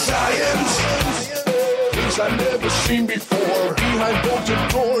weird science. Things I've never seen before, behind bolted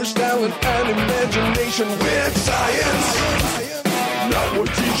doors, talent and imagination. Weird science, not what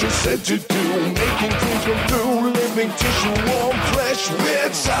teachers said to do, making dreams come true, living tissue, warm flesh.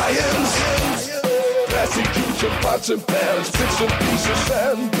 Weird science, plastic tubes and pots and pans, bits and pieces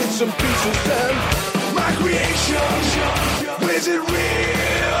and bits and pieces and my creation. Is it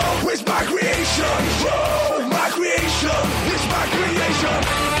real? It's my creation. Whoa, my creation. It's my creation.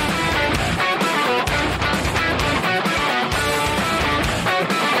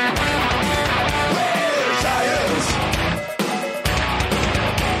 Weird science.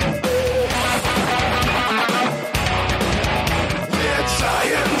 Weird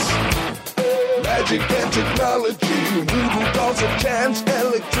science. Magic and technology. Voodoo dolls and chance.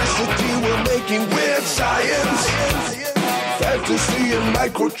 Electricity. We're making weird science. Fantasy and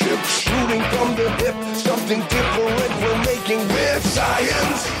microchips shooting from the hip. Something different, we're making weird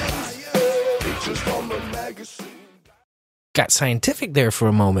science. Pictures from a magazine. Got scientific there for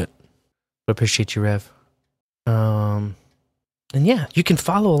a moment. But appreciate you, Rev. And yeah, you can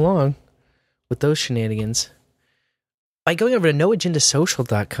follow along with those shenanigans by going over to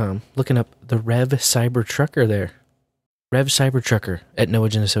noagendasocial.com, looking up the Rev Cybertrucker there. Rev Cybertrucker at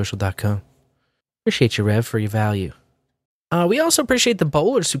noagendasocial.com. Appreciate you, Rev, for your value. We also appreciate the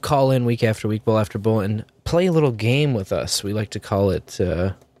bowlers who call in week after week, bowl after bowl, and play a little game with us. We like to call it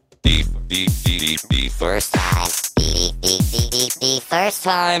the first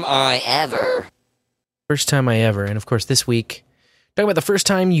time I ever. First time I ever. And of course, this week, talking about the first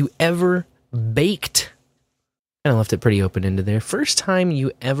time you ever baked. Kind of left it pretty open-ended there. First time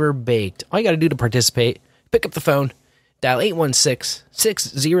you ever baked. All you got to do to participate, pick up the phone, dial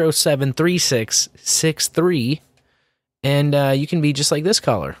 816-607-3663, and you can be just like this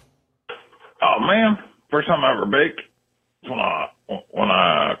caller. Oh man, first time I ever baked was when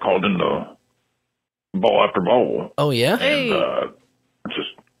I called into bowl after bowl. Oh yeah, and just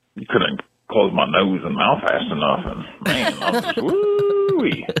couldn't close my nose and mouth fast enough, and man, I was just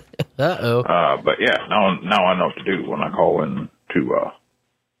woo-wee. But yeah, now I know what to do when I call in to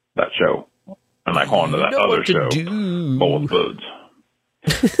that show, and I call into that other show, Bowl with Buds.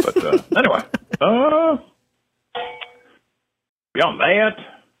 But anyway, beyond that,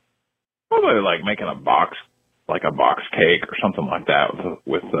 probably like making a box cake or something like that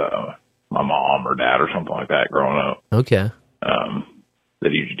with my mom or dad or something like that growing up. Okay.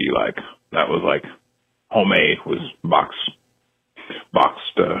 That usually like, that was like homemade, was boxed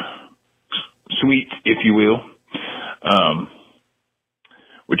sweet, if you will.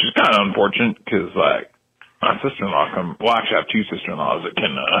 Which is kind of unfortunate because like my sister-in-law actually I have two sister-in-laws that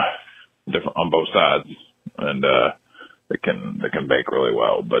can, different on both sides, and they can bake really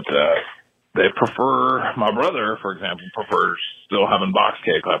well, but they prefer, my brother, for example, prefers still having box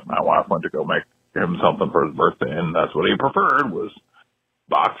cake. Like my wife went to go make him something for his birthday, and that's what he preferred was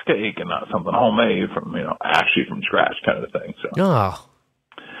box cake and not something homemade from, actually from scratch kind of thing. So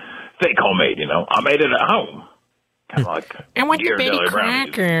fake homemade, I made it at home. Kind of like I want the Betty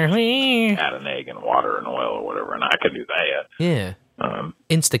Crocker. Add an egg and water and oil or whatever, and I could do that. Yeah.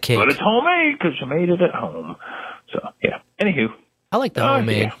 Insta-cake. But it's homemade because you made it at home. So, yeah. Anywho. I like the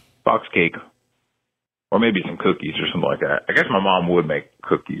homemade. Yeah. Box cake. Or maybe some cookies or something like that. I guess my mom would make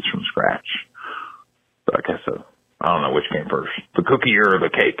cookies from scratch. So I guess I don't know which came first. The cookie or the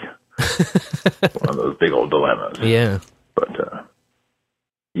cake. One of those big old dilemmas. Yeah. But,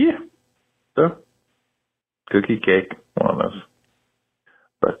 yeah. So, cookie, cake, one of those.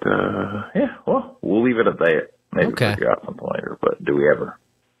 But, yeah, well, we'll leave it at that. Maybe we'll figure out something later, but do we ever?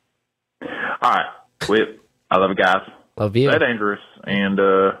 All right. I love you guys. Love you. They're dangerous. And,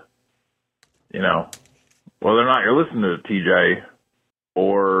 whether or not you're listening to TJ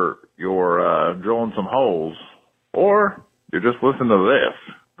or you're drilling some holes or you're just listening to this,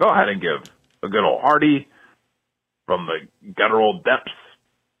 go ahead and give a good old hearty from the guttural depths.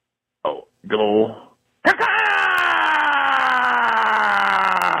 Oh, good old...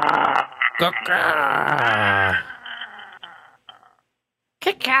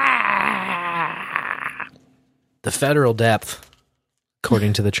 The federal depth,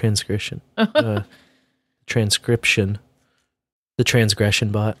 according to the transcription. The transgression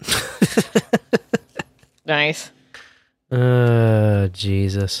bot. Nice.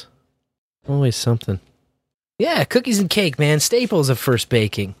 Jesus. Always something. Yeah, cookies and cake, man. Staples of first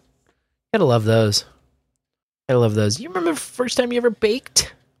baking. Gotta love those. You remember the first time you ever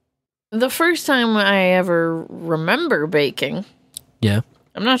baked? The first time I ever remember baking. Yeah.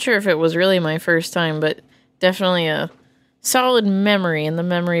 I'm not sure if it was really my first time, but definitely a solid memory in the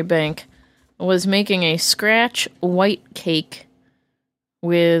memory bank was making a scratch white cake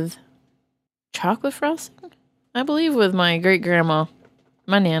with chocolate frosting, I believe, with my great-grandma,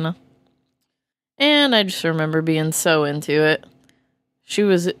 my Nana. And I just remember being so into it. It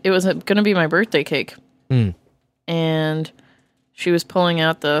was going to be my birthday cake. And she was pulling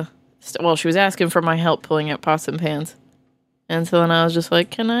out she was asking for my help pulling out pots and pans. And so then I was just like,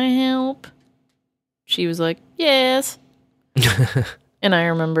 can I help? She was like, yes. And I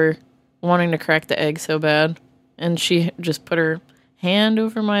remember wanting to crack the egg so bad. And she just put her hand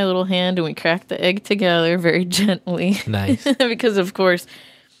over my little hand and we cracked the egg together very gently. Nice. Because, of course,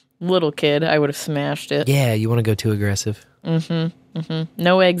 little kid, I would have smashed it. Yeah, you want to go too aggressive.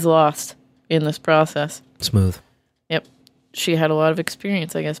 No eggs lost in this process. Smooth. Yep. She had a lot of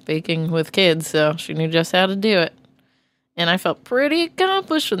experience, I guess, baking with kids, so she knew just how to do it. And I felt pretty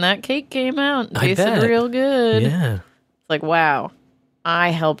accomplished when that cake came out. It tasted real good. Yeah. It's like, wow, I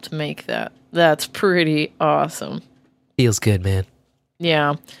helped make that. That's pretty awesome. Feels good, man.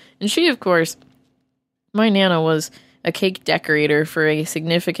 Yeah. And she, of course, my Nana was a cake decorator for a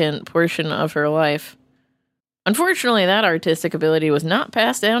significant portion of her life. Unfortunately, that artistic ability was not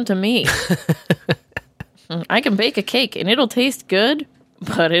passed down to me. I can bake a cake and it'll taste good,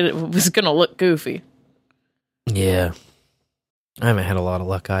 but it was going to look goofy. Yeah. I haven't had a lot of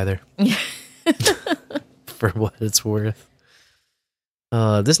luck either. For what it's worth.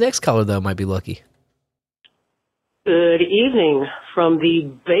 This next caller, though, might be lucky. Good evening from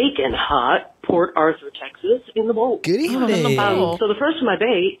the Bacon Hot, Port Arthur, Texas, in the bowl. Good evening. So the first time I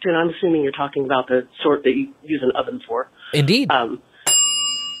baked, and I'm assuming you're talking about the sort that you use an oven for. Indeed.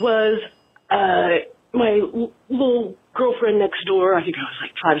 Was my little girlfriend next door, I think I was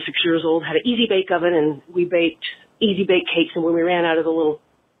like 5 or 6 years old, had an Easy Bake Oven, and we baked Easy Bake cakes, and when we ran out of the little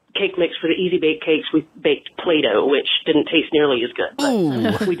cake mix for the Easy Bake cakes, we baked Play-Doh, which didn't taste nearly as good.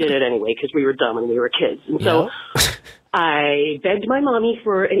 But we did it anyway because we were dumb and we were kids. And so I begged my mommy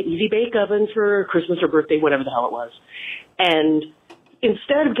for an Easy Bake Oven for Christmas or birthday, whatever the hell it was. And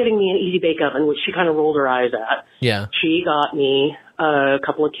instead of getting me an Easy Bake Oven, which she kind of rolled her eyes at, she got me a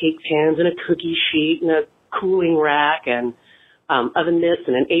couple of cake pans and a cookie sheet and a cooling rack and oven mitts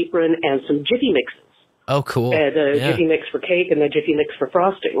and an apron and some Jiffy mixes. Oh, cool. The Jiffy Mix for cake and the Jiffy Mix for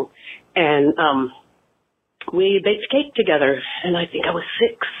frosting. And we baked cake together, and I think I was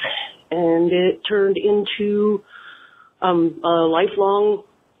 6. And it turned into a lifelong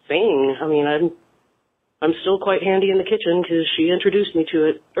thing. I mean, I'm still quite handy in the kitchen because she introduced me to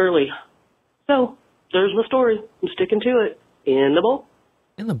it early. So, there's my story. I'm sticking to it. In the bowl.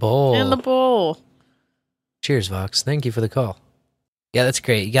 In the bowl. In the bowl. Cheers, Vox. Thank you for the call. Yeah, that's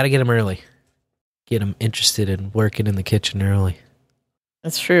great. You got to get them early. Get them interested in working in the kitchen early.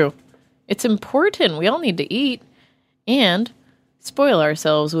 That's true. It's important. We all need to eat and spoil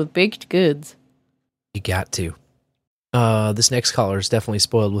ourselves with baked goods. You got to. This next caller is definitely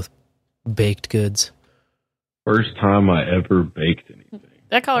spoiled with baked goods. First time I ever baked anything.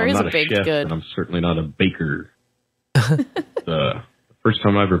 That caller is a baked chef, good. And I'm certainly not a baker. The first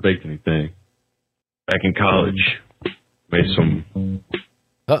time I ever baked anything, back in college, made some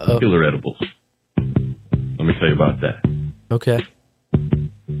killer edibles. Let me tell you about that. Okay.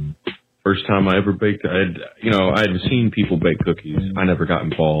 First time I ever baked, I had seen people bake cookies. I never got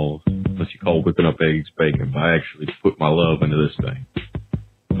involved, unless you call whipping up eggs baking. But I actually put my love into this thing.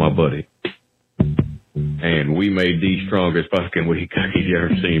 My buddy. And we made the strongest fucking weed cookies you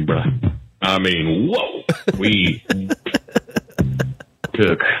ever seen, bro. I mean, whoa! We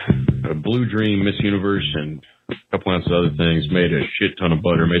took a Blue Dream Miss Universe and a couple ounces of other things, made a shit ton of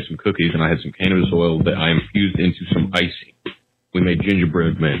butter, made some cookies, and I had some cannabis oil that I infused into some icing. We made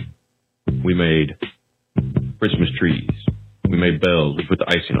gingerbread men. We made Christmas trees. We made bells. We put the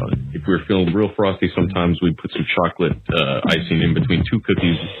icing on it. If we were feeling real frosty, sometimes we'd put some chocolate icing in between 2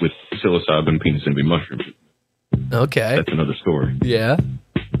 cookies with psilocybin, penis envy mushrooms. Okay. That's another story. Yeah.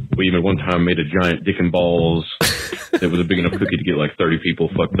 We even one time made a giant dick and balls that was a big enough cookie to get like 30 people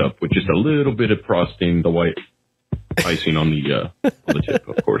fucked up with just a little bit of frosting, the white icing on the tip,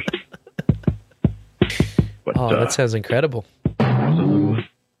 of course. But, that sounds incredible. Absolutely.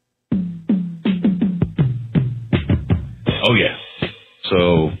 Oh, yeah.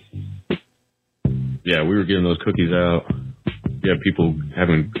 So, yeah, we were giving those cookies out. You have people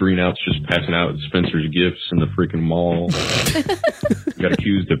having greenouts just passing out Spencer's gifts in the freaking mall. We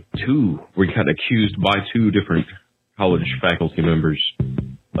got accused by two different college faculty members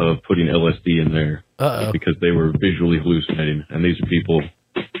of putting LSD in there because they were visually hallucinating. And these are people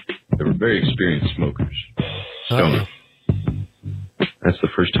that were very experienced smokers. Stoner. That's the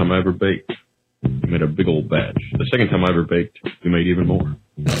first time I ever baked. We made a big old batch. The second time I ever baked, we made even more.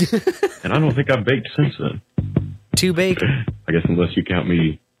 And I don't think I've baked since then. To bake? I guess unless you count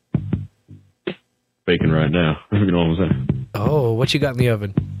me baking right now. You know what I'm saying? Oh, what you got in the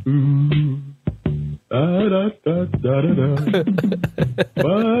oven?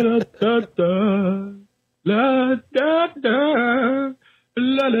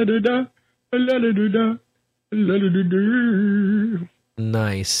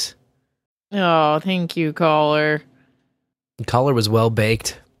 Nice. Oh, thank you, caller. Caller was well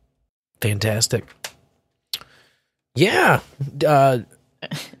baked. Fantastic. Yeah.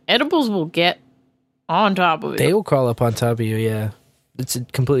 Edibles will get on top of it. They will crawl up on top of you, yeah. It's a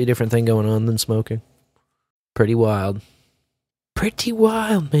completely different thing going on than smoking. Pretty wild. Pretty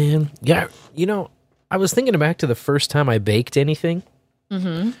wild, man. Yeah, you know, I was thinking back to the first time I baked anything,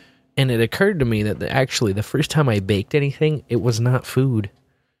 Mm-hmm. and it occurred to me that actually the first time I baked anything, it was not food.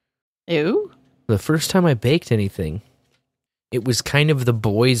 Ew? The first time I baked anything, it was kind of the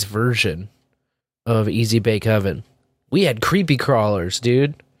boys' version of Easy Bake Oven. We had creepy crawlers,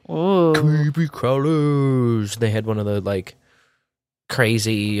 dude. Whoa. Creepy crawlers. They had one of the, like,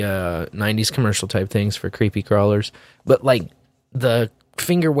 crazy 90s commercial type things for creepy crawlers. But, like, the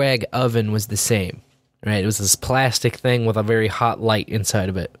finger wag oven was the same, right? It was this plastic thing with a very hot light inside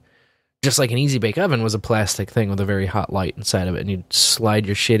of it. Just like an Easy Bake Oven was a plastic thing with a very hot light inside of it. And you'd slide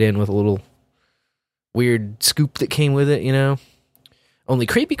your shit in with a little weird scoop that came with it, you know? Only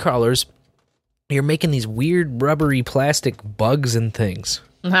creepy crawlers, you're making these weird rubbery plastic bugs and things.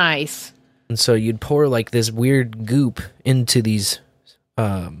 Nice. And so you'd pour like this weird goop into these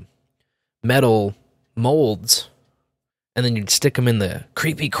metal molds, and then you'd stick them in the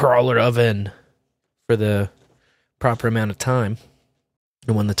creepy crawler oven for the proper amount of time.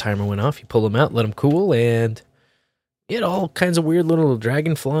 And when the timer went off, you pull them out, let them cool, and you had all kinds of weird little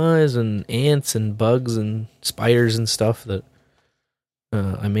dragonflies and ants and bugs and spiders and stuff that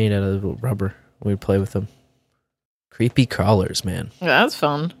I made out of rubber. We'd play with them. Creepy crawlers, man. Yeah, that's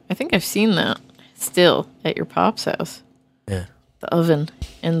fun. I think I've seen that still at your pop's house. Yeah. The oven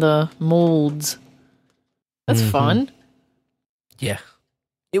and the molds. That's fun. Yeah.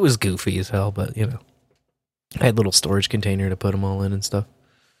 It was goofy as hell, but, you know. I had a little storage container to put them all in and stuff.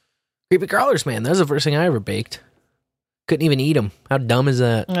 Creepy crawlers, man. That was the first thing I ever baked. Couldn't even eat them. How dumb is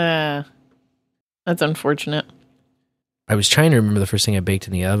that? That's unfortunate. I was trying to remember the first thing I baked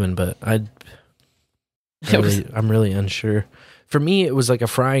in the oven, but I'm really unsure. For me, it was like a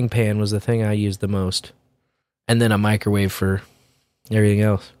frying pan was the thing I used the most. And then a microwave for everything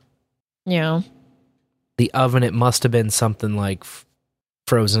else. Yeah. The oven, it must have been something like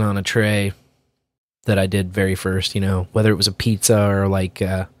frozen on a tray that I did very first, you know, whether it was a pizza or like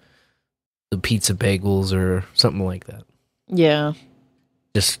the pizza bagels or something like that. Yeah.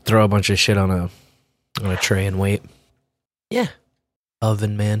 Just throw a bunch of shit on a tray and wait. Yeah.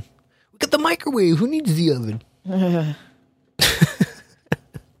 Oven, man. We got the microwave. Who needs the oven?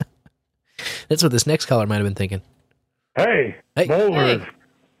 That's what this next caller might have been thinking. Hey, bowlers.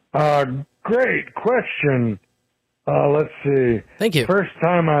 Great question. Let's see. Thank you. First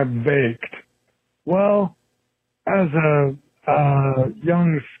time I baked. Well, as a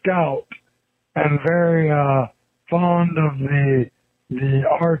young scout and very fond of the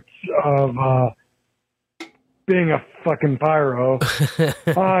arts of being a fucking pyro,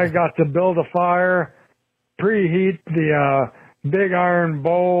 I got to build a fire, preheat the big iron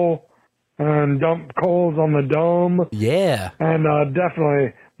bowl, and dump coals on the dome. Yeah. And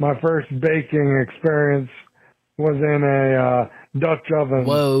definitely my first baking experience was in a Dutch oven.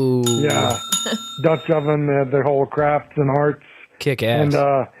 Whoa. Yeah. Dutch oven, the whole crafts and arts. Kick ass.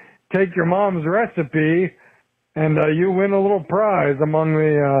 And take your mom's recipe, and you win a little prize among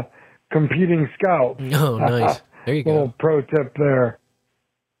the competing scouts. Oh, nice. There you go. Little pro tip there.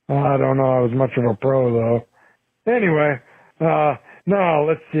 I don't know I was much of a pro, though. Anyway, now,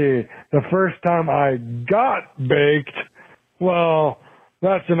 let's see. The first time I got baked, well,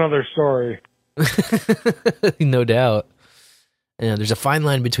 that's another story. No doubt. Yeah, there's a fine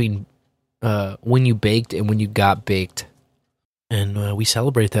line between when you baked and when you got baked. And we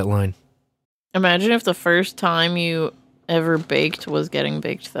celebrate that line. Imagine if the first time you ever baked was getting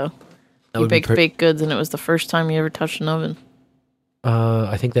baked, though. That You would be baked baked goods, and it was the first time you ever touched an oven.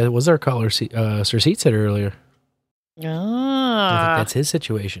 I think that was our caller, Sir Seat said earlier. Ah, I think that's his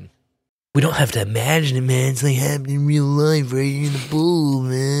situation. We don't have to imagine it, man. It's like happening in real life right here in the bowl,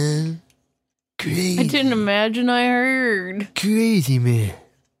 man. Crazy. I didn't imagine I heard. Crazy, man.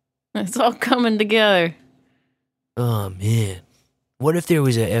 It's all coming together. Oh, man. What if there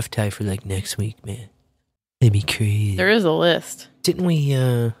was a F-tie for, like, next week, man? That'd be crazy. There is a list. Didn't we,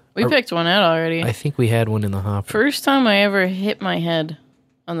 We picked one out already. I think we had one in the hopper. First time I ever hit my head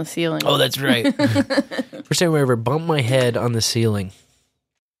on the ceiling. Oh, that's right. First time I ever bumped my head on the ceiling.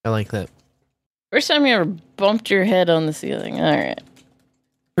 I like that. First time you ever bumped your head on the ceiling. All right.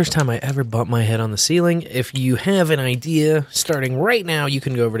 First time I ever bumped my head on the ceiling. If you have an idea, starting right now, you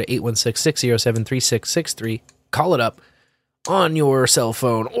can go over to 816-607-3663. Call it up on your cell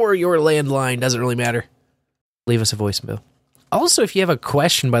phone or your landline. Doesn't really matter. Leave us a voicemail. Also, if you have a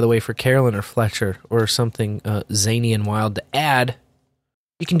question, by the way, for Carolyn or Fletcher or something zany and wild to add,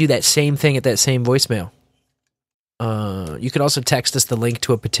 you can do that same thing at that same voicemail. You can also text us the link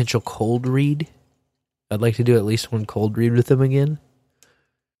to a potential cold read. I'd like to do at least one cold read with them again.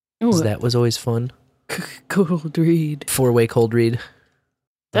 Ooh. That was always fun. Cold read. 4-way cold read.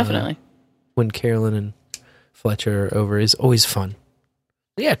 Definitely. When Carolyn and Fletcher are over is always fun.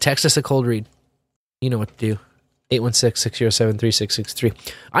 Yeah, text us a cold read. You know what to do.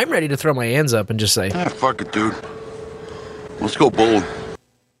 816-607-3663. I'm ready to throw my hands up and just say, fuck it, dude. Let's go bold.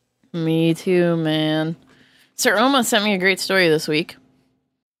 Me too, man. Sir Oma sent me a great story this week.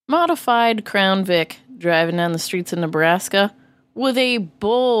 Modified Crown Vic driving down the streets of Nebraska with a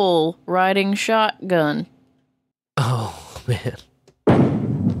bull riding shotgun. Oh, man.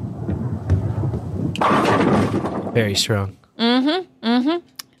 Very strong.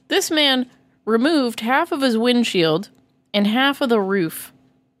 This man removed half of his windshield and half of the roof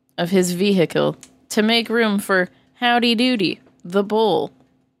of his vehicle to make room for Howdy Doody, the bull.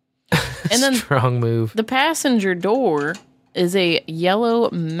 And then strong move. The passenger door is a yellow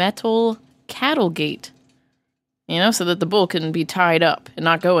metal cattle gate, so that the bull can be tied up and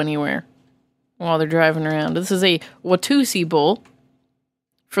not go anywhere while they're driving around. This is a Watusi bull,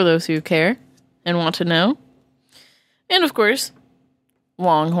 for those who care and want to know. And, of course,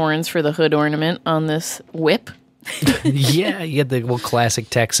 long horns for the hood ornament on this whip. Yeah, you had the classic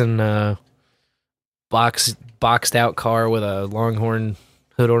Texan boxed out car with a longhorn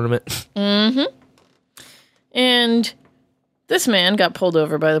hood ornament. And this man got pulled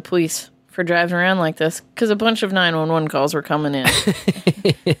over by the police for driving around like this because a bunch of 911 calls were coming in.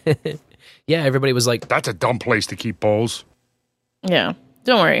 Yeah, everybody was like, that's a dumb place to keep bulls. Yeah,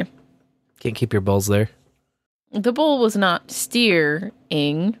 don't worry. Can't keep your bulls there. The bull was not steering.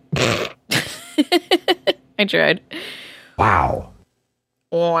 I tried. Wow,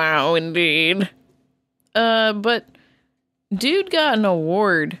 indeed. But dude got an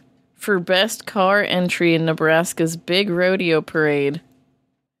award for best car entry in Nebraska's big rodeo parade.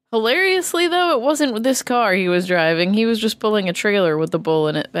 Hilariously, though, it wasn't this car he was driving. He was just pulling a trailer with the bull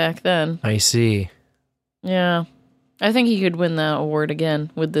in it back then. I see. Yeah. I think he could win that award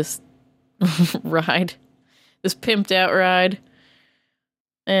again with this ride. This pimped out ride.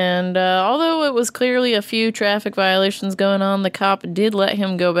 And although it was clearly a few traffic violations going on, the cop did let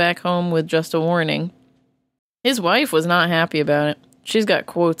him go back home with just a warning. His wife was not happy about it. She's got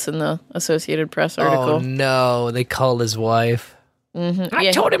quotes in the Associated Press article. Oh, no. They called his wife.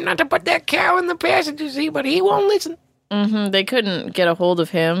 I told him not to put that cow in the passenger seat, but he won't listen. They couldn't get a hold of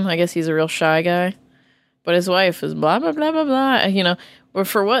him. I guess he's a real shy guy. But his wife is blah, blah, blah, blah, blah. Or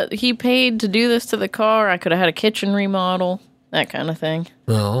for what he paid to do this to the car, I could have had a kitchen remodel. That kind of thing.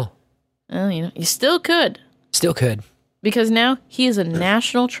 Oh. Well, you still could. Still could. Because now he is a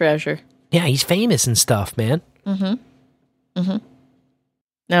national treasure. Yeah, he's famous and stuff, man. Now's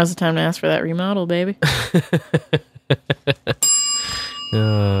the time to ask for that remodel, baby.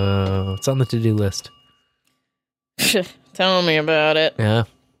 It's on the to-do list. Tell me about it. Yeah.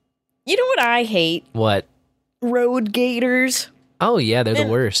 You know what I hate? What? Road gators. Oh, yeah, they're the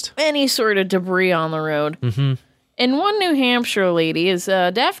worst. Any sort of debris on the road. And one New Hampshire lady is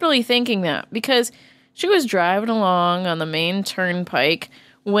definitely thinking that because she was driving along on the main turnpike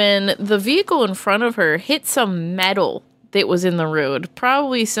when the vehicle in front of her hit some metal that was in the road.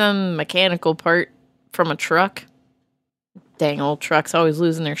 Probably some mechanical part from a truck. Dang old trucks always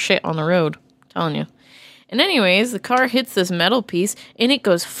losing their shit on the road. I'm telling you. And anyways, the car hits this metal piece and it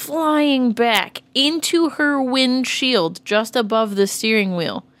goes flying back into her windshield just above the steering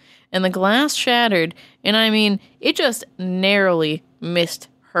wheel. And the glass shattered, and I mean, it just narrowly missed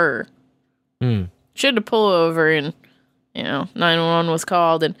her. She had to pull over and, 911 was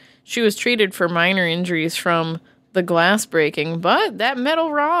called, and she was treated for minor injuries from the glass breaking, but that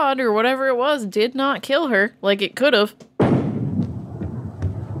metal rod or whatever it was did not kill her like it could have.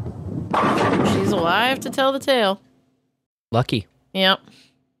 alive to tell the tale. Lucky. Yep.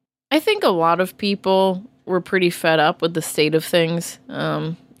 I think a lot of people were pretty fed up with the state of things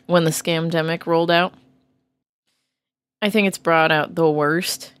when the scamdemic rolled out. I think it's brought out the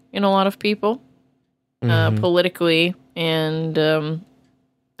worst in a lot of people, politically, and,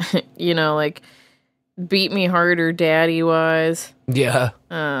 like, beat me harder daddy-wise. Yeah.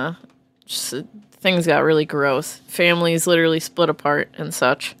 Things got really gross. Families literally split apart and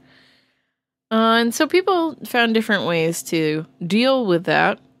such. And so people found different ways to deal with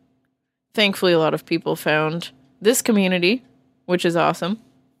that. Thankfully, a lot of people found this community, which is awesome.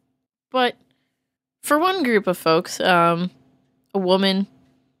 But for one group of folks, a woman,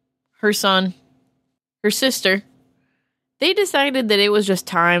 her son, her sister, they decided that it was just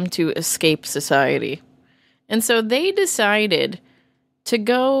time to escape society. And so they decided to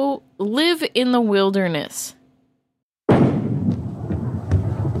go live in the wilderness.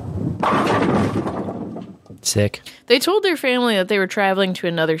 Sick. They told their family that they were traveling to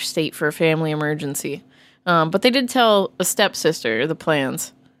another state for a family emergency. But they did tell a stepsister the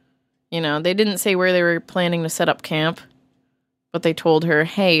plans. They didn't say where they were planning to set up camp. But they told her,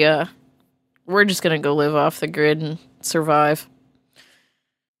 hey, we're just going to go live off the grid and survive.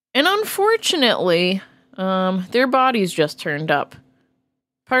 And unfortunately, their bodies just turned up.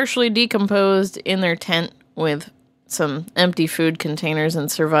 Partially decomposed in their tent with some empty food containers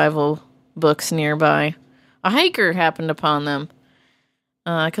and survival books nearby. A hiker happened upon them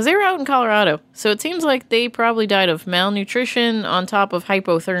because they were out in Colorado. So it seems like they probably died of malnutrition on top of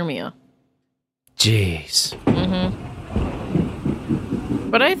hypothermia. Jeez.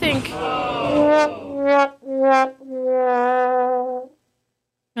 But I think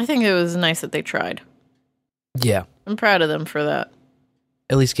it was nice that they tried. Yeah. I'm proud of them for that.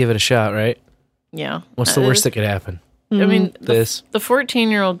 At least give it a shot, right? Yeah. What's the worst that could happen? I mean, the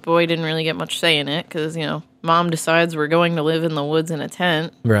 14-year-old boy didn't really get much say in it because, mom decides we're going to live in the woods in a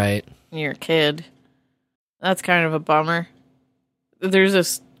tent. Right. You're a kid. That's kind of a bummer.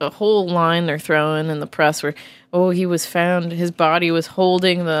 There's a whole line they're throwing in the press where, he was found, his body was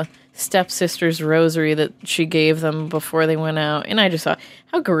holding the stepsister's rosary that she gave them before they went out. And I just thought,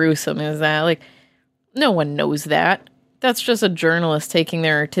 how gruesome is that? Like, no one knows that. That's just a journalist taking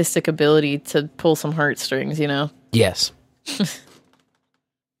their artistic ability to pull some heartstrings, Yes.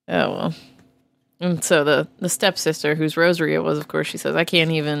 Oh, well. And so the stepsister, whose rosary it was, of course, she says, I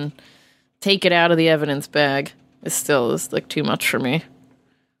can't even take it out of the evidence bag. It still is, too much for me.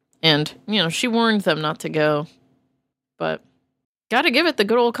 And, she warned them not to go. But gotta give it the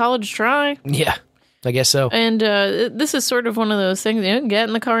good old college try. Yeah, I guess so. And this is sort of one of those things, get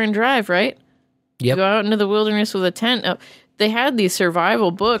in the car and drive, right? Yep. Go out into the wilderness with a tent. They had these survival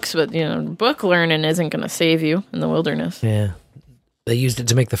books, but, book learning isn't going to save you in the wilderness. Yeah. They used it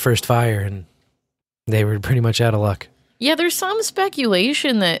to make the first fire, and they were pretty much out of luck. Yeah, there's some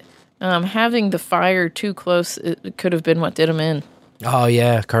speculation that having the fire too close it could have been what did them in. Oh,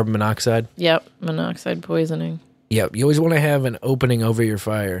 yeah, carbon monoxide. Yep, monoxide poisoning. Yep, you always want to have an opening over your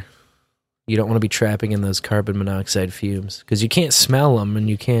fire. You don't want to be trapping in those carbon monoxide fumes, because you can't smell them, and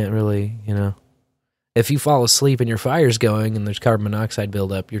you can't really, If you fall asleep and your fire's going and there's carbon monoxide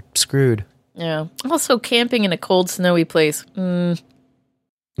buildup, you're screwed. Yeah. Also, camping in a cold, snowy place.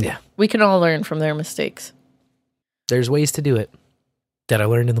 Yeah. We can all learn from their mistakes. There's ways to do it that I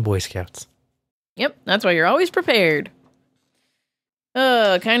learned in the Boy Scouts. Yep, that's why you're always prepared.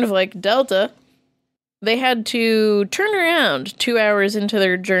 Kind of like Delta. They had to turn around 2 hours into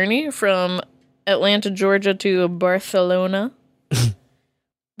their journey from Atlanta, Georgia to Barcelona.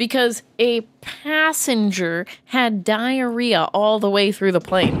 Because a passenger had diarrhea all the way through the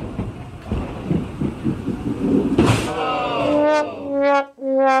plane.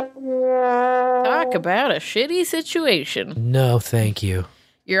 Talk about a shitty situation. No, thank you.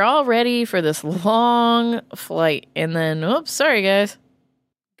 You're all ready for this long flight, and then, oops, sorry guys.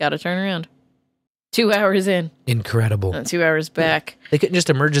 Gotta turn around. 2 hours in. Incredible. And 2 hours back. They couldn't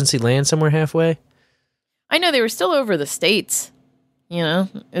just emergency land somewhere halfway? I know, they were still over the States.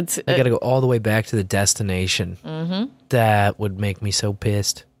 It's I got to go all the way back to the destination. Mm-hmm. That would make me so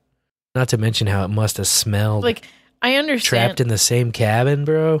pissed. Not to mention how it must have smelled. Like, I understand. Trapped in the same cabin,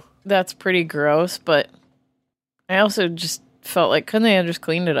 bro. That's pretty gross, but I also just felt like, couldn't they have just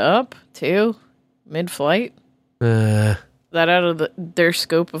cleaned it up, too? Mid-flight? That out of their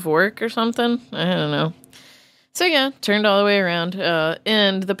scope of work or something? I don't know. So, yeah, turned all the way around.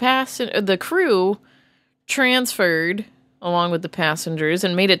 And the crew transferred along with the passengers,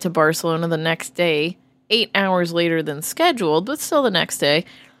 and made it to Barcelona the next day, 8 hours later than scheduled, but still the next day.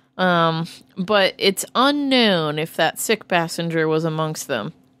 But it's unknown if that sick passenger was amongst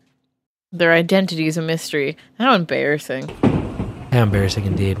them. Their identity is a mystery. How embarrassing. How embarrassing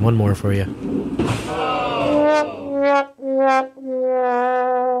indeed. One more for you.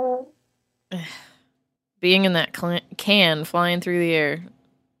 Being in that can flying through the air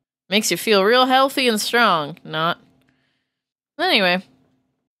makes you feel real healthy and strong. Not. Anyway,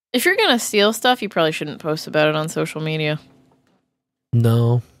 if you're going to steal stuff, you probably shouldn't post about it on social media.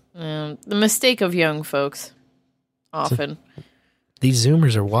 No. The mistake of young folks. Often. These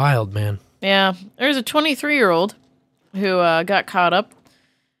Zoomers are wild, man. Yeah. There's a 23-year-old who got caught up.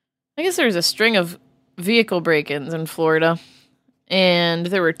 I guess there was a string of vehicle break-ins in Florida. And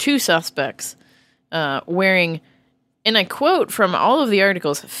there were 2 suspects wearing, and I quote from all of the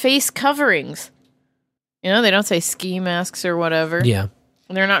articles, face coverings. You know, they don't say ski masks or whatever. Yeah.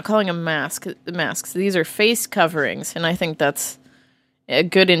 They're not calling them masks. These are face coverings. And I think that's a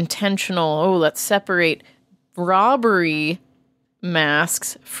good intentional, let's separate robbery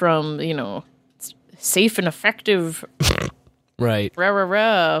masks from, safe and effective. Right.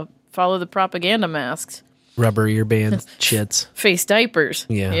 Follow the propaganda masks. Rubber earband shits. Face diapers.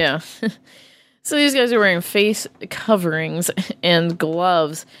 Yeah. So these guys are wearing face coverings and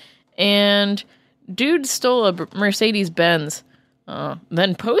gloves. And dude stole a Mercedes-Benz.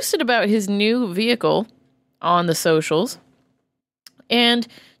 Then posted about his new vehicle on the socials. And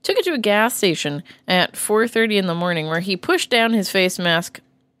took it to a gas station at 4:30 in the morning where he pushed down his face mask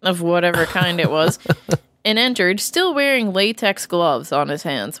of whatever kind it was and entered, still wearing latex gloves on his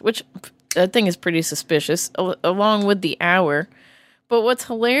hands, which that thing is pretty suspicious, along with the hour. But what's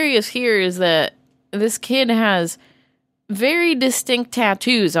hilarious here is that this kid has very distinct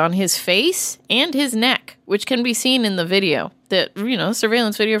tattoos on his face and his neck, which can be seen in the video, that,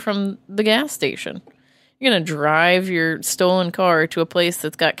 surveillance video from the gas station. You're going to drive your stolen car to a place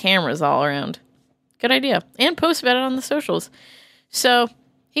that's got cameras all around. Good idea. And post about it on the socials. So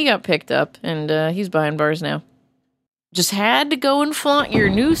he got picked up, and he's behind bars now. Just had to go and flaunt your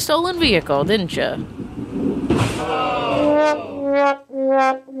new stolen vehicle, didn't you?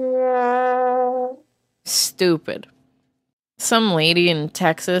 Stupid. Some lady in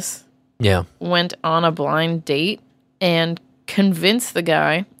Texas went on a blind date and convinced the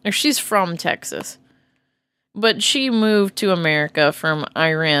guy, or she's from Texas, but she moved to America from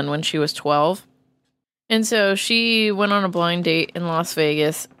Iran when she was 12. And so she went on a blind date in Las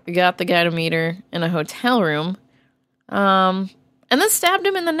Vegas, got the guy to meet her in a hotel room, and then stabbed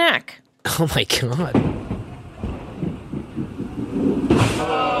him in the neck. Oh my God.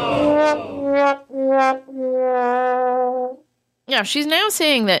 Yeah, she's now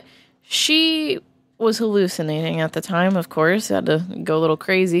saying that she was hallucinating at the time, of course, had to go a little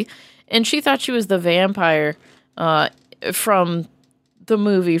crazy. And she thought she was the vampire from the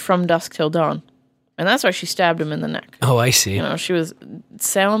movie From Dusk Till Dawn. And that's why she stabbed him in the neck. Oh, I see. She was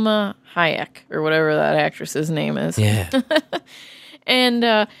Salma Hayek, or whatever that actress's name is. Yeah.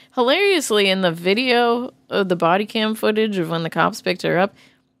 And hilariously, in the video of the body cam footage of when the cops picked her up,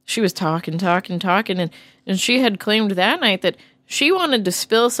 she was talking. And she had claimed that night that she wanted to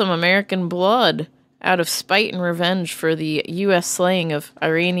spill some American blood out of spite and revenge for the U.S. slaying of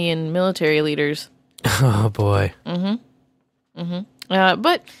Iranian military leaders. Oh, boy. But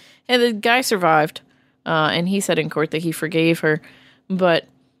the guy survived, and he said in court that he forgave her. But,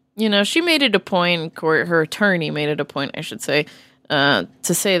 she made it a point in court, her attorney made it a point, I should say, to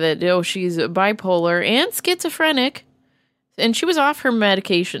say that, she's bipolar and schizophrenic, and she was off her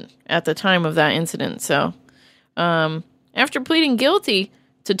medication at the time of that incident. So, after pleading guilty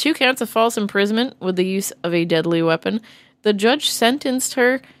to 2 counts of false imprisonment with the use of a deadly weapon, the judge sentenced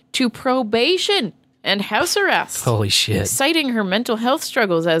her to probation and house arrest. Holy shit. Citing her mental health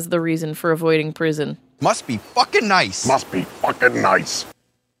struggles as the reason for avoiding prison. Must be fucking nice. Must be fucking nice.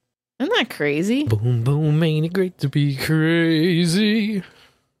 Isn't that crazy? Boom, boom, ain't it great to be crazy?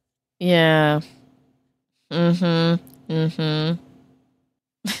 Yeah.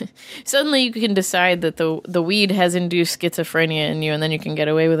 Suddenly you can decide that the weed has induced schizophrenia in you, and then you can get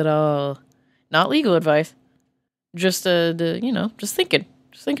away with it all. Not legal advice. Just just thinking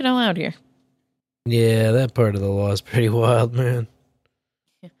out loud here. Yeah, that part of the law is pretty wild, man.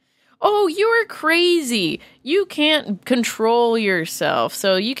 Oh, you're crazy. You can't control yourself,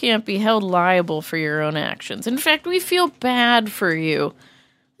 so you can't be held liable for your own actions. In fact, we feel bad for you.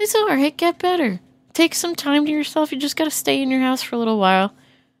 It's all right, get better. Take some time to yourself. You just got to stay in your house for a little while.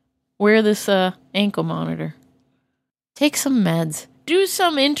 Wear this ankle monitor. Take some meds. Do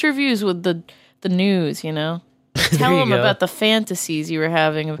some interviews with the news, Tell them about the fantasies you were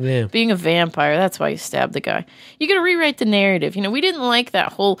having of being a vampire. That's why you stabbed the guy. You got to rewrite the narrative. We didn't like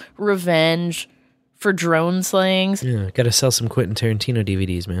that whole revenge for drone slayings. Yeah, gotta sell some Quentin Tarantino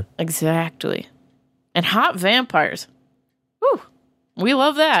DVDs, man. Exactly. And hot vampires. Whew. We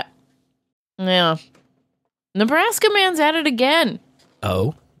love that. Yeah. Nebraska man's at it again.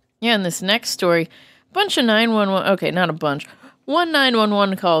 Oh? Yeah, in this next story, a bunch of 911... Okay, not a bunch. One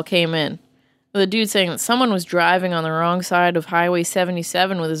 911 call came in with a dude saying that someone was driving on the wrong side of Highway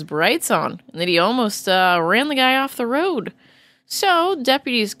 77 with his brights on, and that he almost ran the guy off the road. So,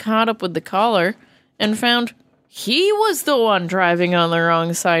 deputies caught up with the caller and found he was the one driving on the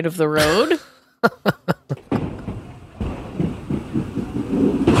wrong side of the road.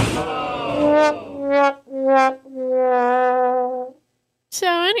 So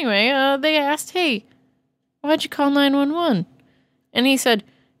anyway, they asked, hey, why'd you call 911? And he said,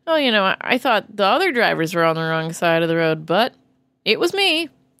 oh, I thought the other drivers were on the wrong side of the road, but it was me,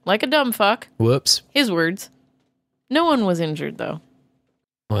 like a dumb fuck. Whoops. His words. No one was injured, though.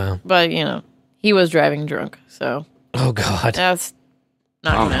 Wow. But, he was driving drunk, so. Oh, God. That's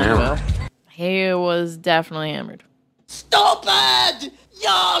not going to end well. He was definitely hammered. Stupid!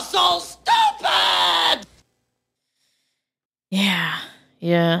 You're so stupid! Yeah.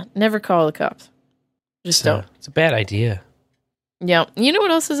 Never call the cops. Just don't. It's a bad idea. Yeah. You know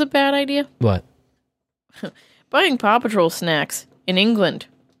what else is a bad idea? What? Buying Paw Patrol snacks in England.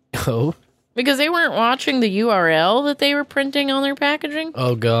 Oh? Because they weren't watching the URL that they were printing on their packaging.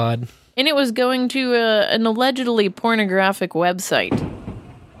 Oh, God. And it was going to an allegedly pornographic website.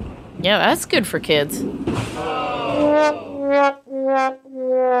 Yeah, that's good for kids.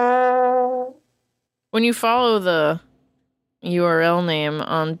 When you follow the URL name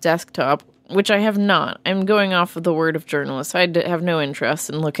on desktop, which I have not, I'm going off of the word of journalists. I have no interest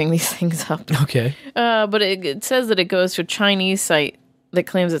in looking these things up. Okay. But it says that it goes to a Chinese site that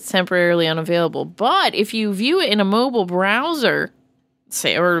claims it's temporarily unavailable. But if you view it in a mobile browser,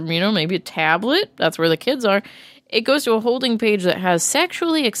 say, or, maybe a tablet, that's where the kids are, it goes to a holding page that has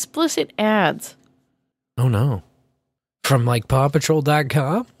sexually explicit ads. Oh, no. From,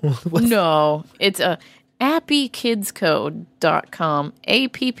 PawPatrol.com? No, it's appykidsco.com,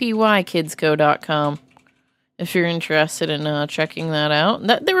 appykidsco.com, if you're interested in checking that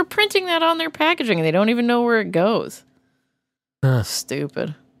out. They were printing that on their packaging, and they don't even know where it goes. Huh.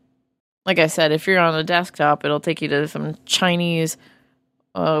 Stupid. Like I said, if you're on a desktop, it'll take you to some Chinese,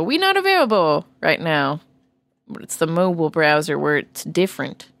 we not available right now. But it's the mobile browser where it's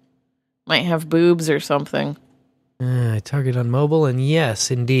different. Might have boobs or something. I target on mobile, and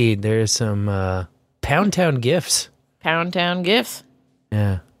yes, indeed, there's some Pound Town gifts. Pound Town gifts.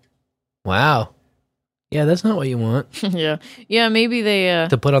 Yeah. Wow. Yeah, that's not what you want. Yeah, maybe they...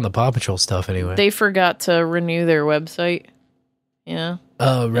 to put on the Paw Patrol stuff, anyway. They forgot to renew their website. Yeah.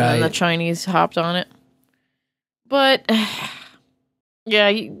 Oh, right. And the Chinese hopped on it. But... yeah,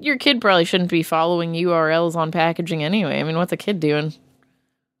 your kid probably shouldn't be following URLs on packaging anyway. I mean, what's a kid doing?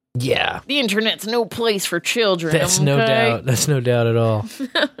 Yeah. The internet's no place for children. That's no doubt. That's no doubt at all.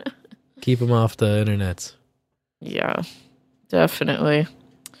 Keep them off the internets. Yeah, definitely.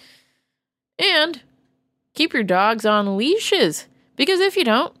 And keep your dogs on leashes. Because if you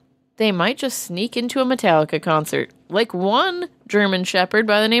don't, they might just sneak into a Metallica concert. Like one German Shepherd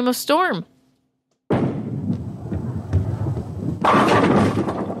by the name of Storm.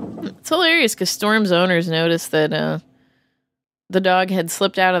 It's hilarious because Storm's owners noticed that the dog had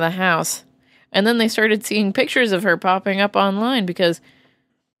slipped out of the house. And then they started seeing pictures of her popping up online because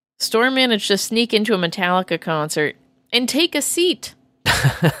Storm managed to sneak into a Metallica concert and take a seat.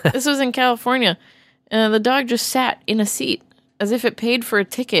 This was in California. The dog just sat in a seat as if it paid for a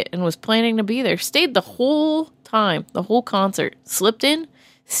ticket and was planning to be there. Stayed the whole time, the whole concert. Slipped in,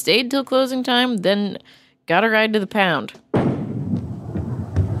 stayed till closing time, then got a ride to the Pound.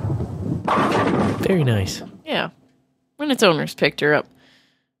 Very nice. Yeah. When its owners picked her up.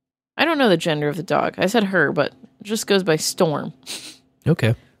 I don't know the gender of the dog. I said her, but it just goes by Storm.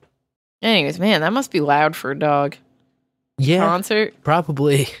 Okay. Anyways, man, that must be loud for a dog. Yeah. Concert.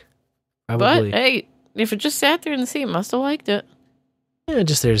 Probably. But, hey, if it just sat there in the seat, must have liked it. Yeah,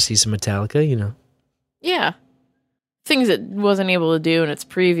 just there to see some Metallica, Yeah. Things it wasn't able to do in its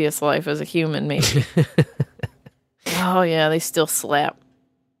previous life as a human, maybe. Oh, yeah, they still slap.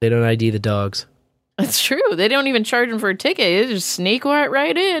 They don't ID the dogs. That's true. They don't even charge them for a ticket. They just sneak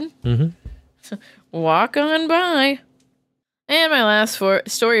right in. Mm-hmm. Walk on by. And my last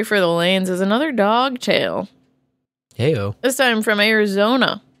story for the lanes is another dog tale. Heyo. This time from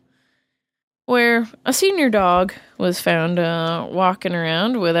Arizona, where a senior dog was found walking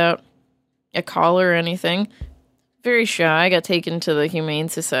around without a collar or anything. Very shy. Got taken to the Humane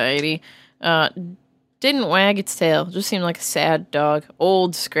Society. Didn't wag its tail. Just seemed like a sad dog.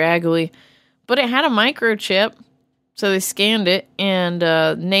 Old, scraggly. But it had a microchip, so they scanned it, and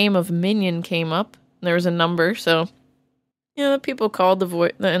name of Minion came up. There was a number, so the people called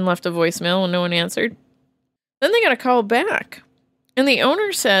and left a voicemail when no one answered. Then they got a call back, and the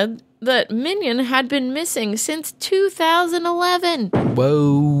owner said that Minion had been missing since 2011.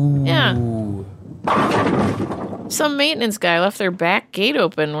 Whoa. Yeah. Some maintenance guy left their back gate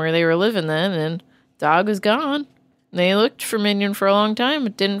open where they were living then, and dog was gone. They looked for Minion for a long time,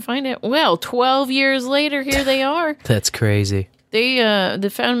 but didn't find it. Well, 12 years later, here they are. That's crazy. They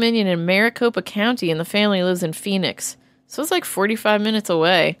found Minion in Maricopa County, and the family lives in Phoenix. So it's like 45 minutes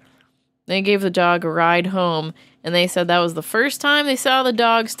away. They gave the dog a ride home, and they said that was the first time they saw the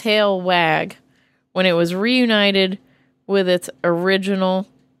dog's tail wag when it was reunited with its original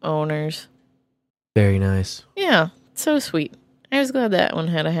owners. Very nice. Yeah, so sweet. I was glad that one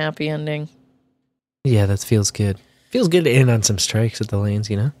had a happy ending. Yeah, that feels good. Feels good to end on some strikes at the lanes,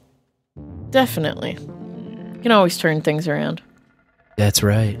 you know? Definitely. You can always turn things around. That's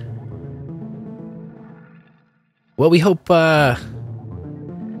right. Well, we hope to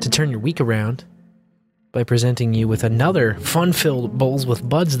turn your week around by presenting you with another fun-filled Bowls with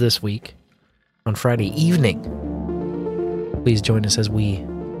Buds this week on Friday evening. Please join us as we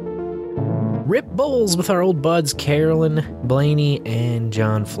rip bowls with our old buds Carolyn Blaney and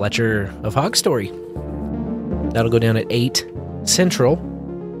John Fletcher of Hog Story. That'll go down at 8 Central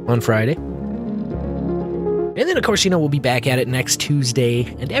on Friday. And then, of course, we'll be back at it next Tuesday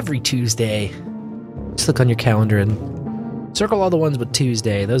and every Tuesday. Just look on your calendar and circle all the ones with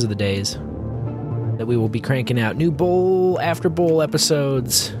Tuesday. Those are the days that we will be cranking out new bowl after bowl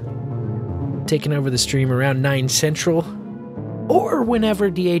episodes, taking over the stream around 9 Central, or whenever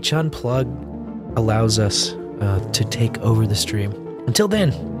DH Unplugged allows us to take over the stream. Until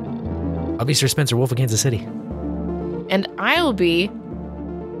then, I'll be Sir Spencer Wolf of Kansas City. And I'll be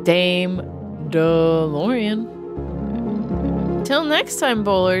Dame DeLorean. Till next time,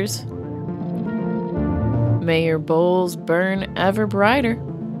 bowlers, may your bowls burn ever brighter.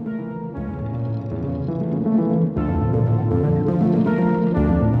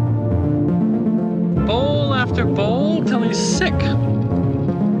 Bowl after bowl till he's sick.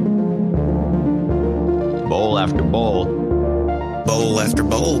 Bowl after bowl. Bowl after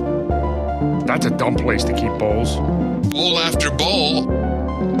bowl. That's a dumb place to keep bowls. Bowl after bowl.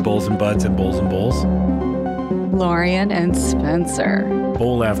 Bowls and buds and bowls and bowls. Lorian and Spencer.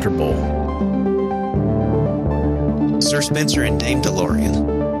 Bowl after bowl. Sir Spencer and Dame DeLorean.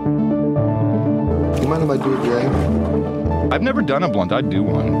 You mind if I do a drag? I've never done a blunt. I'd do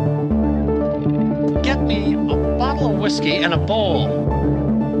one. Get me a bottle of whiskey and a bowl.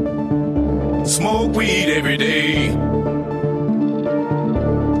 Smoke weed every day.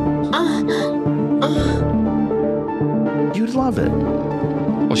 You'd love it.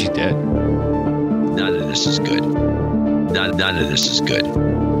 Well, she's dead. None of this is good. None of this is good.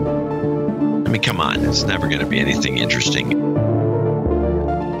 I mean, come on. It's never going to be anything interesting.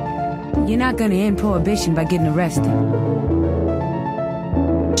 You're not going to end prohibition by getting arrested.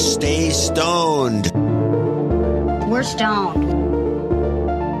 Stay stoned. We're stoned.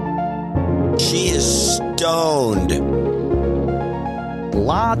 She is stoned.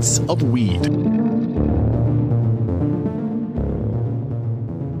 Lots of weed.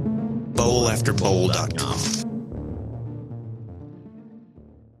 Bowlafterbowl.com.